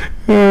indeed.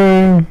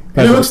 And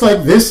it looks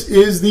like this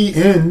is the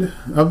end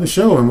of the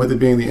show. And with it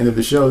being the end of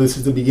the show, this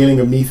is the beginning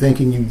of me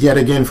thanking you yet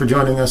again for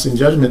joining us in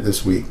Judgment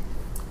this week.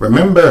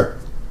 Remember,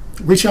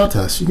 reach out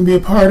to us. You can be a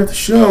part of the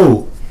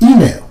show.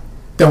 Email,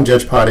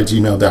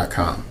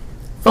 don'tjudgepod@gmail.com.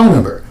 Phone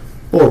number,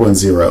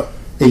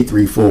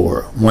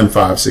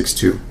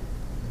 410-834-1562.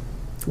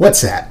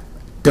 WhatsApp,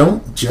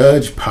 Don't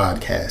Judge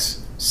Podcast.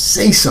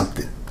 Say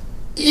something.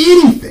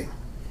 Anything.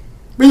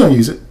 We don't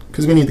use it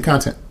because we need the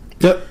content.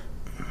 Yep.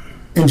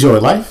 Enjoy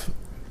life.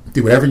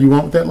 Do whatever you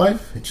want with that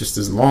life. Just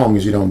as long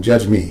as you don't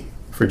judge me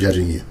for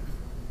judging you.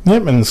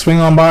 Yep, and swing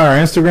on by our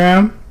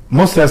Instagram.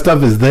 Most of that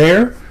stuff is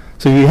there.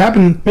 So if you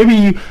happen,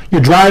 maybe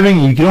you're driving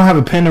and you don't have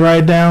a pen to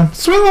write it down,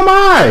 swing on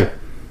by.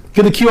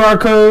 Get a QR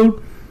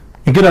code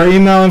and get our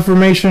email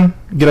information,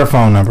 get our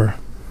phone number.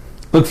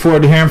 Look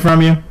forward to hearing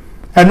from you.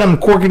 Had nothing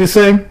quirky to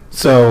say,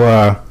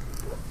 so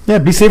yeah,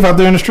 be safe out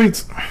there in the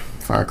streets.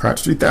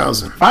 Firecrotch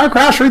 3000.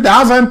 Firecrash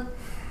 3000.